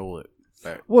then he stole it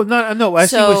back. Well, no. I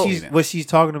see So- what she's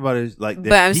talking about is like that.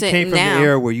 But I'm he saying came from now- the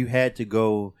era where you had to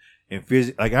go and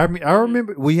like I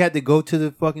remember we had to go to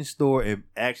the fucking store and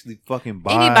actually fucking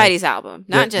buy Anybody's album,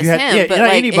 not Yeah, just you had- him, yeah, but not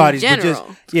like anybody's, in but just-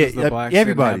 general. Yeah, 'Cause the blacks didn't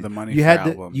everybody. have the money you for had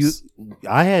albums.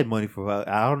 I had money for.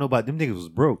 I don't know about them niggas was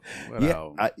broke. What Yeah,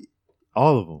 album?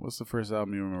 all of them. What's the first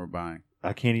album you remember buying?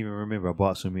 I can't even remember. I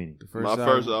bought so many. The first My album?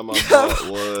 first album I bought I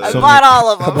was So bought many- all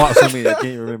of I them. bought so many. I can't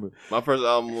even remember. my first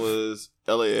album was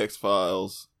LAX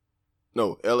Files.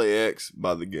 No, LAX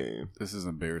by The Game. This is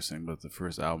embarrassing, but the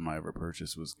first album I ever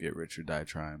purchased was "Get Rich or Die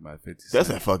Trying" by 50 Cent. That's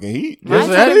that fucking heat. Why is That's-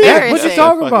 that what you embarrassing?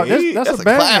 talking about? Fucking heat. That's a a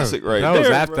banger. classic right That was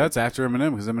there. after, bro. that's after Eminem,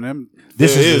 because Eminem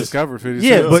This There is is. discovered 50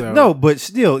 Yeah, Cent. but so- no, but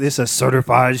still, it's a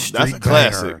certified street That's a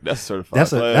classic. banger. That's certified.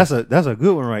 That's a classic. that's a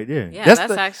good one right there. Yeah, that's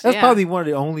that's the, actually- that's yeah. probably one of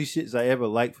the only shits I ever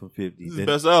liked from 50. This is the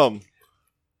best album.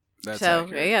 That's So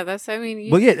accurate. yeah, that's I mean.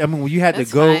 You, But yeah, I mean, when you had to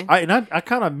That's go, fine. I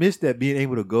kind of missed that being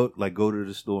able to go to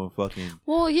the store and fucking.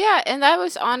 Well, yeah, and that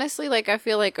was honestly like I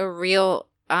feel like a real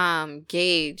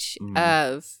gauge Mm.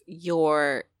 of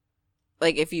your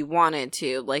like if you wanted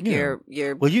to like Yeah.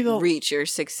 your Well, you know- reach your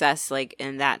success like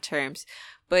in that terms.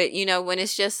 But you know when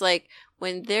it's just like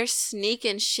when they're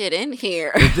sneaking shit in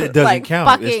here, It doesn't like count.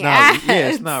 fucking It's not. Yeah,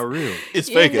 ads. it's not real. It's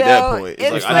You fake at that know, point. it's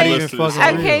It's like not I even listened to this fucking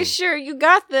song. Okay, real. sure, you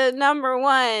got the number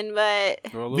one, but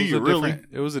Well, Do it you was a really?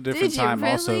 different. It was a different Did you time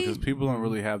also really? because people don't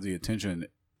really have the attention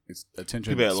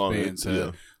People had longer. span to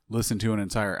Yeah. listen to an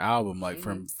entire album like Mm-hmm.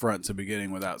 from front to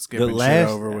beginning without skipping last-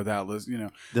 shit over, without listening. You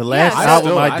know, The last I album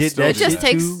still- I I did still that it just shit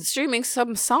takes to, streaming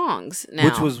some songs now,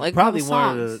 which was like probably couple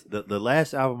one of songs. the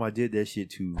last album I did that shit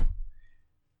to.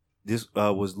 This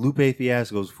was Lupe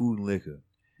Fiasco's "Food and Liquor."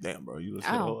 Damn, bro. You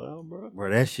listen to the Oh. whole album, bro? Bro,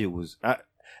 that shit was.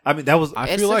 I mean, that was. I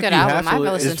It's feel a like good you album. have I've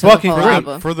to. listened It's to the fucking whole great.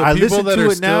 album. For the I people listen that to are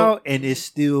it still, now, and it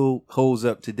still holds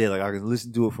up today. Like I can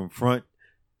listen to it from front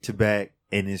to back,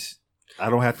 and it's. I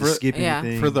don't have to For- skip Yeah.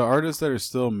 anything. for the artists that are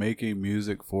still making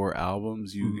music for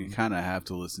albums, you Mhm. kind of have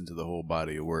to listen to the whole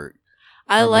body of work.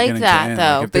 I from like beginning to that end. though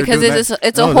Like, if they're because doing it's that-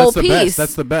 it's No, a whole that's the best. piece.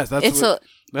 That's the best. That's It's what, a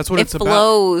that's what it it's about.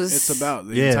 flows. It's about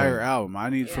the Yeah. entire album. I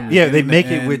need from yeah, they beginning to make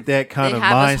it end. with that kind They of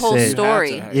have this whole mindset.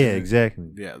 story. You have Yeah, to- exactly.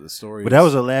 Yeah, the story. But that is-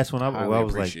 was the last one I highly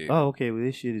was like, appreciated. oh, okay, well,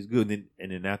 this shit is good.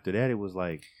 And then after that, it was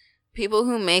like, people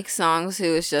who make songs who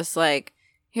is just like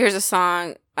here's a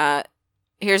song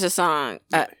here's a song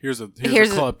here's a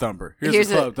here's a- club thumper. here's Here's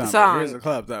a a club thumper. song. Here's a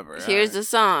club thumper. here's the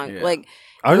song Yeah. like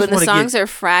I just when the want to songs get. are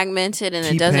fragmented and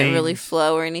it doesn't really T-Pain's-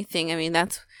 flow or anything. I mean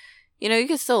that's you know you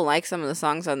can still like some of the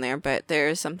songs on there, but there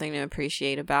is something to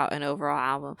appreciate about an overall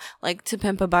album. Like To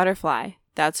Pimp a Butterfly,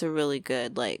 that's a really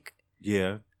good like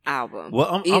Yeah. album.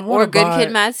 Well, I'm or wanna Good buy-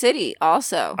 Kid, Mad City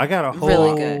also. I got a whole.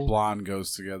 Really good. Blonde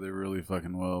goes together really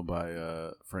fucking well by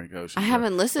Frank Ocean. I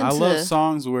haven't listened I to love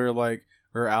songs where like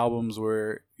albums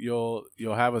where you'll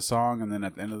have a song and then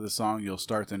at the end of the song you'll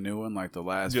start the new one. Like the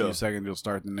last few seconds you'll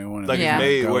start the new one. And Like Yeah. it's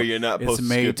made where you're not it's supposed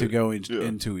made to to skip go it.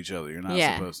 into each other. You're not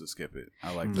Yeah. supposed to skip it.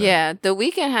 I like that. Yeah, The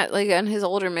Weeknd had like on his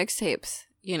older mixtapes,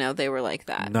 they were like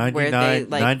that, where they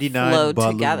like 99 flowed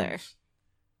balloons. together.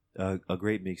 A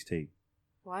great mixtape.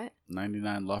 What?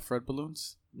 99 Love Red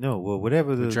Balloons. No, well,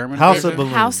 whatever the German House version? of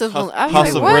Balloons. House of Balloons. I was House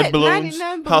like, of what? Red Balloons.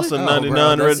 99 House of balloons? Oh,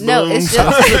 99 bro, red that's- No, balloons. it's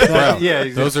just. Yeah,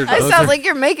 exactly. Those are It sounds like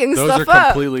you're making those stuff are up.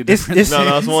 completely It's, different. it's,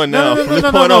 No, it's one now. No, From no, this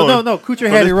no, point no, on. no, no. Kuchar From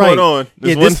had this it point right. on.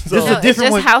 Yeah, This this one is song. a No, it's different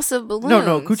just one. House of Balloons.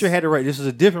 No, Kuchar had it right. This is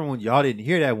a different one. Y'all didn't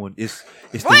hear that one. It's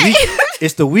the What?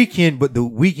 it's the Weeknd, but the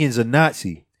Weeknd's a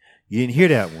Nazi. You didn't hear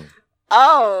that one.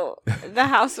 Oh, the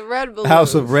House of Red Balloons.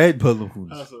 House of Red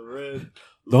Balloons. House of Red.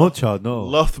 Don't y'all know?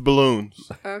 Love balloons.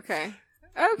 Okay.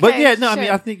 But yeah, no, I sure.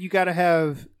 mean, I think you gotta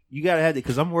have it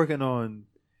because I'm trying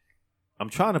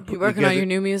to put You working together, on your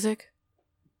new music?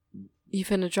 You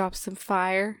finna drop some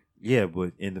fire? yeah,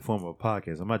 but in the form of a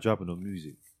podcast. I'm not dropping no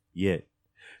music yet,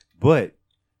 but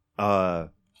I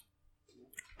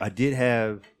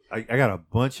got a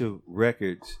bunch of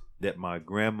records that my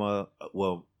grandma,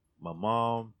 my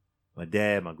mom, my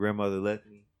dad, my grandmother left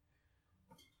me.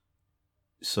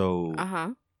 So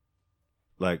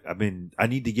like I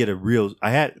need to get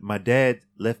my dad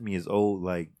left me his old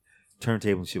like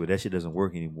turntable and shit, but that shit doesn't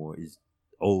work anymore. It's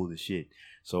old as shit.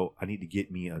 So I need to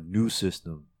get me a new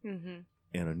system and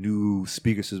a new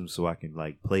speaker system so I can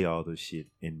like play all this shit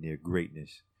in their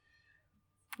greatness.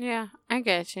 Yeah, I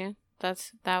get you.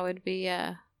 That would be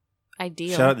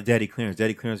ideal. Shout out to Daddy Clarence.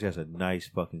 Daddy Clarence has a nice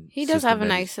fucking He does system have a at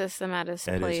nice system at his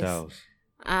his place. house.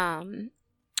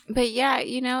 But yeah,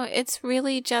 it's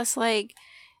really just like,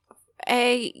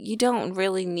 you don't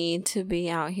really need to be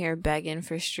out here begging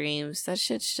for streams. That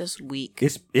shit's just weak.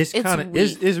 It's kind of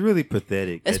weak. it's really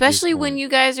pathetic. Especially when you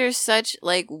guys are such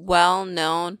like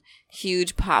well-known,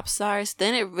 huge pop stars.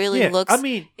 Then it really looks. I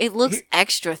mean, it looks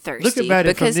extra thirsty. look about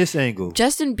it from because this angle.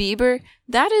 Justin Bieber,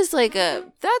 that is like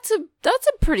that's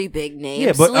a pretty big name.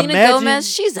 Yeah, but Selena imagine-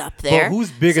 Gomez, she's up there. But who's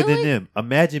bigger So, than like- them?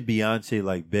 Imagine Beyonce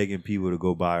like begging people to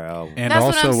go buy her album. And That's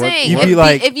also, what I'm saying. you'd be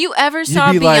like- if you ever you'd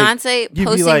saw be like- Beyonce you'd be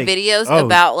posting like, videos oh,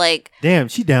 about like, Damn,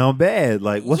 she down bad.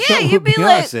 Like, what's yeah, up you'd with be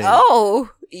like, Beyonce? oh,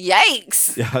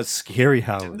 yikes. Yeah, it's scary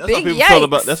how. That's Big how people felt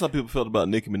about. yikes. That's how people felt about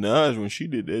Nicki Minaj when she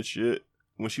did that shit.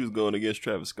 When she was going against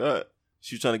Travis Scott,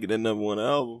 she was trying to get that #1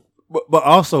 album. But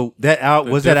also that The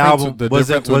was that difference- album the was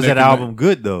difference that with Nicki album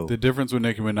good though? The difference with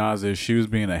Nicki Minaj is she was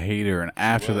being a hater, and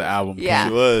after the album Yeah. She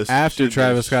came, was after She was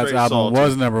Travis Scott's straight album salty.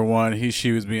 was #1,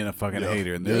 she was being a fucking Yeah.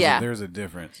 hater, and Yeah. there's a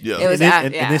difference. Yeah, It was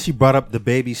and yeah. then she brought up the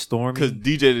baby Stormy. because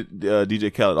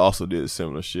DJ Khaled also did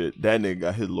similar shit. That nigga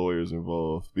got his lawyers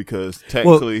involved because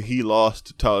technically he lost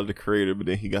to Tyler the Creator, but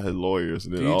then he got his lawyers,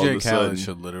 and then all of DJ a Khaled sudden,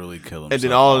 should literally kill himself. and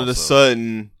then all of a also.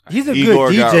 sudden, He's a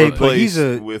Igor good got DJ, but replaced he's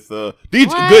a with DJ,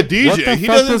 What? good What the DJ. He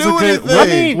fuck doesn't does a do good-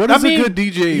 anything. What does a good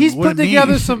DJ He's what put it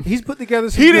together mean? some. He's put together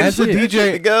some. He good didn't As a shit. put that DJ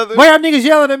shit together. Why y'all niggas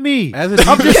yelling at me? As a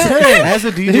I'm just DJ, saying. as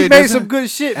a DJ, he made doesn't- some good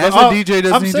shit. As a but DJ, I'm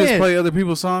doesn't he just saying, play other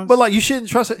people's songs? But like, you shouldn't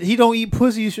trust. He don't eat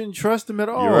pussy. You shouldn't trust him at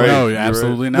all. You're right. no, You're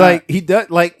absolutely not. Like he does.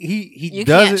 Like he You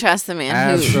does can't it. trust the man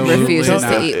who Absolutely refuses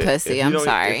not. to eat If pussy. you I'm don't-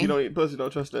 sorry. If you don't eat pussy,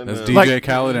 don't trust that That's man. DJ Like-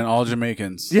 Khaled and all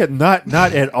Jamaicans. Yeah, not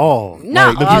at all.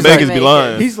 No, Like, all These Jamaicans. niggas be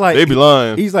lying. He's like they be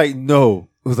lying. He's like, no.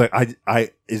 It was like, I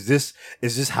is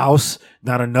this house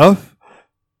not enough?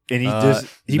 And he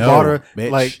no, bought her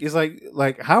bitch. like it's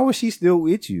like how is she still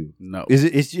with you? No,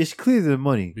 It's clearly the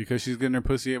money. because she's getting her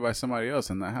pussy ate by somebody else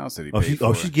in that house that he Oh, paid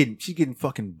for. she's getting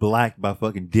fucking blacked by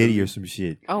fucking Diddy or some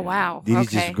shit. Oh wow. Diddy's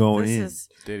okay. just going This in. is-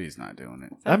 Diddy's not doing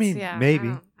it. I mean, yeah, maybe,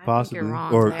 I think possibly, you're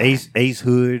wrong or there. Ace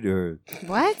Hood or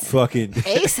What? fucking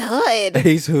Ace Hood.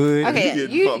 Ace Hood. Okay,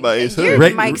 getting you, fucked by Ace your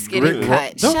Hood. mic's getting Rick-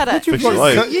 cut. Don't- Shut don't up. you Fix your fucking-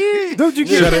 life. Don't you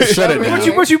Shut get it- shut it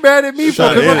down. What you mad at me for?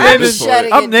 Shut 'Cause it I'm down. naming, I'm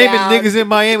shutting I'm it naming down. niggas in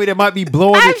Miami that might be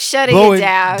blowing I'm shutting it blowing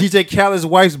down. DJ Khaled's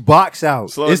wife's box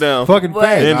out. Slow it it's down. fucking What?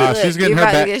 fast. End it. Nah, she's getting You're her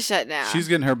about to back. get shut down. She's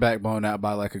getting her backbone out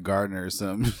by like a gardener or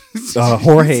something.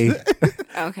 Jorge.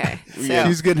 okay. So, Yeah.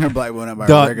 She's getting her backbone out by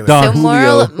Don- a regular. Don- so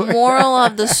Julio. moral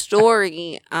of the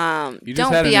story, You just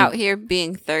don't had be a out new- here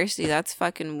being thirsty. That's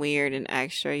fucking weird and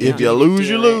extra. If don't you need to lose, do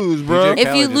you it. lose, bro. DJ If you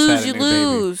Khaled just lose, had a you new baby.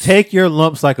 lose. Take your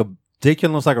lumps like a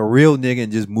real nigga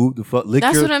and just move the fuck.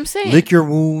 That's what I'm saying. Lick your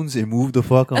wounds and move the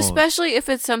fuck on. Especially if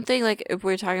it's something like if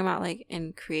we're talking about like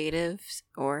in creatives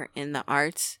or in the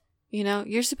arts,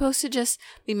 you're supposed to just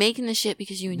be making the shit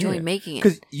because you enjoy Yeah. making it.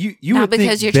 Because you Not would think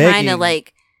because you're trying to begging-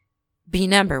 like be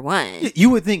number one. You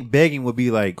would think begging would be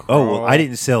like, oh, well, Crawl. I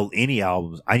didn't sell any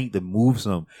albums. I need to move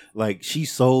some. Like, she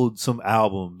sold some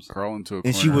albums, Crawl into a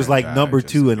and she corner was and like die number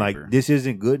just 2, to and keep like, her. this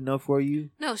isn't good enough for you.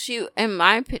 No,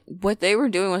 what they were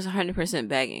doing was 100%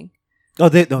 begging. Oh,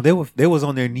 they was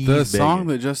on their knees. The begging. song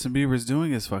that Justin Bieber's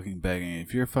doing is fucking begging.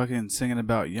 If you're fucking singing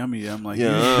about yummy, I'm like, you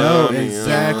Yummy, know yummy,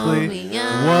 exactly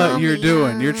yummy, what you're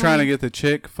doing. You're yummy. trying to get the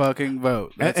chick fucking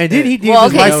vote. And, That's and then it. he did. Well,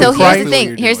 his okay, wife so was here's crying. the what thing.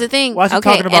 you're Here's the doing. thing. Why is he Okay,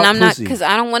 talking about and I'm not pussy? because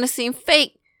I don't want to seem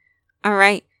fake. All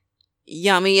right,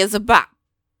 Yummy is a bop.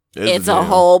 It's a damn-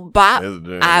 whole bop. it's a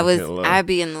damn- I'd lie.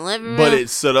 be in the living room. But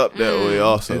it's set up that way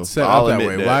also. It's set I'll up that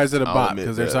admit way. Why is it a I'll bop? admit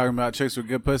Because they're that. talking about chicks with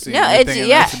good pussy. No, and you're it's- thinking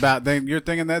yeah. that's about. You're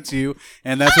thinking that's you,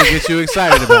 and that's what gets you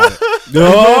excited about it.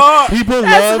 No. People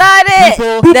That's love. not it.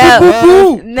 People, No.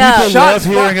 love, No. people Shots love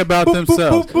hearing about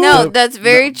themselves. no, that's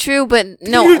very true. But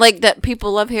no, like that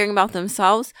people love hearing about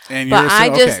themselves. And But you're I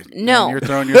so, just okay. no. And you're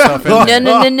throwing yourself in. No,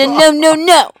 there.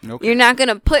 no. Okay. You're not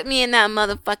gonna put me in that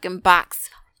motherfucking box,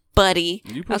 buddy.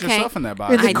 You put okay? yourself in that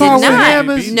box. With the I car did with not.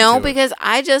 hammers? No, because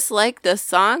I just like the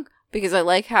song because I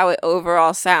like how it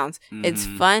overall sounds. It's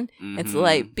Mhm. fun. It's Mhm.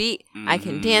 light beat. I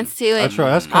can Mhm. dance to it. That's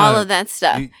right. That's all kinda- of that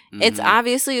stuff. you- It's Mhm.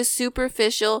 obviously a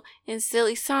superficial and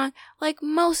silly song, like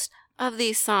most of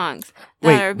these songs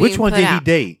that are Wait, being which one put did he out.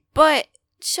 date? But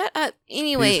shut up.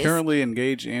 Anyways, He's currently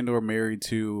engaged and/or married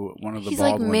to one of the He's,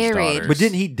 like, Baldwin's married. daughters. But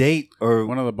didn't he date or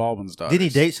one of the Baldwin's daughters? did he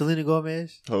date Selena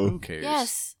Gomez? Oh. Who cares?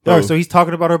 yes. Oh, Oh. so he's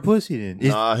talking about her pussy then. It's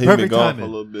Nah, he been perfect gone for a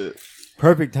timing. little bit.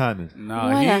 Perfect timing.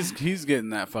 Nah, What he's getting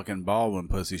that fucking Baldwin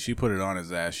pussy. She put it on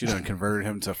his ass. She done converted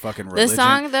him to fucking The religion.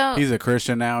 song though, He's a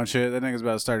Christian now and shit. That nigga's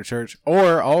about to start a church.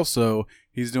 Or also,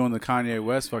 he's doing the Kanye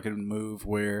West fucking move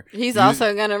where he's you-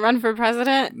 also gonna run for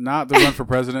president. not the run for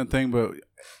president thing, but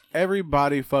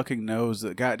everybody fucking knows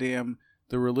that goddamn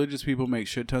the religious people make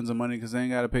shit tons of money because they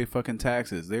ain't got to pay fucking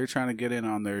taxes. They're trying to get in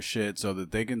on their shit so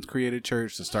that they can create a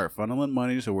church to start funneling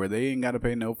money so where they ain't got to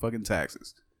pay no fucking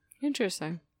taxes.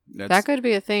 Interesting. That's, That could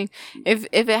be a thing. If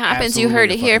it happens, you absolutely heard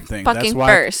a it here fucking thing. fucking That's why-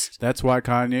 first. That's why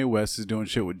Kanye West is doing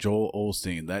shit with Joel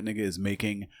Osteen. That nigga is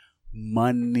making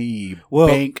money, Well,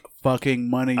 bank fucking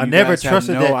money. I You never guys have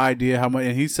trusted no that- idea how much,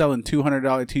 and he's selling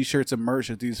 $200 t-shirts and merch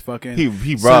at these fucking He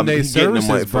robbed. Sunday He getting them services,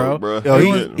 white bro. folk, bro.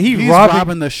 Yo, He's he's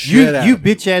robbing the shit out You of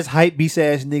them. bitch ass hype beast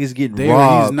ass niggas getting He's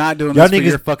robbed. not doing Y'all this for niggas-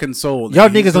 your fucking soul. Y'all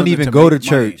He's niggas don't doing it even to go to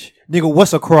make money. church. Nigga,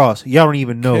 what's a cross? Y'all don't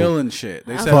even know. Killing shit.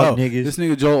 They said, Fuck "Oh, niggas." this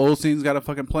nigga Joel Osteen's got a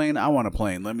fucking plane. I want a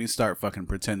plane. Let me start fucking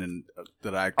pretending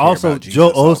that I care Also, about Jesus."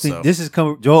 Joel Osteen. also. This is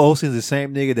coming. Joel Osteen's the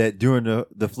same nigga that during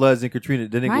the floods in Katrina,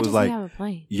 the nigga Why was does like, he have a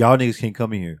plane? "Y'all niggas can't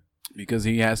come in here." because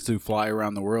he has to fly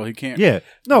around the world. He can't. Yeah,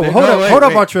 no, There- hold no, up, wait, hold up,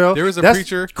 wait. Montreal. There was a That's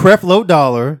preacher- Creflo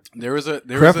Dollar. There was a.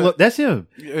 That's him.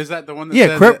 Is that the one that Yeah,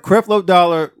 said that- Creflo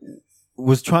Dollar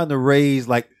was trying to raise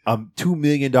like $2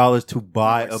 million to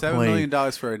buy a $7 plane.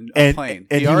 million for a and, plane.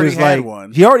 and he already was had like,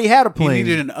 one. He already had a He plane.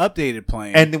 needed an updated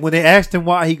plane. And when they asked him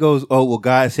why, he goes, "Oh, well,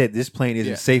 God said this plane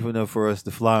isn't Yeah. safe enough for us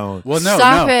to fly on." well, no,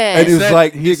 Stop no. it. And He it was said-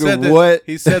 like, he nigga, said that- what?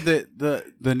 He said that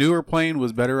the newer plane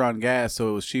was better on gas, so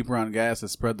it was cheaper on gas to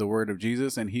spread the word of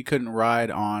Jesus, and he couldn't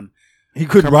ride on He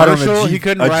couldn't ride on commercial. a G, He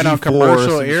couldn't a ride on G4 or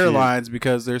commercial some shit. airlines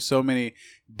because there's so many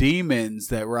demons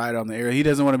that ride on the air. He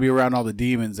doesn't want to be around all the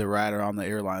demons that ride on the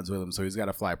airlines with him, so he's got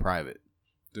to fly private.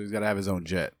 So he's got to have his own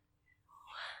jet.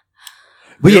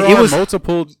 But There yeah, it are was.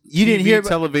 multiple. you didn't TV hear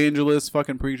about- televangelists,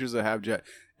 fucking preachers that have jet.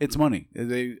 It's money.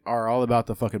 They are all about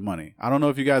the fucking money. I don't know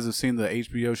if you guys have seen the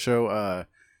HBO show,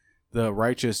 The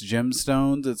Righteous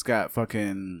Gemstones. It's got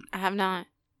fucking. I have not.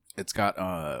 It's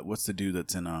got what's the dude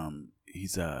that's in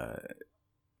he's God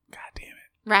damn it.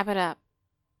 Wrap it up.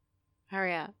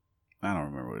 Hurry up. I don't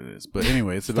remember what it is. But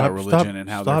anyway, it's Stop- about religion stop- and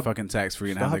how stop- they're fucking tax free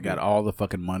and how stop they got it. all the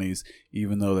fucking monies,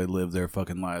 even though they live their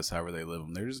fucking lives however they live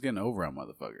them. They're just getting over on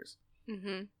motherfuckers.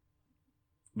 Mm-hmm.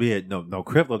 But yeah, no,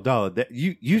 Creflo Dollar. That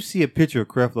you see a picture of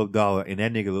Creflo Dollar, and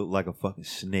that nigga look like a fucking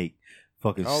snake,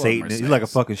 fucking All of them are Satan. He's like a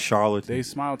snakes. fucking charlatan. They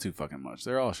smile too fucking much.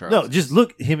 They're all no, sharp. just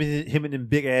look him in them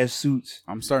big ass suits.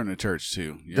 I'm starting a church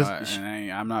too. Yeah, Does-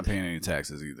 and I'm not paying any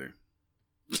taxes either.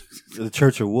 The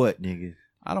church of what, nigga?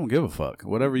 I don't give a fuck.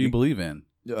 Whatever you believe in.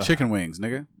 Chicken wings,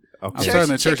 nigga. I'm Okay. Church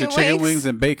starting a of church of chicken chicken wings? wings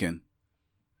and bacon.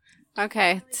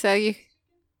 Okay, so you.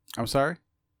 I'm sorry?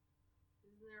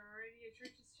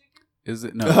 Is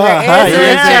it? No.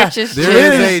 Yeah. Church's There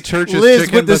chicken. is a church's Liz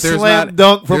chicken, with the but there's slam not-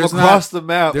 dunk from there's across not- the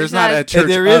mouth. There's It's not not- a church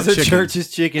and there is of a chicken. church's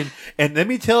chicken. And let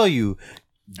me tell you,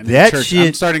 I need a that church. shit.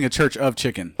 I'm starting a church of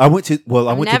chicken. I went to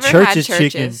I've never Church's had Chicken.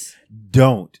 churches.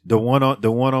 Don't the one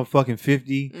on fucking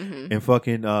 50 Mhm. and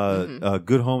fucking Mhm.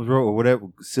 Good Homes Road or whatever,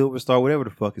 Silver Star, whatever the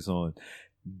fuck is on.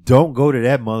 Don't go to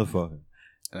that motherfucker.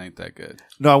 It ain't that good.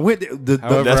 No, I went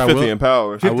However, That's I 50 will- in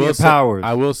power. 50 will in say- powers.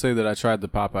 I will say that I tried the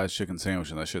Popeyes chicken sandwich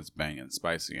and that shit's banging,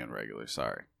 spicy and regular.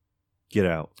 Sorry, Get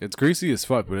out. it's greasy as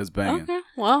fuck, but it's banging. Okay.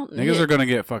 Well, Niggas are gonna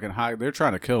get fucking high. They're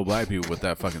trying to kill black people with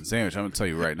that fucking sandwich. I'm gonna tell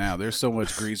you right now. There's so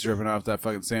much grease dripping off that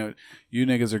fucking sandwich. You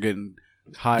niggas are getting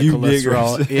high You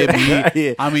cholesterol.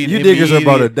 niggas. I mean, You niggas are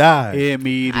about to die.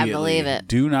 Immediately. I believe it.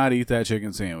 Do not eat that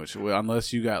chicken sandwich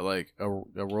unless you got like a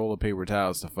roll of paper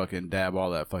towels to fucking dab all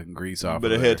that fucking grease off.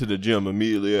 Better of head there. to the gym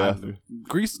immediately after.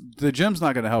 Grease. The gym's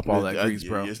not gonna help all that grease,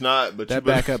 bro. It's not, but That you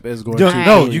better- backup is going Don't, to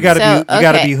no, kill you gotta So, be you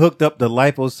gotta okay. be hooked up to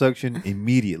liposuction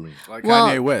immediately. like Well-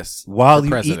 Kanye West While for you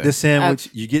president. eat the sandwich,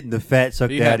 you're getting the fat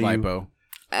sucked He out had of you. lipo,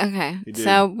 Okay. He did.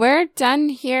 So we're done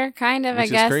here, kind of, which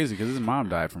I guess. is crazy because his mom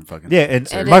died from fucking Yeah, and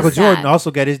It Michael is Jordan sad. also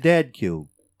got his dad killed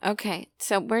Okay.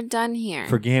 So we're done here.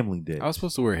 for gambling debt. I was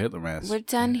supposed to wear Hitler mask. We're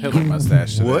done Hitler here.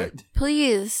 mustache today. What?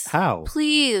 Please. How?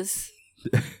 Please.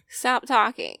 Stop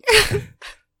talking.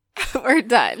 We're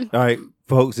done. All right,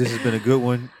 folks, this has been a good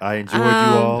one. I enjoyed you They're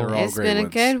all. all It's great been a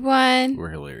ones. good one. We're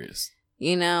hilarious.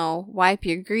 You know, wipe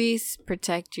your grease,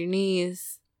 protect your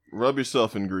knees. Rub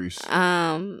yourself in grease.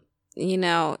 You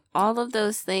know, all of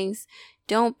those things.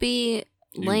 Don't be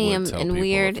You lame would tell and people to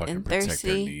weird fucking and protect their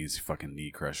thirsty. knees, you fucking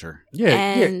knee crusher. Yeah,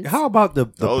 And- yeah. How about the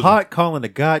Those- pot calling the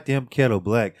goddamn kettle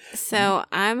black? So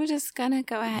I'm just gonna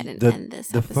go ahead and The, end this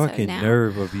the episode fucking now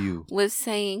nerve of you. with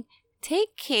saying,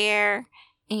 take care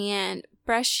and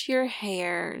brush your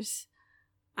hairs.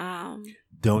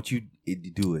 Don't you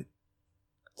do it.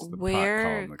 It's the pot Wear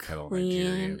calling the kettle clean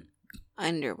Nigerian.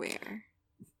 underwear.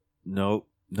 No.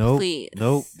 Please.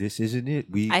 No, this isn't it.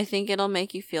 I think it'll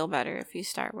make you feel better if you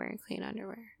start wearing clean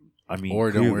underwear. I mean, Or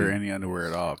don't clearly. wear any underwear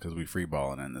at all because we free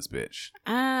balling in this bitch.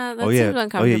 That Oh seems yeah,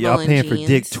 uncomfortable. oh yeah. Y'all in paying for jeans.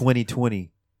 Dick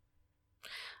 2020,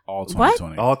 All What?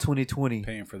 2020. all 2020.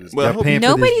 Paying for this. Well, I Y'all hope- paying for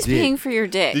Nobody's this dick. paying for your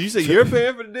dick. Did you say you're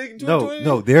paying for the dick in 2020?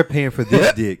 No, they're paying for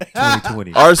this dick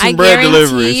 2020. Artisan I bread guarantee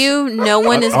deliveries. you, no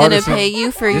one is going to Artisan- pay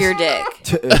you for your dick.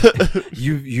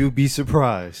 You'd be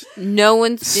surprised. No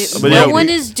one's But no yeah, one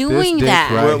we- is doing dick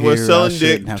that. right We're here, I selling dick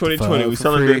shouldn't have to 2020. fuck We're for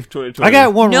selling free. dick 2020. I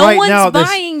got one No right one's now. that's-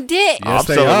 buying dick. Yes, I'm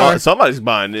they selling are. somebody's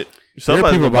buying it.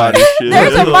 Somebody's people gonna buy buying this shit.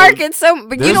 There's a That's all. market, so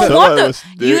but you There's don't a- want Somebody's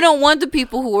the you dick. don't want the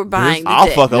people who are buying the I'll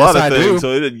dick. fuck a Yes, lot of I things. do.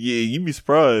 So you'd be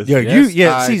surprised. Yeah,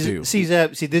 Yes, I see, do.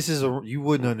 Zap, see, this is you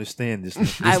wouldn't understand this.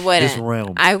 I wouldn't. This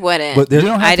realm. I wouldn't. But there's, You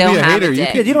don't have I to don't be a have hater. a You dick.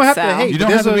 can- Yeah, you don't have to so- hate. You don't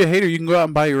There's have to be a- a hater. You can go out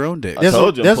and buy your own dick. I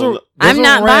told you, there's pull a, up. there's I'm a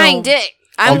not realm- buying dick.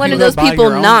 I'm Oh, one you of go those buy people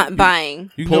your own- not you-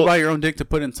 buying. You can Pull- go buy your own dick to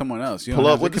put in someone else. You Pull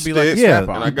don't up have- with it could the be like a stick, Yeah,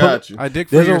 strap-on. and I got you. A dick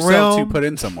for There's a yourself to realm- put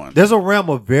in someone. There's a realm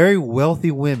of very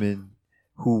wealthy women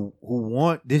who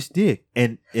want this dick,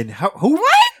 and how who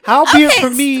What? how be it Okay, for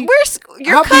me?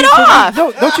 you're how be cut it for me- off.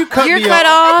 No, don't you cut You're me cut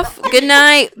off? off. Good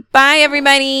night. Bye,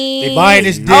 everybody. They buying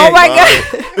this dick. Oh my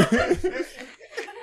god.